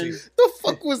little doing. racy. the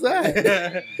fuck was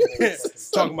that?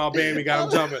 Talking about Bambi got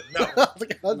him jumping. No.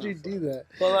 Like, how'd you do that?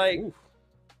 But like, Oof.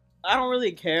 I don't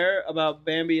really care about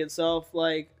Bambi itself.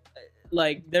 Like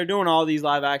they're doing all these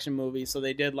live action movies. So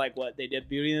they did like what they did: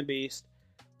 Beauty and the Beast.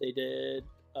 They did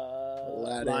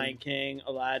Aladdin. Lion King,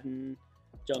 Aladdin,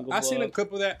 Jungle I Book. seen a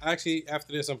clip of that. Actually,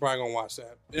 after this, I'm probably gonna watch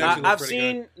that. It actually I've looks pretty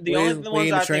seen the Lady- only the ones Lady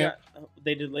and I the think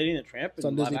they did Lady and the Tramp. It's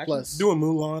on in live Disny action? Plus. Doing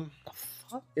Mulan. The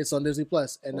fuck? It's on Disney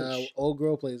Plus, and Oh, shit. old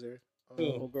girl plays her. Who?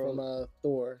 Old girl. From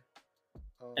Thor.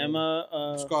 Emma.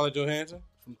 good. Scarlett Johansson.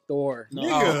 From Thor. No.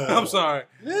 Nigga. Oh, I'm sorry.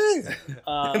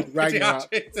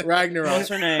 Ragnarok. Ragnarok. What's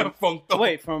her name? From Oh,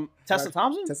 wait, from Tessa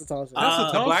Thompson? Tessa Thompson. That's the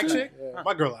Thompson? black chick. Yeah.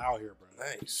 My girl out here, bro.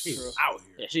 Nice. She's True. out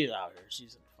here. Yeah, she's out here.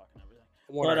 She's in fucking everything.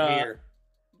 I want But, her here.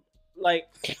 Like,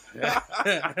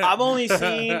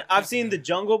 I've seen the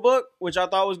Jungle Book, which I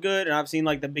thought was good, and I've seen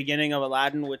like the beginning of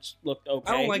Aladdin, which looked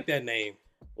okay. I don't like that name.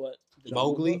 What? The Jungle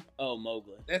Mowgli? Book? Oh,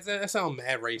 Mowgli. That sounds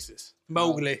mad racist.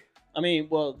 Mowgli. I mean,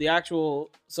 well, the actual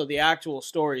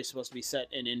story is supposed to be set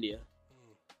in India.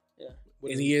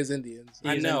 What And is he it? is Indian. He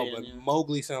I is know, Indian, but yeah.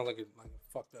 Mowgli sounds like a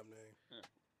fucked up name. Yeah.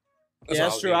 all Yeah, I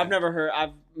that's was true. getting I've at. never heard.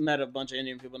 I've met a bunch of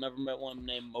Indian people. Never met one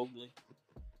named Mowgli.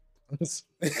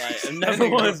 Like, I've never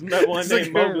once met one It's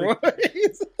named like, Mowgli.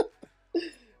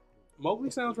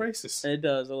 Mowgli sounds racist. It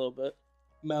does a little bit.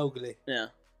 Mowgli. Yeah.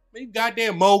 Man, you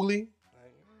goddamn Mowgli.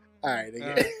 All right,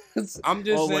 again. I'm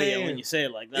just Oh wait, saying. yeah, when you say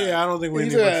it like that. Yeah, I don't think we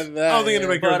He's any of doing us- that, I don't think yeah.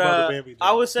 anybody cares But about the Bambi.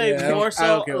 I would say Yeah, I more don't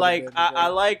so care about like the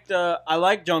Bambi I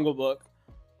liked Jungle Book.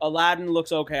 Aladdin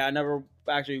looks okay. I never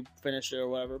actually finished it or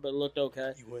whatever, but it looked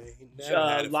okay. You ain't never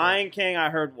had it for Lion King I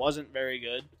heard wasn't very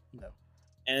good. No.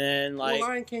 And then Well, like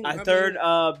Lion King. I heard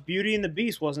Beauty and the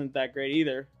Beast wasn't that great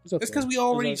either. It's okay. It's because we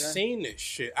already It's okay. seen this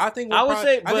shit. I think. I would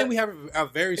say, I but think we have a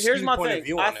very Here's skewed my point thing. of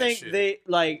view on I that think shit. they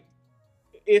like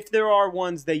if there are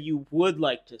ones that you would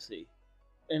like to see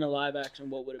in a live action,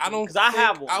 what would it be? I don't. because I think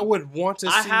have one. I would want to.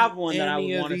 I see have one that I any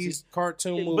would of wanna see. these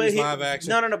cartoon But movies he- live action.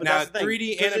 No, but now, that's the thing.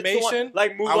 3D 'Cause it's the one- animation.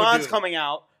 like I would Mulan's do it. coming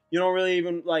out. You don't really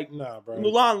even like Nah, bro.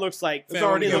 Mulan looks like It's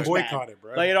already it been looks bad. boycotted,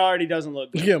 bro. Like it already doesn't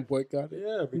look good. Yeah, boycott it.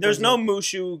 Yeah. There's no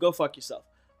Mushu. Go fuck yourself.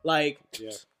 Like Yeah,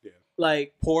 yeah.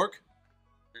 like. Pork.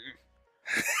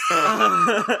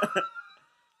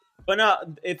 But no,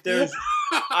 if there's,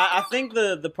 I think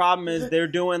the problem is they're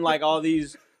doing like all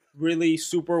these really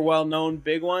super well known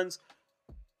big ones,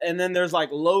 and then there's like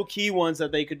low key ones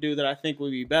that they could do that I think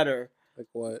would be better. Like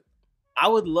what? I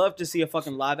would love to see a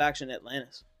fucking live action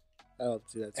Atlantis. I don't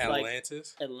do that. Too. Like-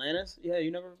 Atlantis. Atlantis? Yeah,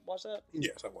 you never watched that?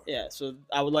 Yes, I was. Yeah, so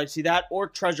I would like to see that or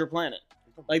Treasure Planet.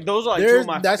 Like those are like two There's of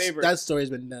my that's favorite. that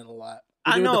story's been done a lot.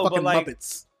 I They do it with know, the but, fucking like,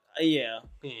 Muppets. Yeah,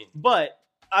 Hmm. but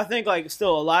I think like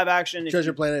still a live action. If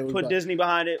Treasure you Planet. would put be- Disney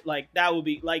behind it, like that would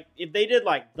be like if they did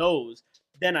like those,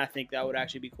 then I think that would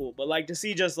actually be cool. But like to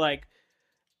see just like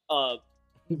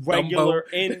regular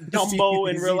in Dumbo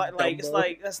in See real life, like it's Dumbo.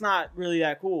 like that's not really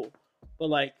that cool. But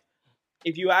like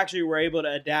if you actually were able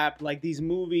to adapt like these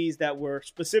movies that were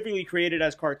specifically created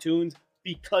as cartoons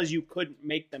because you couldn't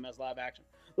make them as live action,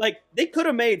 like they could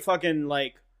have made fucking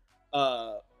like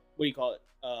what do you call it?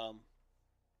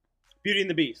 Beauty and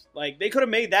the Beast. Like they could have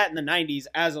made that in the 90s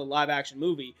as a live action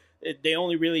movie. They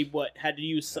only really had to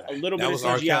use a little bit of was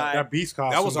R. CGI. Kelly. That Beast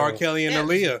costume. That was R. though. Kelly and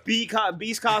Aaliyah.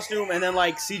 Beast costume and then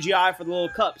like CGI for the little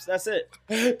cups. That's it.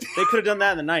 They could have done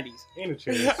that in the 90s. Ain't a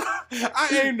chance.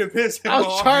 I aimed to piss him I was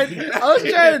off.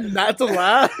 trying not to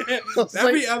laugh.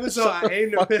 Every episode, I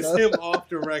aimed to piss him off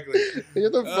directly.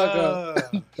 Get the fuck up.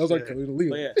 That was like shit. Kelly But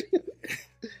Aaliyah.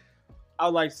 yeah. I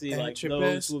would like to see like At your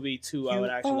those best, would be two I would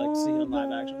actually like to see in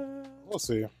live action. We'll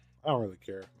see. I don't really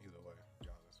care either way. To be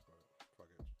honest, but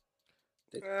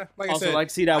fuck it. Like I Also, said, like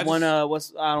to see that I one.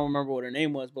 just- I don't remember what her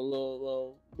name was, but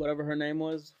little whatever her name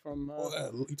was from.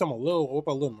 You talking about What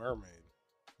about Little Mermaid?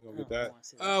 You gonna get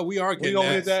that? we are getting gonna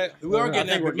that. get that? We are I getting think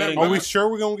that. we're but getting Are remember- we sure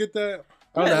we're gonna get that?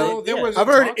 I don't Yeah, know. there yeah. was I've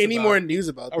heard talks any about more it. news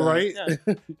about that. All right.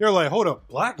 Yeah. You're like, hold up,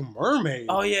 Black Mermaid.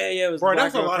 Oh yeah, it was. Bro, the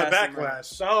that's a Black lot Girl of casting, right? backlash.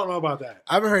 So I don't know about that.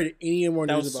 I haven't heard any more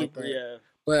That news was about super. that. Yeah.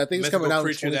 But I think it's Mythical coming out in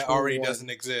creature that already 2021. doesn't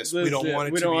exist. We don't want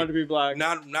it We to don't be want it to be black.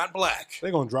 not black.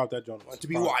 They're gonna drop that joint. Want it to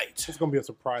be white. It's gonna be a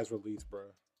surprise release, bro. Like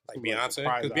It's gonna be a Beyonce.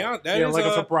 surprise 'Cause album. Beyonce, that yeah, is like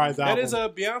a surprise That album. is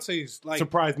Beyonce's like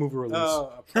surprise movie release.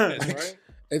 apprentice, right?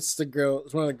 It's the girl.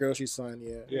 It's one of the girls she signed.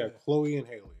 Yeah. yeah, Chloe and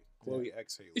Haley. Chloe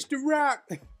X Haley. It's the Rock.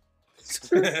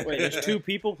 Wait, there's two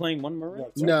people playing one mermaid.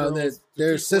 two No, girls,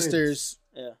 they're two sisters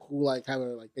Yeah. who like have a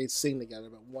like they sing together,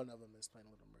 but one of them is playing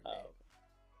Little Mermaid. Oh.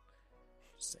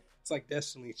 Just saying. It's like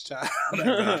Destiny's Child.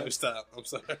 No, stop. I'm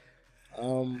sorry.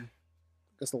 I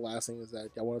guess the last thing is that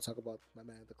y'all want to talk about my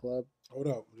man at the club. Hold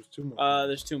up, there's two more.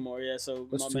 There's two more. Yeah. So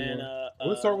What's my two man. more?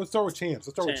 Let's start with Chance.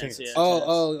 Let's start with Chance, Chance. yeah.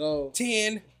 Oh.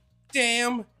 10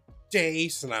 damn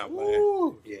days. Nah, man.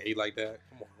 Ooh. Yeah, you like that?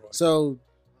 Come on, bro. So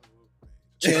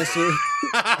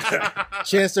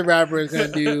Chance the Rapper is gonna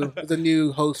do the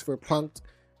new host for Punk'd.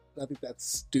 I think that's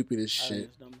stupid as I think shit.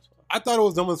 it's dumb as fuck. I thought it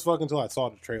was dumb as fuck until I saw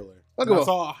the trailer. Fuck And I off.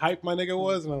 saw how hype my nigga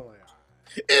was, and I'm like,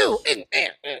 Ew.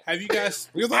 Have you guys?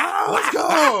 he was like, let's go.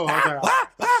 I was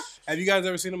like, Have you guys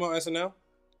ever seen him on SNL?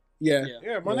 Yeah. Yeah.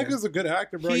 yeah, my Yeah. nigga's a good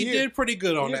actor, bro. He did pretty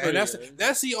good on he that, did and pretty good.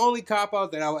 that's the only cop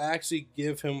out that I would actually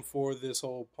give him for this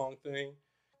whole Punk thing,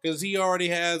 because he already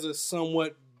has a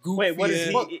somewhat goofy. Wait, what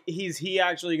is he? He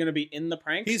actually going to be in the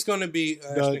prank? He's going to be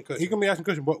Ashton Kutcher. He can be Ashton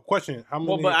Kutcher. But question: How many?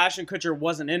 well, but Ashton Kutcher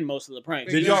wasn't in most of the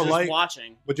pranks. Did He y'all was just like-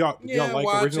 watching? But y'all, did y'all like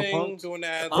watching, original Punk? doing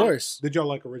that. Of course. Did y'all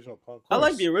like original Punk? I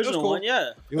like the original cool. one.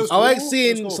 Yeah. It was I like cool. It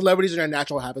seeing was cool. celebrities in their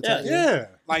natural habitat. Yeah.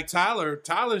 Like Tyler's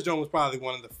joint was probably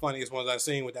one of the funniest ones I've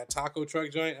seen with that taco truck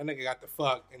joint. That nigga got the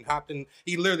fuck and hopped in.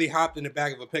 He literally hopped in the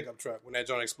back of a pickup truck when that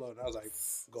joint exploded. I was like,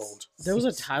 gold. There was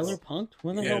a Tyler Punk.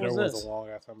 When the Yeah, hell there was was this? a long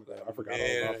ass time ago. I forgot Yeah.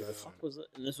 all about that shit. Was it?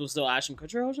 And this was still Ashton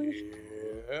Kutcher hosting?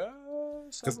 Yeah.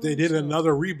 Because they did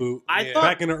another reboot I Yeah. thought.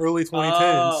 back in the early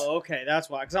 2010s. Oh, okay, that's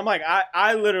why. Because I'm like,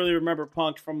 I literally remember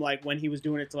Punk'd from like when he was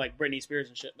doing it to like Britney Spears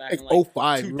and shit back Like in like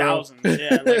 05, 2000.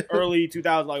 Yeah, like early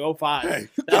 2000, like 05. Hey, you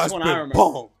That's guys when been I remember.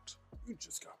 punked. You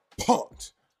just got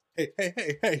punked.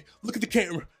 Hey, look at the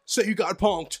camera. Say you got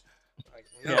punked. Like,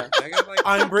 no, Yeah. nigga, like,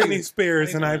 I'm fuck Britney you.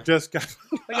 Spears, and Yeah. I've just got.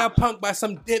 I got punked by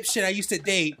some dipshit I used to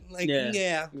date. Like, Yeah.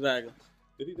 yeah. Exactly.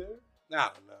 Did he do it? I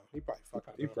don't know. He probably fucked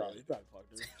He probably. Probably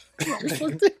fucked her.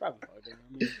 Fuck that. Probably fucked her.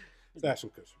 I mean, It's Ashton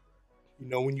Kutcher. You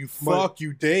know, when you But- fuck,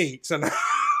 you date. So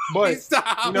But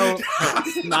stop. you know,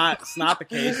 it's not the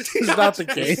case. It's not the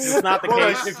case. It's not the well,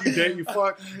 like, case. if you date, you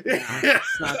fuck.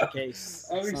 It's not the case.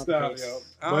 At It's least not the stop, case.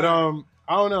 yo. But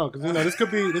I don't know because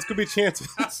this could be chances.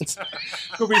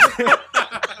 could be. Yeah.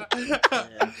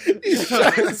 He's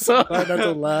trying so hard not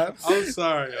to laugh. I'm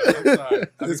sorry. Yo. I'm sorry.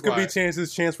 This could be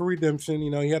chance for redemption.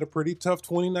 You know, he had a pretty tough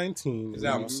 2019. His you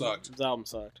know. album sucked. His album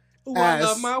sucked. Ooh, I Ass.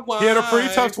 love my wife. He had a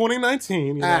pretty tough 2019.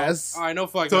 You know? Ass. All right, no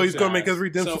fuck. So that he's shit. gonna make his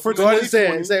redemption So for Go ahead and say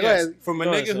 2020. it. Say it. Yes, Go ahead. from a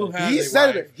Go nigga ahead, who say has He a said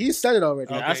wife. it. He said it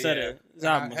already. Yeah, Okay, I said yeah. it. His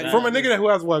album was From ass. From a nigga who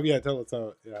has a wife, yeah, tell us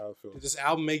how. Yeah, how it feels. Does this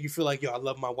album make you feel like, yo, I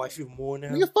love my wife even more now?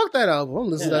 Nigga, fuck that album. I don't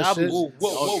listen Yeah, to that the shit. album-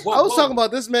 Whoa. I was talking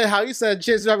about this man, how he said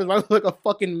Chance the Rapper's wife look like a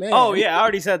fucking man. Oh yeah, I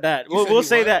already said that. You We'll, said we'll he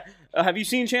say what? that. Have you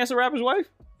seen Chance the Rapper's wife?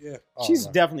 Yeah. Oh, She's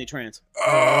no. definitely trans.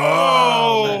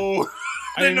 Oh,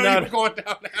 I didn't did know you not- were going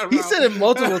down that route. He said it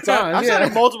multiple times. I've said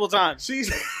it multiple times.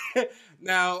 She's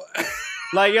now.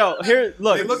 Like yo, here,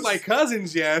 look. They look like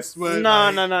cousins, yes, but No,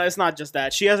 like, no, it's not just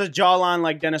that. She has a jawline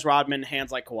like Dennis Rodman,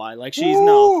 hands like Kawhi. Like she's Ooh.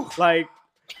 no, like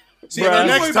See, Bruh. the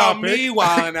Next next about topic. me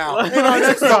wilding out. Like, You know,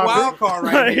 this is a topic. wild card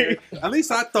right Like- here. At least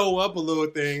I throw up a little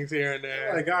things here and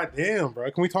there. Like, goddamn,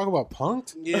 bro. Can we talk about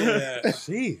punked? Yeah.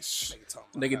 Sheesh.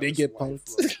 Nigga did get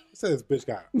punked. He said this bitch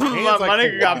got. my, hands my like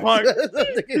nigga got Kawhi.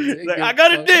 punked. Like, I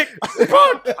got a dick.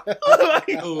 Punked.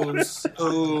 Like, Ooze.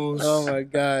 Oh my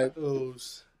god.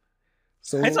 Ooze.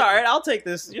 So It's all right. I'll take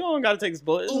this. You don't got to take this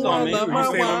bullet. This is Ooh, on me. I love You my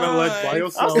stand on that ledge by wine. I'll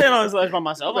yourself. stand on this ledge by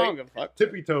myself. I don't give a fuck.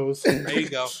 Tippy toes. There you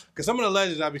go. Because some of the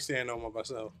legends I be standing on by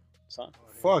myself. Son.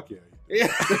 Fuck yeah. Yeah.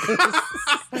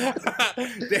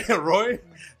 Damn, Roy.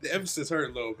 The emphasis hurt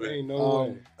a little bit. Ain't no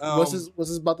way. what's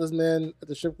this about this man at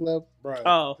the strip club? Bro,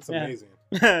 Oh, it's yeah. amazing.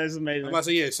 It's amazing. I'm about to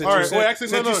say, yeah, since All you right, said, wait, actually,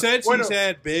 since no, you no. said Wait, she no.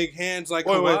 said big hands like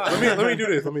Wait, Kawhi. let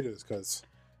me do this, because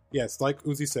yes, like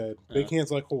Uzi said, big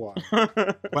hands like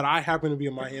Kawhi. But I happen to be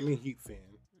a Miami Heat fan.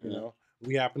 You Yeah. know,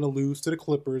 we happen to lose to the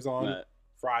Clippers on Right.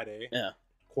 Friday. Yeah.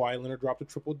 Kawhi Leonard dropped a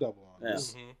triple double on Yeah.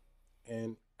 us, Mhm.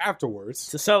 and afterwards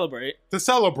To celebrate, to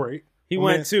celebrate, he Oh,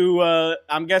 went man. to,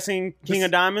 I'm guessing, King This-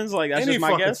 of Diamonds. Like, that's any just my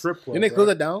fucking guess. strip club. Didn't they bro. close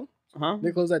that down? Huh?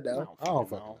 They closed that down. I don't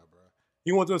fucking know, bro.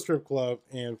 He went to a strip club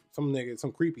and some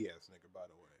creepy ass nigga, by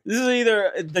the way. This is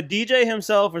either the DJ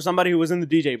himself or somebody who was in the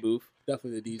DJ booth.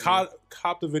 Definitely the DJ.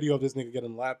 Cop the video of this nigga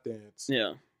getting lap dance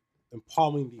Yeah. and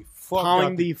palming the fuck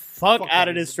Calling out the fuck out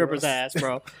of this, this stripper's bro. ass,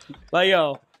 bro. Like,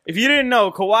 yo, if you didn't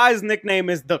know, Kawhi's nickname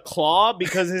is the Claw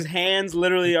because his hands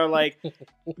literally are like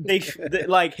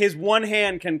like his one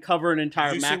hand can cover an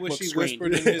entire Did you see what MacBook she screen.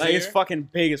 whispered in his Like, it's ear? fucking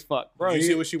big as fuck. Bro, Did you he-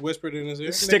 see what she whispered in his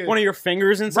ear? Stick nigga- one of your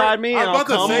fingers inside me I and was I'll about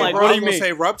to come. say, Like, bro, what I do was you gonna mean?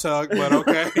 say rub tug, but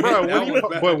okay. Bro, That was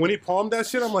bad. but when he palmed that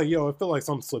shit, I'm like, yo, it felt like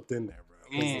something slipped in there,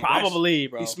 bro. Probably,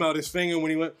 bro. He smelled his finger when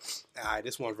he went. All right,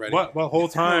 this one's ready. But whole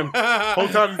time, if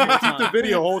you keep the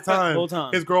video, whole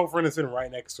time, his girlfriend is sitting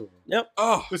right next to him, Yep.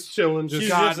 Oh, just chilling, just She's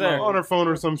just there. on her phone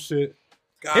or some shit.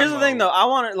 God Here's the thing, mode. though. I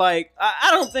want to, like, I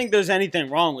don't think there's anything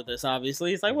wrong with this,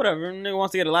 obviously. It's like, whatever. If a nigga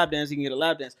wants to get a lap dance, he can get a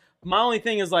lap dance. My only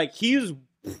thing is, like, he's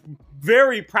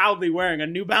very proudly wearing a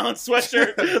New Balance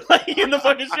sweatshirt, like, in the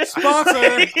fucking shit. Sponsor.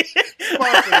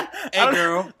 I Hey, don't-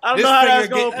 girl. I don't this know how that's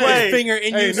finger gonna get- play. This finger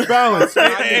in Hey, you. New Balance.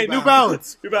 Hey, New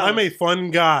Balance. New Balance. I'm a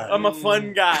fun guy. I'm a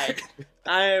fun guy.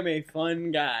 I am a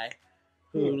fun guy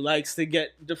who likes to get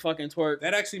the fucking twerk.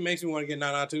 That actually makes me want to get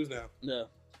 992s now. No.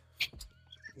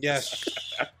 Yes.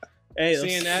 Hey,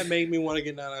 Seeing that made me want to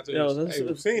get 992s. Yo, this Hey,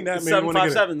 is seeing that made me want to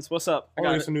get it. 757s. What's up? I I want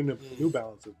got to get it. some New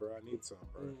Balances, bro. I need some,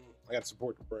 bro. I got to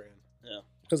support the brand.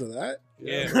 Because of that?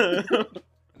 Yeah.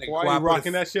 Nigga, Why are you put rocking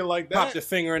a- that shit like Pop that? the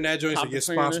finger in that joint Pop to the get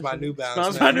finger in sponsored that by shit. New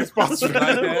Balance. Sponsored by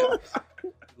man. New Balance.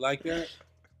 You like that? Like that?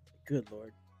 Good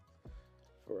lord.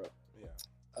 For real.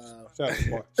 Shout out to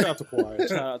Kawhi. Shout out to Kawhi.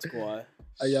 Shout out to Kawhi.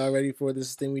 Are y'all ready for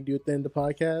this thing we do at the end of the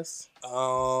podcast?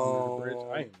 Oh, Under the bridge?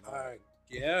 I ain't not. I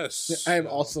guess. I am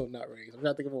also not ready. I'm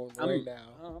trying to think of one right now.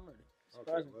 Oh, I'm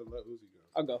ready. Okay, let Uzi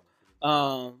go.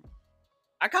 I'll go.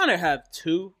 I kind of have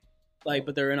two, like,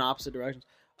 but they're in opposite directions.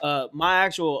 My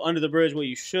actual Under the Bridge, what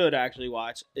you should actually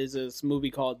watch is this movie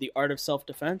called The Art of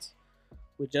Self-Defense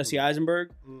with Jesse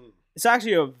Eisenberg. Mm. It's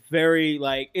actually a very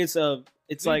it's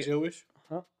Is he like Jewish?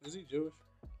 Huh? Is he Jewish?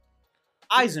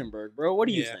 Eisenberg, bro. What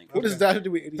do you Yeah. think? What does that have to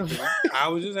do with anything? I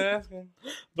was just asking.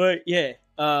 But yeah,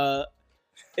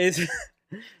 it's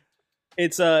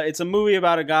it's a movie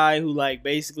about a guy who like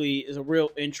basically is a real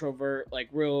introvert, like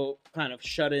real kind of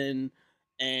shut in,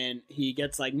 and he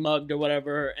gets like mugged or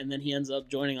whatever, and then he ends up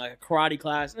joining like a karate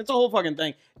class, and it's a whole fucking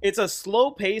thing. It's a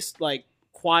slow paced, like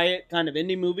quiet kind of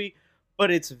indie movie,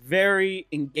 but it's very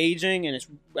engaging and it's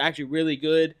actually really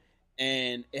good,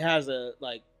 and it has a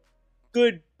like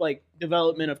good like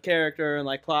development of character and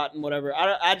like plot and whatever.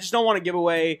 I just don't want to give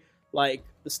away like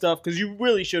the stuff because you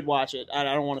really should watch it. I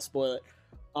don't want to spoil it.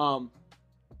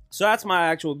 So that's my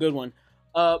actual good one.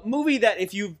 Movie that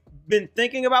if you've been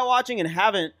thinking about watching and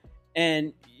haven't,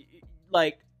 and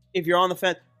like if you're on the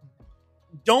fence,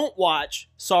 don't watch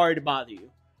Sorry to Bother You.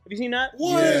 Have you seen that?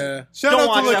 What? Yeah. Shout Don't out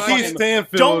watch to that Lakeith fucking-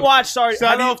 Stanfield. Don't watch Sorry.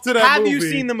 Shout have out you, to that Have you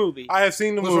movie. seen the movie? I have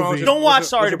seen the What's wrong with movie. you? Don't watch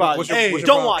Sorry to Bother what's You. your- Hey, what's your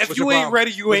don't problem? watch. What's If your you ain't problem?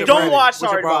 ready, you What's ain't your Don't ready. problem? watch What's your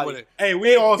Sorry to problem Bother with You. it? Hey,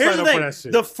 we all Here's signed the up for thing. that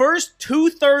shit. The first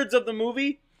 2/3 of the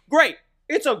movie, great.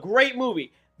 It's a great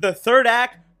movie. The third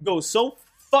act goes so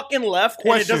fucking left, and it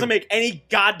Question. doesn't make any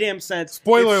goddamn sense.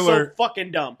 Spoiler it's alert. So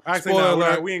fucking dumb. Actually, Spoiler no, we're alert.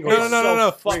 not, we ain't No, going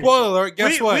no. fucking- Spoiler alert.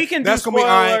 Guess We- what? we can that's do gonna be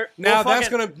spoiler all right. alert. Now We'll that's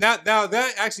fucking- gonna now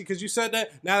that actually because you said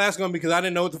that now that's gonna be because I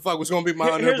didn't know what the fuck was gonna be my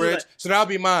Here- under here's the bridge. thing. So that'll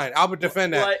be mine. I would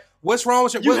defend that. Like, What's wrong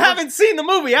with your? you haven't seen the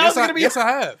movie. How's Yes, it gonna be? yes, I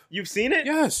have. You've seen it?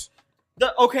 Yes.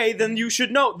 Okay, then you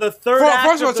should know. The third act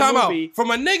First of all, of the time out. movie.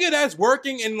 From a nigga that's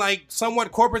working in like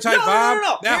somewhat corporate type No, no, vibe, no,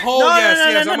 no. that Here- whole no, no, yes, no,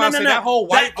 yes, no, I'm no, about to no, say no. that whole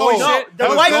white boy no, shit. the that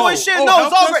was white gold. boy shit. Oh, No, that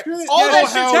it's all was great. good? All Yeah, that oh,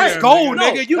 shit. hell That's yeah, gold,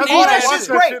 nigga. nigga. You That's need why I that watched shit's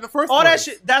that great. shit in the first All that place.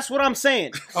 shit. That's what I'm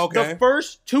saying. Okay. The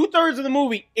first 2/3 of the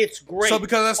movie, it's great. So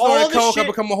because I All started the coke, I shit-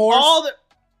 become a horse.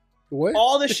 What?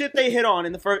 all the shit they hit on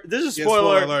in the first. This is a Yeah, spoiler.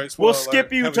 spoiler alert, spoiler We'll skip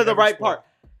alert. you Heavy, to the heavy right spoiler. part.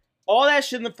 All that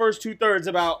shit in the first 2/3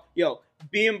 about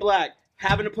being black,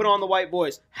 having to put on the white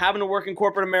voice, having to work in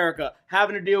corporate America,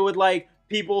 having to deal with like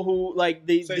people who like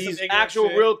Say some these ignorant actual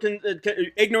shit. real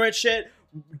ignorant shit,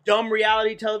 dumb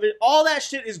reality television. All that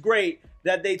shit is great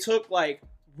that they took like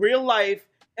real life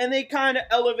and they kind of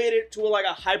elevated it to like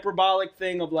a hyperbolic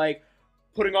thing of like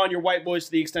putting on your white voice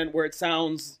to the extent where it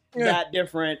sounds that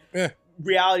different. Yeah.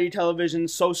 Reality television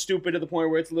so stupid to the point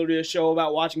where it's literally a show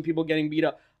about watching people getting beat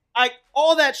up.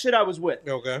 All that shit I was with.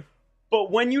 Okay. But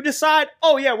when you decide,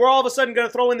 oh yeah, we're all of a sudden gonna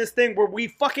throw in this thing where we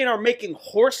fucking are making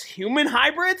horse-human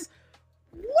hybrids,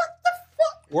 what the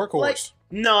fuck? Workhorse. Like,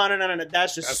 no.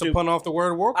 That's just That's stupid. a pun off the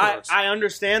word workhorse. I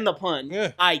understand the pun.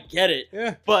 Yeah. I get it.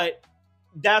 Yeah. But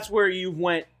that's where you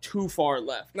went too far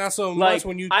left. Not so Like, much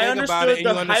when you I think about it and understood you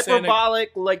the understand it.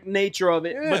 hyperbolic like nature of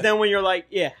it, Yeah. but then when you're like,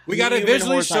 yeah, We gotta human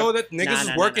visually horse show hybrid. that niggas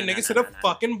Nah, is working nah, niggas nah, to the nah, nah.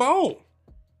 fucking bone.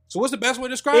 So what's the best way to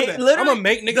describe It that? I'm literally- gonna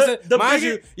make niggas. the mind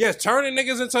biggest- you, yes, turning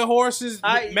niggas into horses,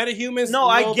 metahumans. No, a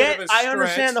I little get, bit of a I stretch,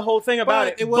 understand the whole thing about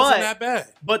but it. it wasn't but, that bad.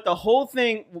 But the whole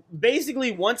thing,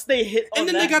 basically, once they hit, And on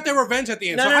then that, they got their revenge at the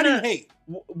end. No, so no, how do no. you hate?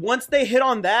 Once they hit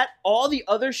on that, all the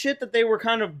other shit that they were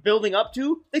kind of building up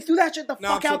to, they threw that shit the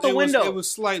fuck out the window. It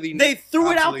was slightly. They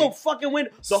threw it out the obsolete. fucking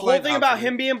window. The whole Slight thing about obsolete.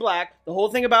 him being black, the whole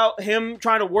thing about him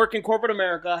trying to work in corporate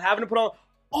America, having to put on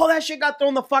all that shit got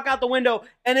thrown the fuck out the window,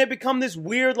 and it become this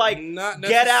weird like Not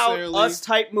Get Out necessarily. Us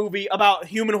type movie about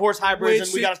human horse hybrids,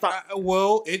 and we gotta stop.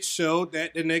 Well, it showed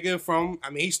that the nigga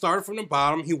he started from the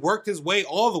bottom. He worked his way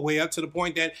all the way up to the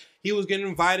point that he was getting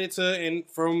invited to, and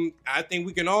from, I think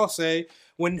we can all say,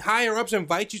 when higher ups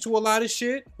invite you to a lot of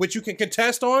shit, which you can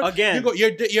contest on, Again,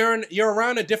 you're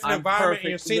around a different I'm environment, perfect. and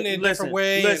you're seeing it in a Listen, different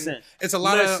way. listen, and it's a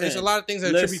lot of things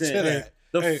that attribute to that.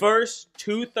 The Hey. first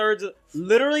 2/3,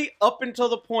 literally up until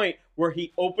the point where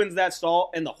he opens that stall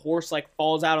and the horse like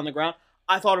falls out on the ground,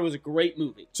 I thought it was a great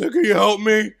movie. So can you help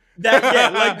me?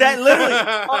 That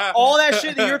literally, all that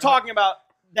shit that you're talking about,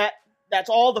 that's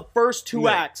all the first two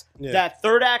Yeah. acts. Yeah. That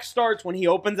third act starts when he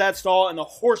opens that stall and the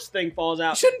horse thing falls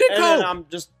out. He shouldn't have and then coke. I'm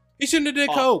just, He shouldn't have did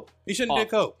Off. coke. He shouldn't have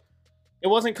did coke. it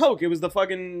wasn't coke. It was the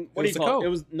fucking, what do was you the call coke. it? It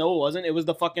was, no, it wasn't. It was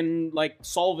the fucking like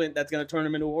solvent that's gonna turn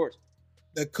him into a horse.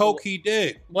 The coke he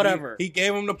did. Whatever. He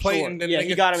gave him the plate Sure. and then Yeah,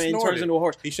 he got him and he snorted. turns into a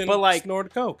horse. He shouldn't But, have like,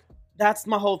 snorted coke. That's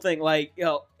my whole thing. Like,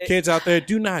 yo, Kids out there,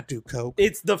 do not do coke.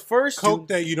 it's the first Coke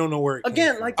that you don't know where it came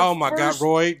again, from. like the Oh my God, first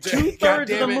Roy! 2/3 God of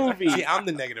the damn it. movie. See, I'm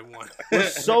the negative one.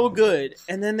 was so good,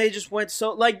 and then they just went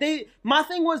so like my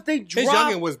thing was they His dropped.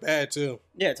 youngin was bad too.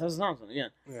 Yeah, Tessa Thompson again.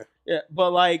 Yeah.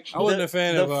 But like I wasn't a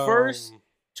fan the of first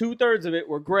 2/3 of it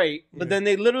were great, but Yeah. then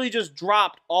they literally just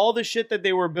dropped all the shit that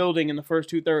they were building in the first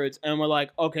 2/3, and we're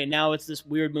like, okay, now it's this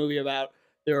weird movie about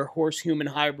there are horse human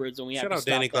hybrids, and we have Shout to out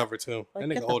stop Danny that. Glover too. Like, That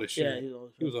get nigga the- old as shit. Yeah, he's old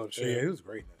as He was shit. old as Yeah, shit. he was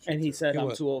great. in that shit, And he too. said, He "I'm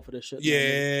was. too old for this shit."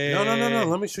 Yeah. No.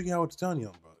 Let me show you how it's done,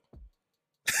 young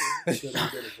bud.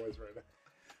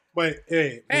 But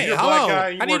hey, when Hey, you're a hello. black guy,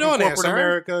 you How do you work in doing there, corporate sir?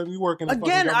 America, and you work in a Again,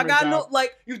 fucking I government got job. no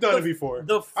like. You've done the- it before.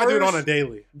 The I do it on a first-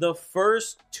 daily. The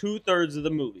first 2/3 of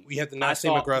the movie, We have to I not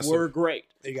seem thought aggressive. were great.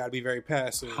 They got to be very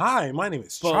passive. Hi, my name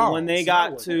is But Charles. when they I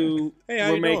got work to Hey,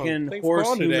 how we're you doing? making Thanks for horse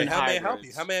calling today. human How may I help you?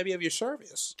 hybrids. How may I be of your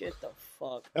service? Get the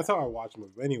fuck. That's how I watch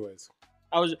movies. Anyways,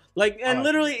 I was like, and like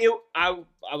literally, I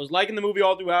was liking the movie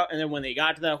all throughout, and then when they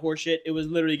got to that horse shit, it was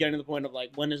literally getting to the point of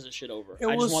like, when is this shit over? It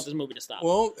I was- just want this movie to stop.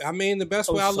 Well, I mean, the best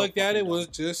That way was I so looked at it fucking was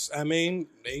just, I mean,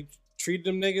 they treated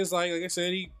them niggas like I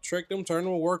said, he tricked them, turned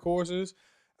them to workhorses.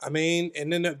 I mean,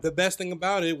 and then the best thing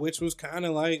about it, which was kind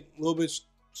of like a little bit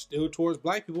still towards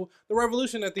black people, the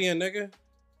revolution at the end, nigga.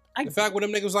 The fact when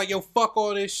them niggas was like, yo, fuck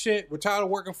all this shit. We're tired of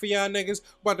working for y'all niggas.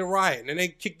 We're about to riot. And then they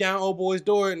kick down old boy's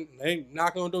door and they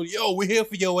knock on the door. Yo, we're here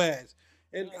for your ass.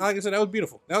 And like I said, that was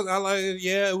beautiful. That was, I like it.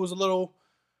 Yeah, it was a little.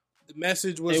 The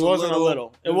message was. It wasn't a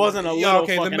little. It wasn't a Yeah, little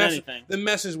okay, fucking the anything. The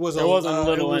message was. It wasn't a it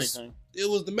little was, anything. It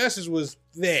was the message was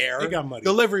there. it got muddy.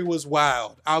 Delivery was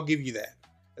wild. I'll give you that.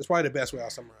 That's probably the best way I'll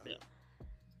summarize it.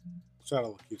 Shout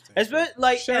out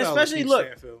Lakeith Stanfield. Especially, look,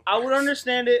 I would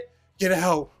understand it. Get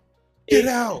out. It- Get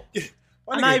out.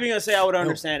 I'm not even gonna say I would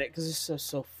understand it because it's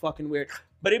so fucking weird.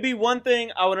 But it'd be one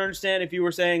thing I would understand if you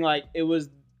were saying like it was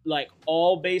like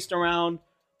all based around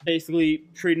basically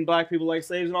treating black people like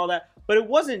slaves and all that. But it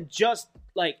wasn't just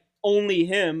like only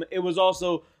him. It was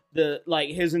also the like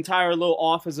his entire little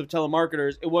office of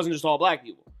telemarketers. It wasn't just all black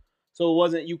people. So it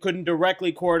wasn't you couldn't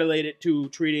directly correlate it to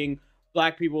treating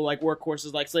black people like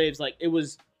workhorses like slaves. Like it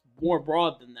was more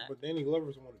broad than that. But Danny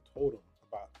Glover's the one who told him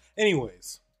about.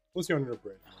 Anyways, what's your under the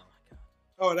bridge?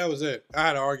 Oh, that was it. I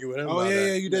had to argue with him. Oh about yeah,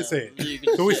 that. you did say it. You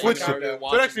can So we say switched I it. started So it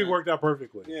watching actually that. worked out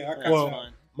perfectly. Yeah, I That's got Well, you.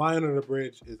 fine. My under the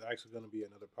bridge is actually going to be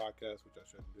another podcast, which I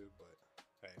shouldn't do, but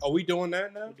hey, Are we doing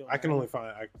that now? I can only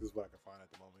find this is what I can find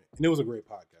at the moment, and it was a great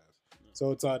podcast.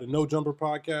 So it's the No Jumper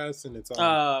podcast, and it's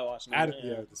Watching Adam. it,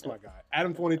 Yeah, this is my guy,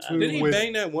 Adam 22. Did he with,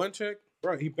 bang that one chick?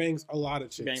 Bro, he bangs a lot of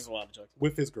He chicks bangs a lot of jokes.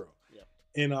 with his girl. Yeah.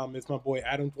 And it's my boy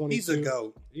Adam 22. He's a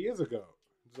goat. He is a goat.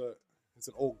 It's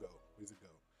an old goat. He's a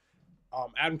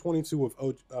goat. Adam 22 with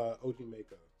OG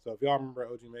Mako. So if y'all remember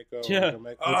OG Mako, Yeah. OG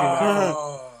Mako,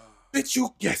 Oh, bitch, you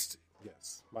guessed it.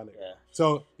 Yes, my nigga. Yeah.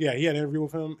 So yeah, he had an interview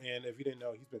with him, and if you didn't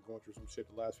know, he's been going through some shit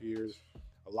the last few years.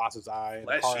 Lost his eye, and,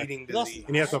 flesh eating disease.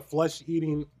 and he has a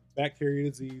flesh-eating bacteria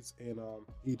disease, and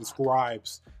he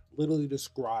literally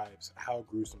describes how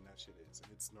gruesome that shit is,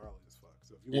 and it's gnarly as fuck.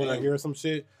 So if you want to hear some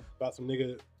shit about some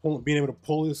nigga being able to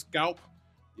pull his scalp,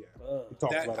 yeah, he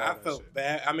talks about all I that felt shit.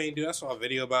 bad. I mean, dude, I saw a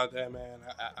video about that, man.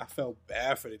 I felt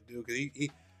bad for the dude because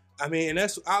he I mean, and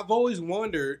that's I've always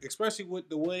wondered, especially with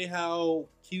the way how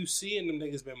QC and them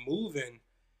niggas been moving.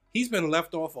 He's been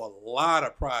left off a lot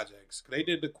of projects. They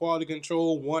did the quality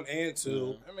control 1 and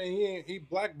 2. I mean, he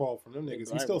blackballed from them niggas.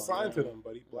 He's still signed to them,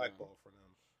 but he blackballed from them.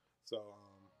 So,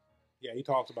 yeah, he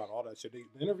talks about all that shit. The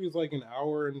interview's like an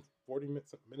hour and 40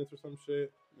 minutes or some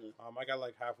shit. I got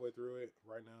like halfway through it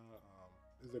right now.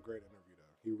 This is a great interview,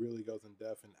 though. He really goes in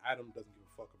depth, and Adam doesn't give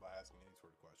a fuck about asking any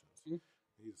sort of questions.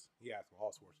 He asks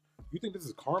all sorts. You think this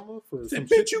is karma for some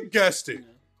shit? Bitch, you guessed it.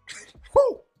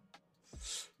 Woo!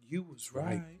 You was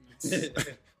right. Yeah,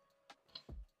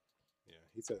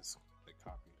 he says they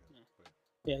copied him. But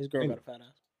Yeah, his girl got a fat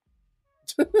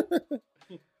ass.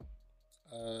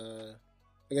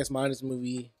 I guess mine is a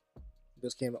movie.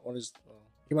 Just came out.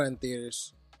 Came out in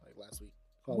theaters like last week.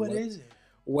 Called What is it?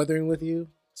 Weathering with You.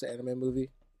 It's an anime movie.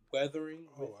 Weathering.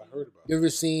 oh, I heard about You ever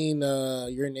seen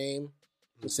Your Name?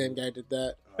 The same guy did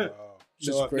that. it.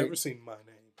 Just No, I've great. never seen My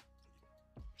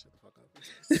Name. Shut the fuck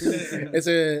up.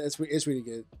 it's really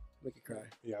good. Make you cry.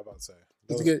 Yeah, I'm about to say.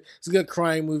 It's a good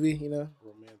crying movie. You know.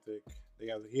 Romantic.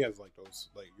 He has like those,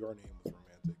 like Your Name was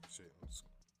romantic shit.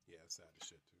 Yeah, it's sad as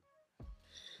shit too.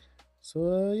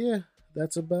 So yeah,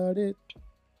 that's about it.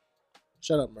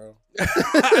 Shut up, Merle.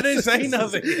 I didn't say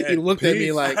nothing. He looked at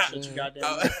me like Shut your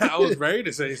goddamn I was ready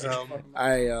to say something.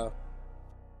 I